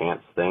just a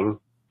chance thing.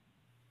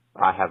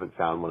 I haven't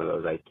found one of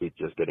those. I keep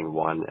just getting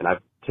 1, and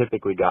I've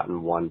typically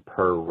gotten 1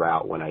 per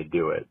route when I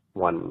do it,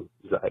 1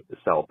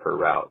 cell per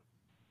route.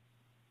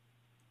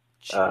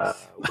 Was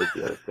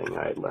the other thing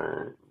I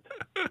learned.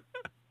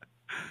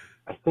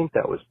 I think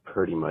that was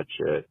pretty much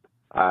it.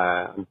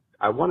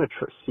 I want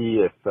to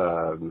see if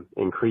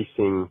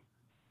increasing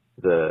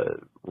the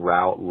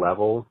route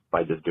level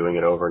by just doing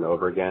it over and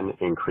over again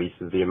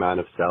increases the amount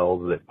of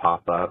cells that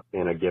pop up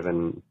in a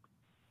given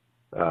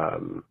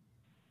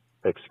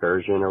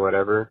excursion or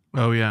whatever.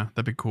 Oh yeah,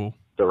 that'd be cool.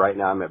 So right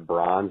now I'm at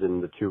bronze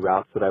in the 2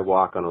 routes that I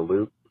walk on a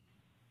loop.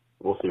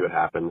 We'll see what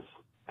happens.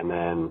 And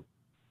then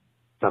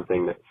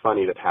something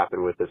funny that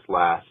happened with this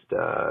last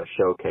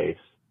showcase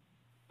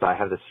So I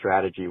have this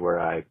strategy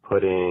where I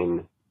put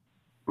in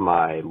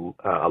my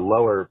a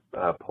lower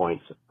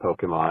points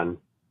Pokemon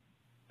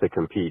to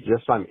compete,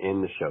 just so I'm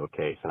in the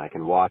showcase and I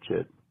can watch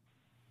it.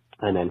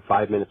 And then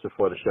 5 minutes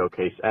before the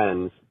showcase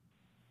ends,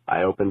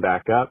 I open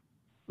back up,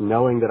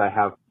 knowing that I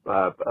have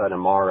an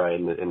Amara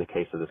in the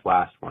case of this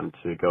last one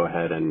to go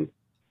ahead and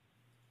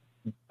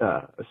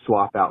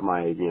swap out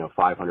my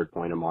 500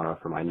 point Amara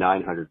for my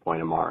 900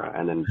 point Amara,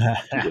 and then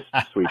just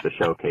sweep the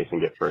showcase and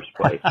get first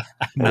place.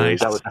 Nice.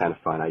 That was kind of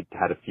fun. I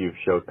had a few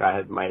I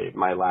had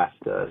my last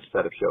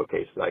set of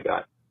showcases. I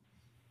got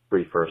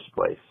 3 first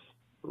place.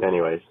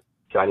 Anyways,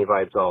 shiny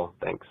vibes all.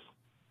 Thanks.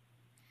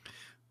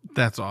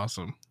 That's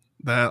awesome.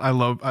 That I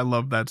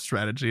love that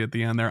strategy at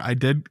the end there. I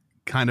did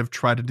kind of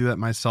try to do that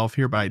myself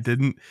here, but I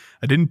didn't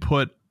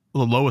put the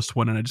lowest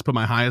one in. I just put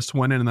my highest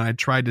one in, and then I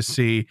tried to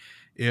see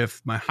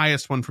if my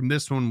highest one from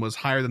this one was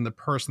higher than the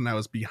person that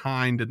was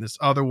behind in this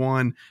other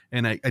one.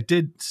 And I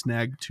did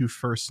snag 2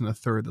 firsts and a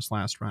third this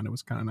last round. It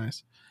was kind of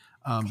nice.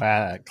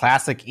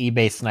 Classic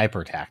eBay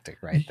sniper tactic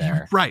right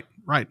there. Right.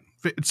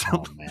 It's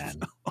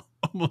man.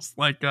 almost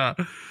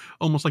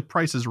like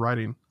Price is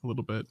Writing a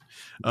little bit.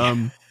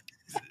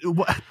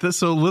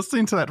 So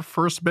listening to that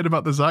first bit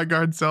about the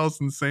Zygarde cells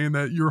and saying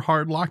that you're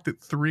hard locked at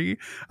 3,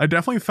 I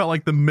definitely felt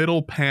like the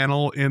middle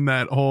panel in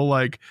that whole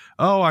like,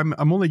 oh, I'm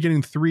only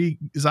getting 3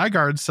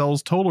 Zygarde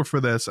cells total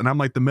for this, and I'm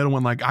like the middle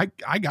one, like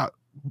I got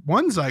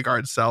 1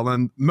 Zygarde cell,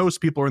 and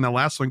most people are in the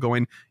last one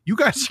going, you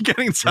guys are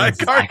getting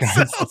Zygarde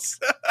cells.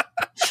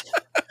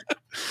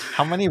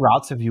 How many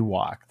routes have you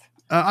walked?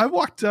 I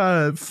walked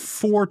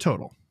 4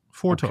 total.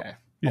 4 total.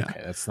 Yeah,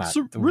 okay, that's not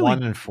so the really,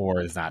 1 and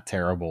 4 is not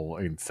terrible,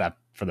 except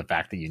for the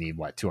fact that you need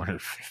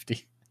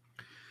 250.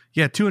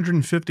 Yeah,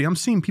 250. I'm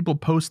seeing people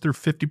post their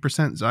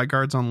 50%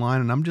 Zygardes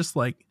online, and I'm just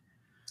like,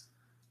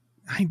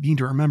 I need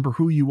to remember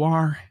who you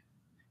are,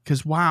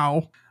 because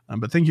wow.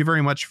 But thank you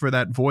very much for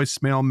that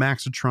voicemail,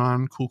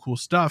 Maxitron. Cool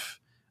stuff.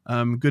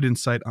 Good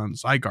insight on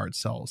Zygarde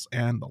cells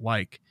and the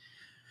like.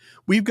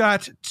 We've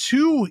got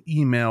 2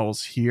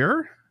 emails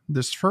here.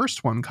 This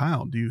first one,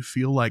 Kyle, do you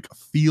feel like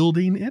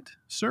fielding it,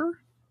 sir?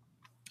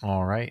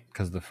 All right,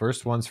 because the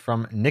first one's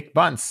from Nick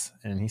Bunce,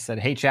 and he said,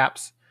 hey,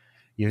 chaps,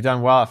 you've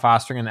done well at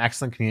fostering an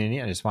excellent community.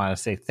 I just want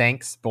to say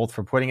thanks both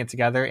for putting it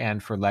together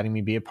and for letting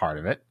me be a part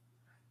of it.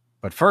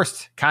 But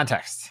first,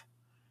 context.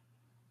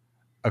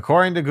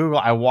 According to Google,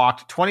 I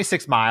walked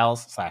 26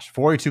 miles /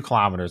 42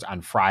 kilometers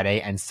on Friday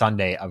and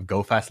Sunday of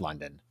GoFest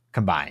London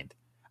combined.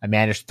 I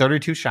managed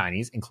 32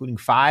 shinies, including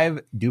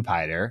 5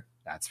 Dewpider.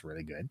 That's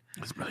really good.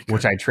 That's really good.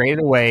 Which I traded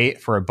away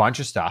for a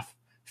bunch of stuff.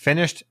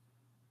 Finished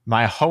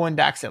my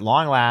Hoendex at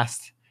long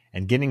last,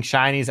 and getting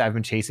shinies I've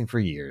been chasing for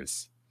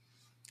years.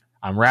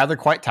 I'm rather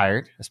quite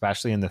tired,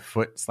 especially in the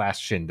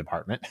foot/shin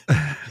department.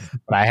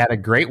 But I had a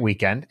great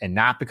weekend, and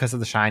not because of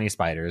the shiny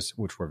spiders,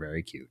 which were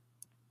very cute.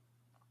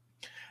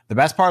 The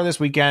best part of this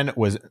weekend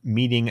was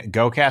meeting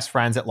GoCast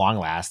friends at long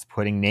last,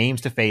 putting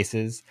names to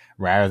faces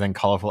rather than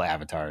colorful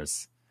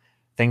avatars.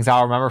 Things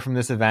I'll remember from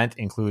this event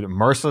include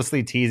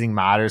mercilessly teasing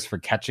modders for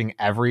catching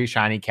every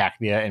shiny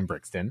Cacnea in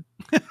Brixton,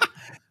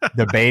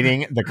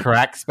 debating the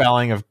correct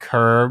spelling of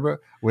curb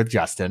with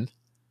Justin.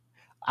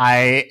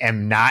 I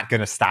am not going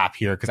to stop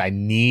here because I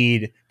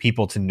need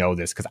people to know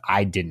this because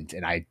I didn't,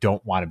 and I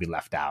don't want to be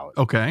left out.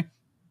 Okay.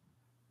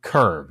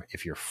 Curb,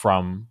 if you're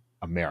from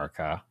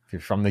America, if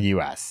you're from the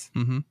US,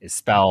 is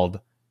spelled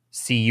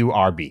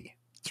C-U-R-B.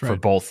 That's right. For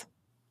both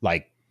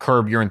like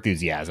curb your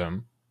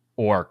enthusiasm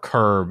or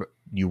curb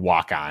you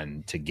walk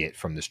on to get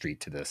from the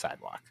street to the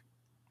sidewalk.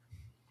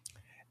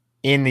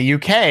 In the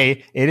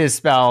UK, it is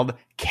spelled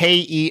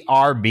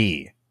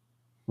K-E-R-B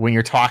when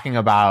you're talking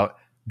about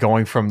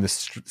going from the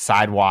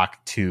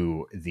sidewalk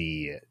to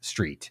the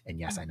street.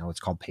 And yes, I know it's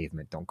called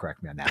pavement. Don't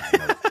correct me on that. I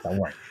know that. Don't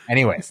worry.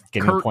 Anyways,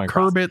 getting the point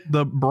across. Curb it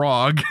the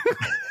brog.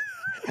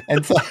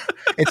 And so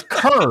it's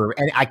curb,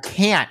 and I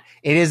can't.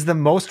 It is the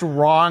most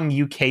wrong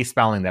UK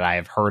spelling that I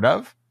have heard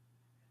of.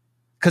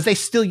 Because they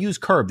still use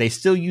curb. They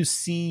still use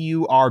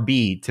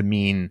C-U-R-B to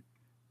mean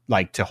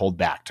like to hold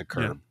back, to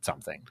curb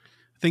something.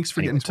 Thanks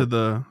for getting to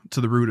the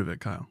root of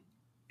it, Kyle.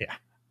 Yeah.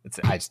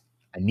 I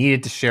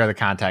needed to share the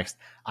context.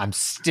 I'm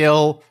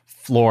still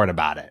floored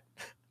about it.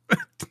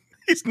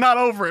 He's not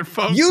over it,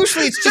 folks.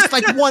 Usually it's just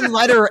like one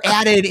letter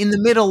added in the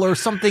middle or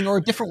something, or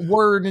a different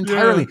word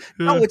entirely.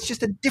 Yeah. No, it's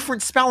just a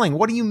different spelling.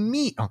 What do you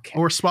mean? Okay.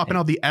 Or swapping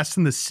out the S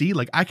and the C.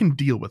 Like, I can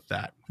deal with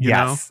that. You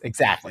know?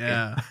 Exactly.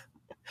 Yeah.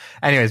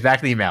 Anyways, back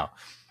to the email.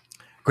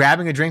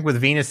 Grabbing a drink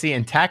with Venusy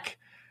and Tech,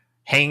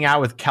 hanging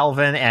out with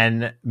Kelvin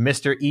and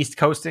Mr. East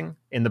Coasting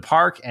in the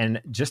park,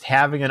 and just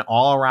having an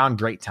all-around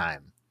great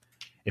time.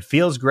 It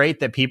feels great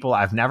that people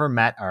I've never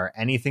met are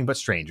anything but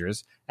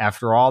strangers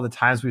after all the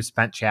times we've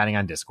spent chatting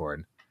on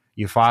Discord.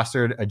 You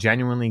fostered a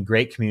genuinely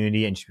great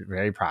community and should be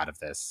very proud of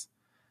this.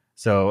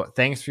 So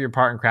thanks for your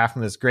part in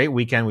crafting this great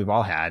weekend we've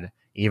all had.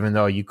 Even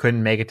though you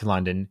couldn't make it to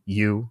London,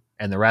 you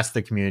and the rest of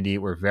the community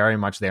were very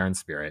much there in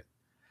spirit.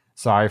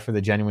 Sorry for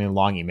the genuinely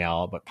long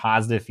email, but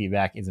positive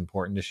feedback is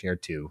important to share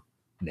too.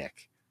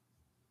 Nick.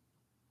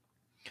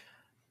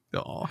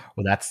 Oh,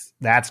 well,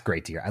 that's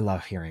great to hear. I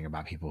love hearing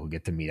about people who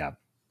get to meet up,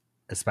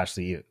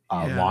 especially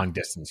long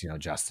distance.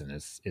 Justin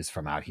is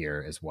from out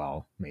here as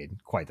well.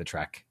 Made quite the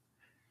trek.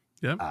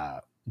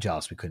 Yeah.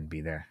 Jealous we couldn't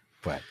be there,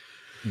 but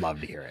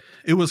love to hear it.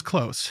 It was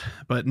close,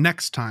 but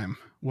next time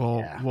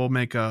we'll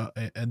make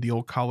the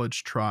old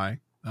college try.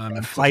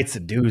 Flight's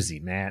a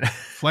doozy, man.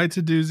 Flight's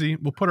a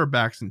doozy. We'll put our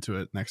backs into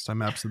it next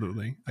time,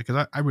 absolutely,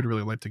 because I would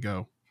really like to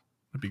go.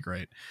 It'd be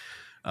great.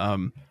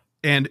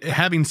 And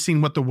having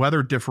seen what the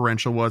weather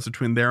differential was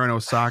between there and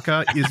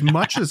Osaka, as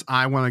much as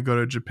I want to go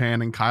to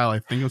Japan, and Kyle, I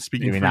think I'm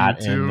speaking maybe for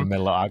not you too. In the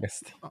middle of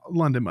August.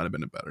 London might have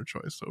been a better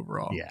choice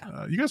overall.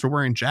 Yeah, you guys were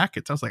wearing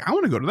jackets. I was like, I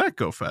want to go to that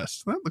Go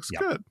Fest. That looks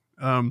good.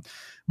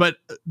 But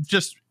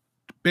just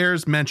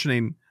bears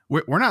mentioning,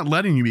 we're not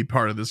letting you be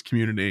part of this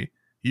community.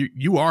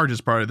 You are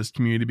just part of this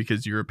community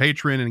because you're a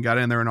patron and got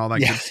in there and all that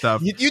good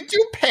stuff. You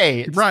do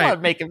pay, right?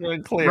 Make it really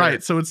clear,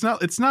 right? So it's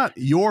not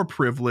your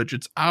privilege;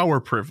 it's our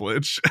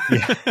privilege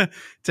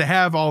to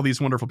have all these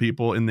wonderful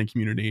people in the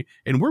community,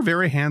 and we're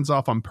very hands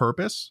off on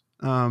purpose.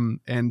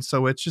 And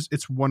so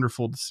it's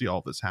wonderful to see all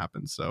this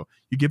happen. So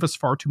you give us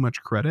far too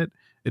much credit.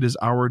 It is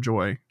our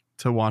joy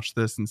to watch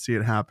this and see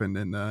it happen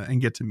and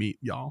get to meet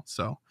y'all.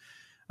 So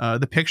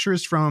the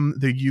pictures from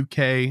the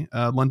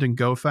UK London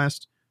Go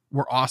Fest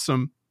were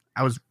awesome.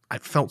 I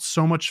felt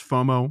so much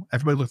FOMO.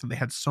 Everybody looked like they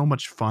had so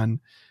much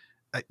fun.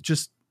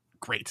 Just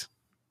great.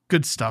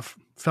 Good stuff.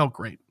 Felt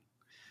great.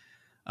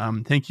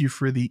 Thank you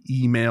for the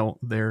email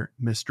there,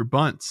 Mr.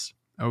 Bunce.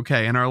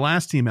 Okay, and our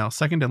last email,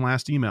 second and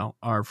last email,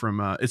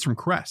 it's from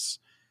Cress.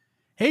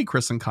 Hey,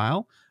 Chris and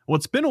Kyle. Well,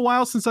 it's been a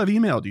while since I've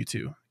emailed you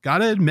two.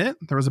 Gotta admit,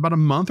 there was about a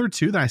month or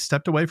two that I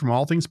stepped away from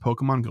all things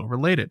Pokemon Go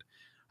related.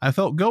 I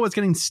felt Go was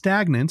getting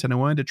stagnant, and I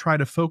wanted to try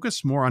to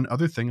focus more on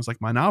other things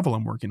like my novel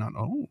I'm working on.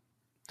 Oh.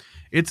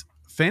 It's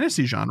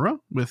fantasy genre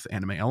with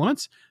anime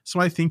elements, so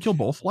I think you'll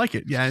both like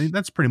it. Yeah,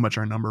 that's pretty much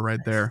our number right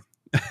there.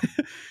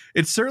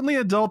 It's certainly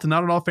adult and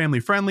not at all family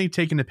friendly,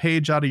 taking a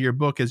page out of your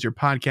book as your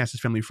podcast is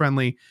family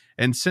friendly.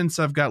 And since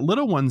I've got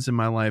little ones in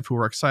my life who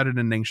are excited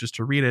and anxious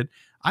to read it,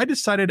 I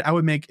decided I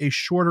would make a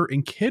shorter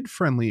and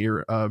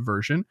kid-friendlier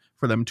version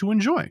for them to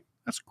enjoy.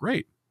 That's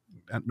great.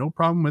 No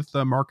problem with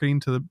marketing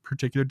to the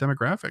particular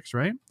demographics,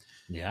 right?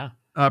 Yeah.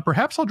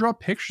 Perhaps I'll draw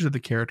pictures of the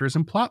characters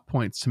and plot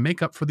points to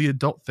make up for the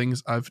adult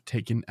things I've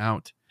taken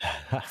out.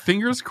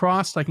 Fingers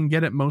crossed I can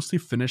get it mostly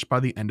finished by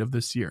the end of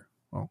this year.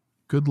 Well,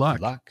 good luck.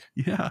 Good luck.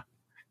 Yeah.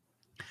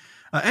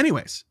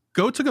 Anyways,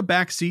 Go took a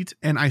back seat,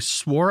 and I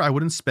swore I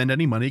wouldn't spend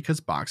any money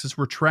because boxes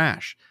were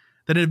trash.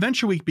 Then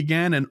Adventure Week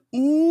began, and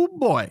ooh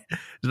boy,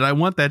 did I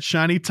want that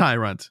shiny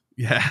Tyrant.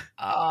 Yeah.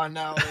 Oh,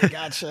 no, they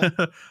gotcha.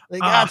 They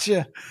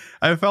gotcha.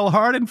 I fell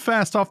hard and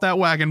fast off that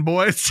wagon,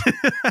 boys.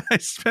 I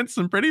spent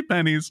some pretty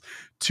pennies,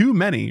 too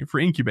many for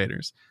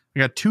incubators. I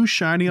got 2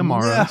 shiny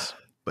Amaras,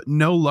 but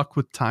no luck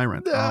with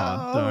Tyrant. No.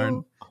 Oh,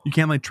 darn. You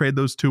can't trade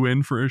those 2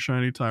 in for a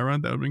shiny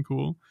Tyrant. That would have been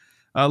cool.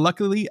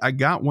 Luckily, I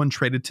got one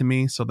traded to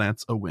me, so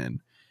that's a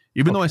win.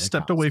 Even though I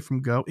stepped away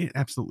from Go, it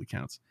absolutely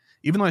counts.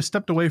 Even though I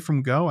stepped away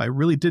from Go, I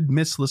really did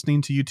miss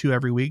listening to you two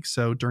every week,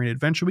 so during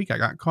Adventure Week, I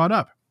got caught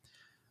up.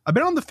 I've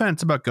been on the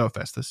fence about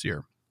GoFest this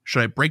year.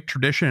 Should I break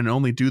tradition and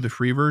only do the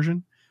free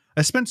version?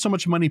 I spent so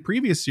much money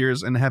previous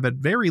years and have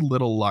had very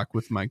little luck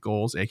with my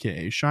goals,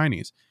 aka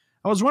shinies.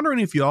 I was wondering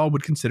if y'all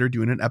would consider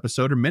doing an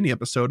episode or mini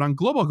episode on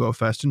Global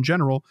GoFest in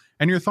general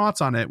and your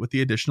thoughts on it with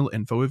the additional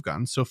info we've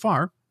gotten so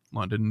far,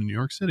 London and New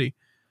York City.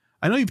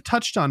 I know you've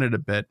touched on it a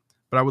bit,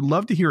 but I would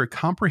love to hear a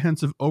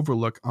comprehensive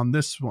overlook on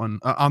this one,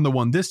 on the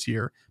one this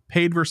year,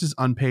 paid versus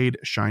unpaid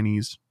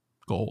shinies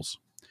goals.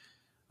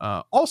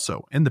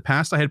 Also, in the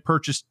past, I had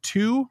purchased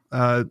 2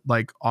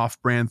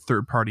 off-brand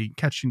third-party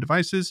catching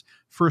devices.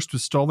 First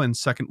was stolen,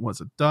 second was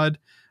a dud.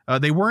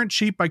 They weren't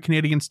cheap by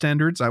Canadian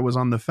standards. I was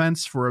on the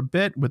fence for a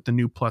bit with the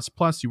new Plus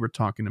Plus you were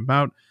talking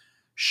about.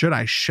 Should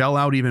I shell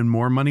out even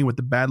more money with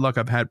the bad luck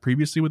I've had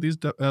previously with these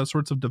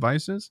sorts of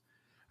devices?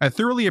 I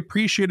thoroughly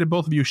appreciated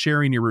both of you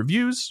sharing your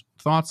reviews,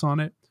 thoughts on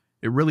it.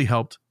 It really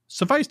helped.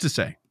 Suffice to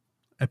say,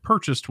 I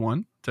purchased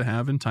one to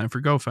have in time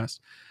for GoFest.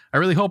 I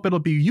really hope it'll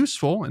be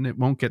useful and it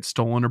won't get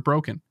stolen or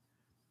broken.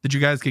 Did you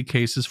guys get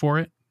cases for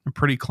it? I'm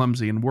pretty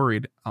clumsy and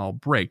worried I'll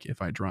break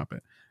if I drop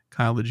it.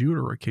 Kyle, did you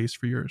order a case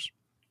for yours?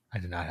 I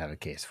did not have a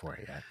case for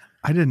it yet.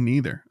 I didn't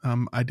either.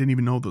 I didn't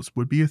even know this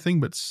would be a thing,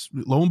 but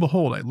lo and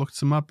behold, I looked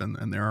some up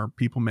and there are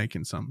people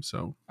making some.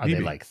 So are they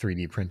like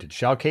 3D printed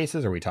shell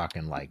cases? Or are we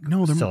talking like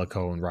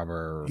silicone,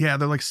 rubber? Yeah,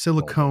 they're like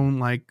silicone,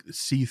 like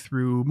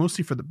see-through,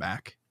 mostly for the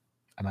back.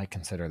 I might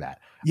consider that.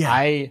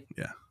 Yeah.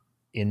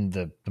 In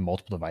the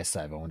multiple devices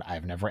I've owned,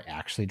 I've never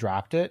actually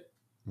dropped it,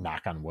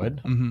 knock on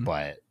wood,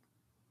 but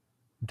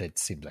that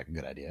seems like a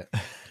good idea.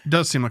 It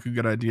does seem like a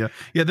good idea.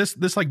 Yeah,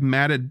 this like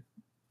matted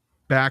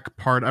back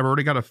part, I've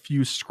already got a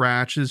few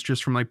scratches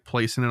just from like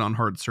placing it on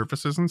hard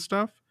surfaces and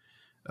stuff.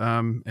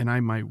 And I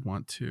might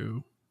want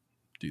to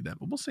do that,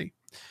 but we'll see.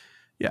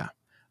 Yeah.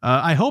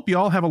 I hope you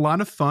all have a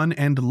lot of fun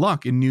and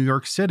luck in New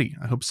York City.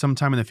 I hope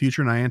sometime in the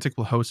future Niantic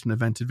will host an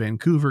event in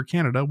Vancouver,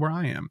 Canada, where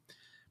I am.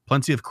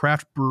 Plenty of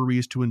craft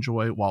breweries to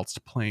enjoy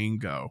whilst playing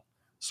Go.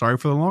 sorry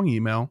for the long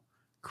email.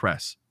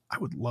 Cress, I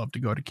would love to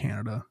go to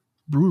Canada.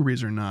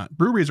 Breweries are not.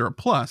 Breweries are a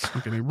plus,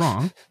 don't get me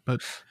wrong,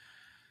 but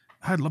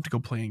I'd love to go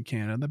play in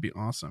Canada. That'd be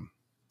awesome.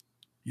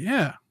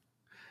 Yeah.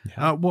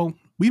 Well,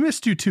 we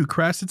missed you too,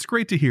 Cress. It's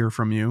great to hear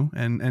from you,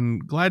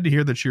 and glad to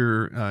hear that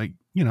you're,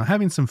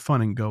 having some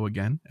fun and go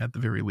again at the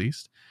very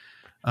least.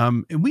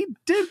 And we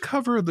did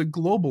cover the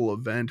global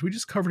event. We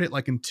just covered it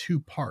like in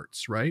 2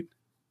 parts, right?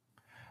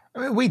 I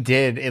mean, we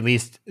did, at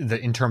least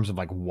in terms of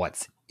like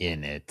what's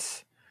in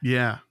it.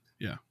 Yeah.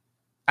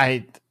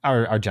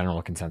 Our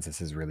general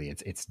consensus is really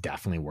it's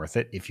definitely worth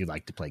it if you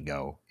like to play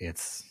Go.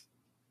 It's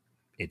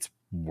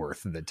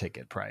worth the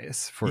ticket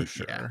price for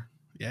sure.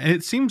 Yeah, and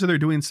it seems that they're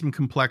doing some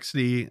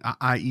complexity,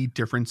 i.e.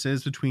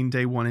 differences between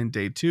day 1 and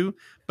day 2,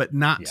 but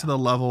not to the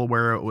level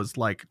where it was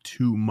like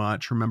too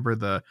much. Remember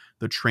the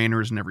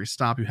trainers in every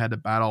stop you had to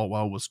battle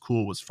while was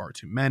cool was far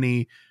too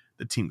many.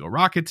 The Team Go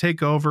Rocket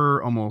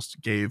takeover almost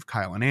gave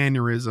Kyle an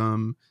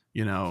aneurysm,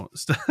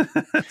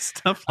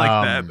 stuff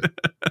like that.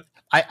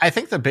 I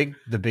think the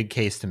big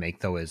case to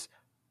make though is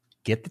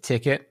get the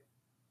ticket,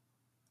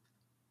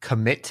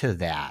 commit to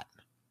that,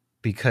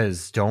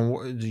 because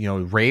don't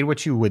raid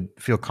what you would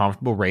feel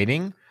comfortable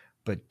raiding,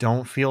 but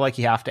don't feel like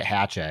you have to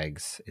hatch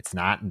eggs. It's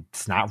not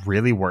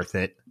really worth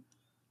it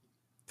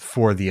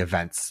for the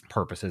event's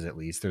purposes. At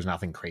least there's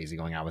nothing crazy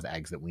going on with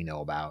eggs that we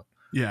know about.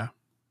 Yeah,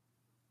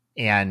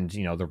 and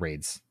the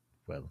raids.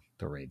 Well,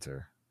 the raids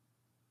are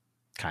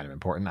kind of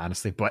important,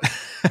 honestly, but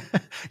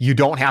you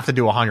don't have to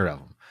do 100 of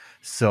them.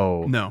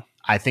 So no,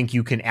 I think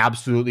you can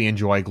absolutely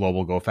enjoy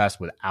Global Go Fest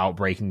without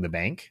breaking the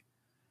bank.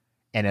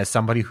 And as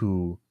somebody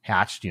who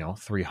hatched,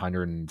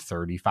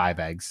 335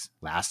 eggs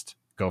last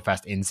Go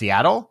Fest in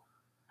Seattle,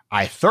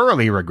 I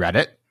thoroughly regret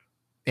it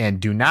and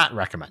do not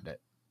recommend it.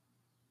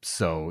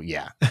 So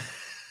yeah.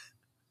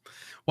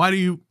 Why do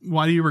you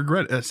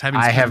regret us having?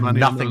 I have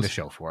nothing to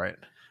show for it.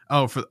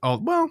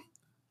 Well,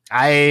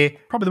 I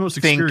probably the most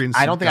experienced.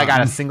 I don't think I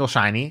got a single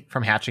shiny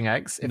from hatching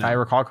eggs, if I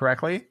recall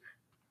correctly.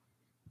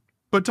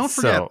 But don't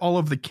forget all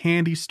of the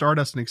candy,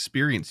 stardust, and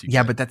experience you get.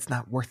 Yeah, but that's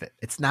not worth it.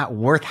 It's not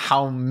worth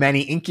how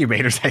many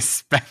incubators I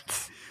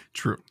spent.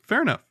 True.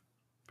 Fair enough.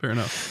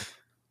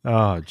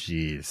 Oh,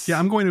 geez. Yeah,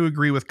 I'm going to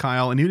agree with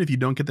Kyle. And even if you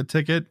don't get the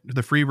ticket,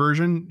 the free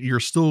version, you're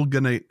still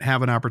going to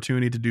have an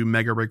opportunity to do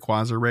Mega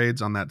Rayquaza raids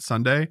on that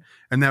Sunday.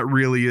 And that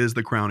really is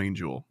the crowning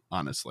jewel,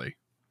 honestly.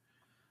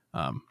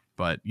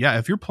 But yeah,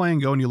 if you're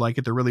playing Go and you like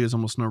it, there really is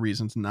almost no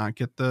reason to not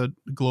get the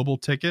global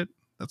ticket.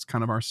 That's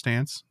kind of our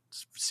stance.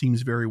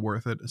 Seems very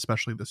worth it,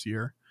 especially this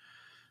year.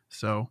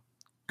 So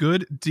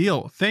good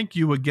deal. Thank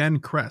you again,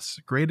 Cress.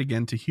 Great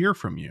again to hear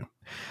from you.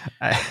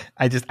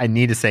 I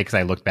need to say, because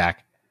I looked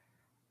back,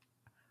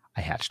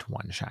 I hatched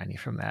 1 shiny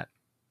from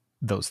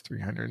those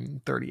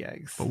 330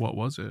 eggs. But what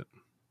was it?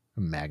 A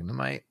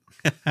Magnemite.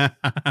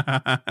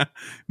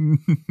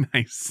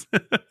 Nice.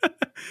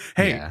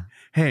 Hey,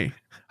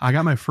 I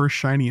got my first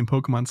shiny in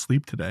Pokemon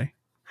Sleep today.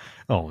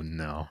 Oh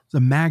no. It's a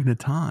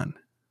Magneton.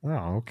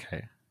 Oh,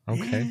 okay.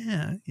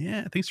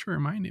 Yeah. Thanks for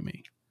reminding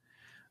me.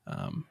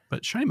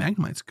 But shiny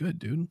Magnemite's good,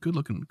 dude. Good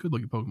looking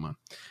Pokemon.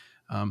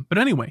 But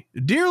anyway,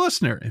 dear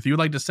listener, if you would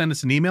like to send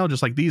us an email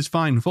just like these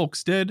fine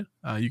folks did,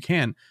 you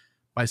can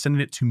by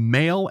sending it to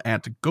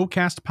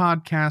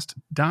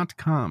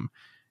mail@gocastpodcast.com.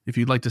 If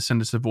you'd like to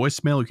send us a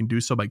voicemail, you can do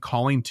so by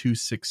calling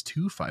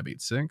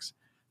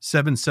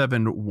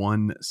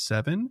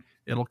 262-586-7717.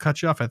 It'll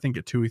cut you off, I think,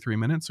 at 2 or 3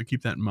 minutes, so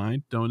keep that in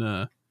mind.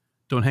 Don't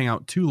hang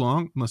out too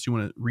long unless you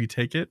want to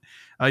retake it.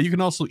 You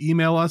can also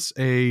email us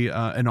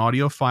an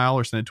audio file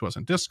or send it to us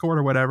on Discord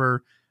or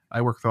whatever.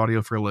 I work with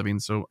audio for a living,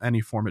 so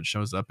any form it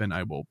shows up in,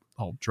 I'll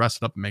dress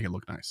it up and make it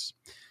look nice.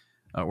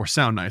 Or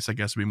sound nice, I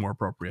guess would be more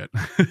appropriate.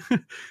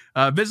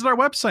 Visit our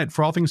website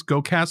for all things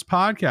GoCast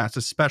Podcast,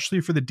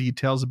 especially for the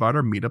details about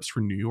our meetups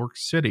for New York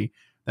City.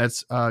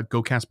 That's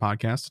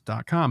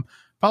gocastpodcast.com.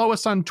 Follow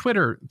us on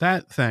Twitter,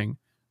 that thing,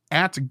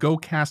 at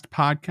GoCast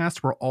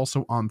Podcast. We're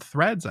also on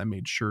Threads. I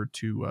made sure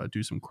to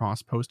do some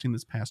cross-posting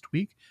this past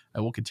week. I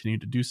will continue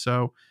to do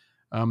so.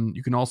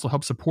 You can also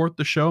help support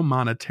the show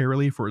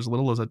monetarily for as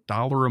little as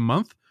 $1 a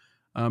month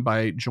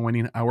by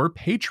joining our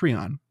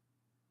Patreon.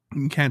 You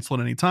can cancel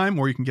at any time,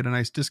 or you can get a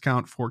nice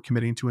discount for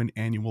committing to an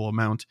annual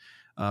amount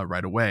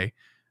right away.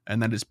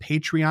 And that is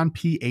Patreon,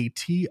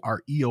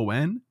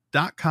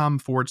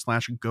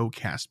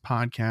 patreon.com/GoCast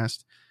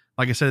Podcast.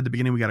 Like I said at the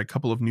beginning, we got a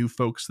couple of new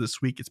folks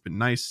this week. It's been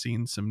nice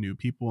seeing some new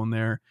people in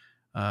there.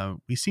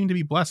 We seem to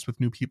be blessed with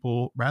new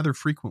people rather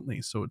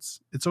frequently, so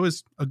it's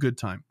always a good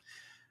time.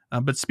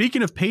 But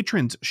speaking of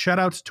patrons, shout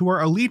outs to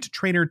our Elite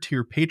Trainer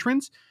tier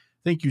patrons.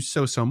 Thank you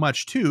so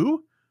much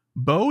to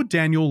Bo,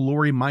 Daniel,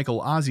 Lori,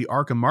 Michael, Ozzy,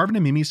 Arkham, Marvin,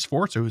 and Mimi,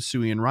 Sforza,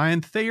 Husui and Ryan,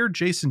 Thayer,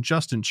 Jason,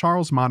 Justin,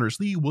 Charles, Modders,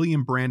 Lee,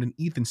 William, Brandon,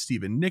 Ethan,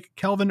 Steven, Nick,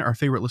 Kelvin, our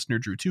favorite listener,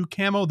 Drew 2,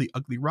 Camo, The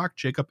Ugly Rock,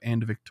 Jacob,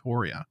 and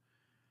Victoria.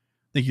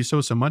 Thank you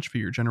so much for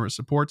your generous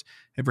support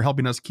and for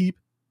helping us keep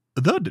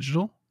the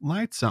digital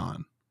lights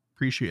on.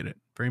 Appreciate it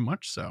very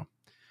much so.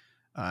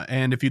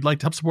 And if you'd like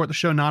to help support the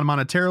show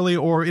non-monetarily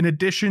or in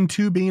addition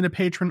to being a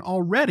patron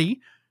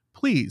already,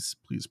 please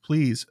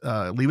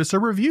leave us a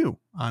review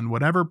on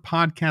whatever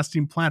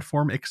podcasting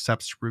platform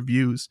accepts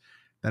reviews.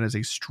 That is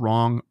a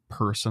strong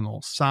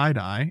personal side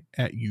eye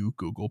at you,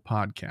 Google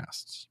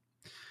Podcasts.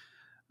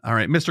 All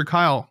right, Mr.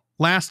 Kyle,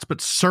 last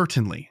but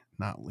certainly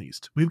not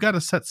least, we've got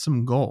to set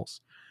some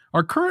goals.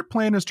 Our current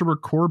plan is to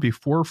record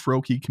before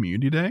Froakie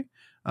Community Day,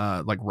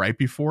 like right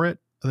before it,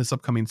 this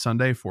upcoming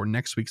Sunday for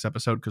next week's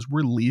episode, because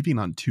we're leaving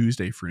on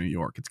Tuesday for New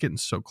York. It's getting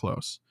so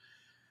close.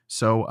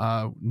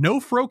 So no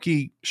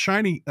Froakie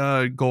shiny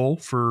goal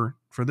for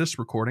this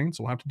recording,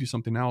 so we'll have to do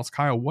something else.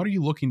 Kyle, what are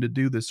you looking to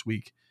do this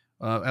week,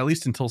 at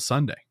least until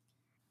Sunday?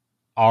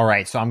 All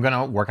right, so I'm going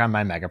to work on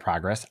my Mega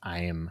Progress.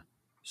 I am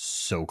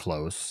so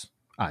close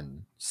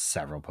on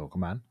several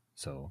Pokemon,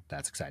 so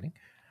that's exciting.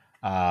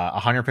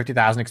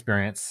 150,000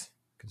 experience,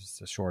 because it's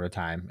a shorter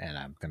time, and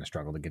I'm going to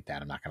struggle to get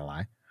that, I'm not going to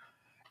lie.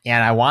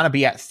 And I want to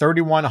be at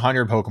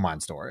 3,100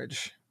 Pokemon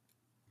storage.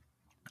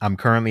 I'm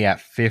currently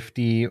at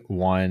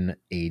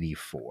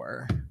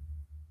 5,184.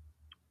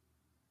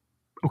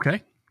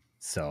 Okay.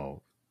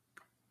 So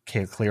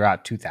clear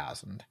out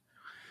 2,000.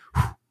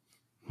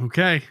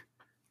 Okay.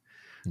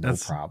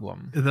 That's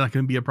problem. Is that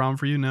going to be a problem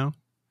for you? No.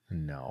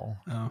 No.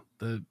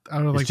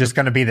 Oh, it's just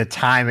going to be the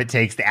time it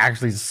takes to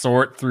actually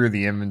sort through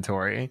the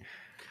inventory.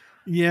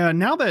 Yeah,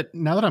 now that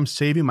I'm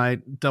saving my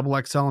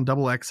XXL and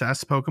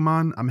XXS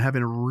Pokemon, I'm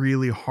having a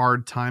really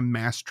hard time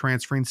mass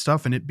transferring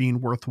stuff and it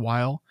being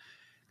worthwhile.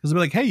 Because I'll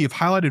be like, hey, you've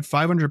highlighted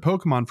 500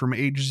 Pokemon from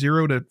age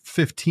 0 to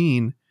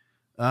 15,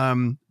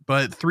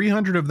 but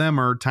 300 of them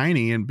are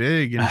tiny and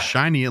big and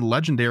shiny and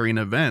legendary in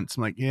events.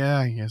 I'm like, yeah,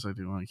 I guess I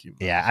do want to keep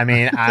them. Yeah, I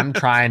mean, I'm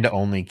trying to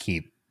only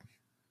keep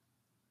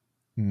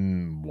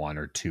 1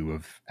 or 2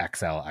 of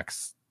XL,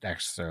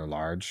 extra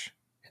large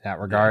in that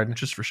regard. Yeah,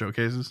 just for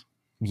showcases.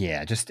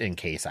 Yeah, just in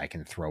case I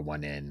can throw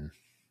one in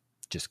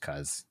just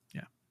because.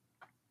 Yeah.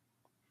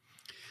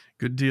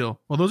 Good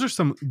deal. Well, those are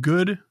some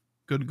good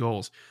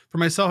goals. For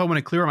myself, I want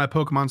to clear out my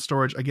Pokemon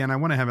storage. Again, I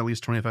want to have at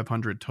least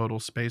 2,500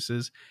 total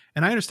spaces.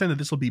 And I understand that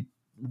this will be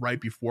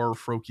right before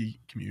Froakie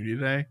Community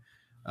Day,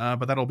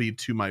 but that'll be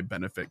to my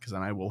benefit because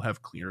then I will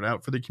have cleared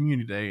out for the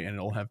Community Day and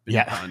it'll have been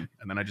done.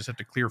 And then I just have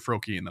to clear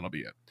Froakie and that'll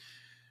be it.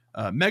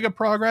 Mega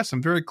progress.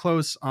 I'm very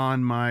close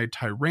on my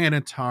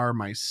Tyranitar,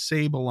 my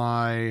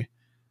Sableye,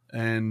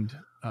 and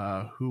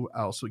who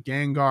else? With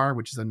Gengar,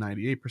 which is a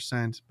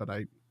 98%, but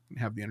I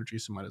have the energy,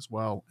 so might as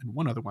well. And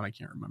one other one I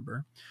can't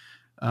remember.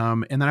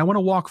 And then I want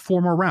to walk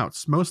 4 more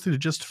routes, mostly to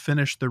just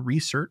finish the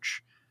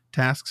research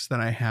tasks that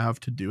I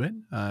have to do it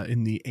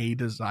in the A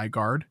to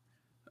Zygarde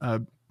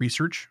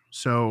research.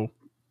 So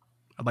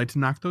I'd like to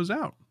knock those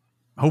out.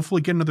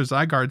 Hopefully get another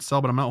Zygarde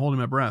cell, but I'm not holding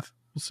my breath.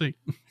 We'll see.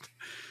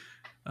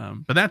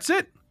 But that's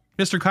it.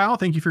 Mr. Kyle,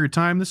 thank you for your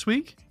time this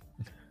week.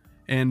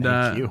 And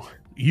thank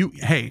you.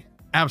 Hey,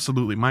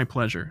 absolutely. My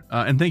pleasure.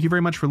 And thank you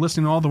very much for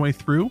listening all the way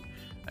through.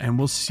 And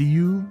we'll see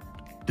you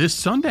this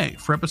Sunday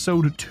for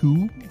episode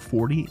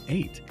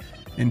 248.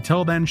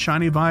 Until then,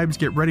 shiny vibes,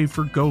 get ready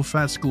for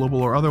GoFest,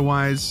 global or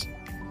otherwise.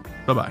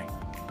 Bye-bye.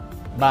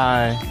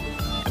 Bye.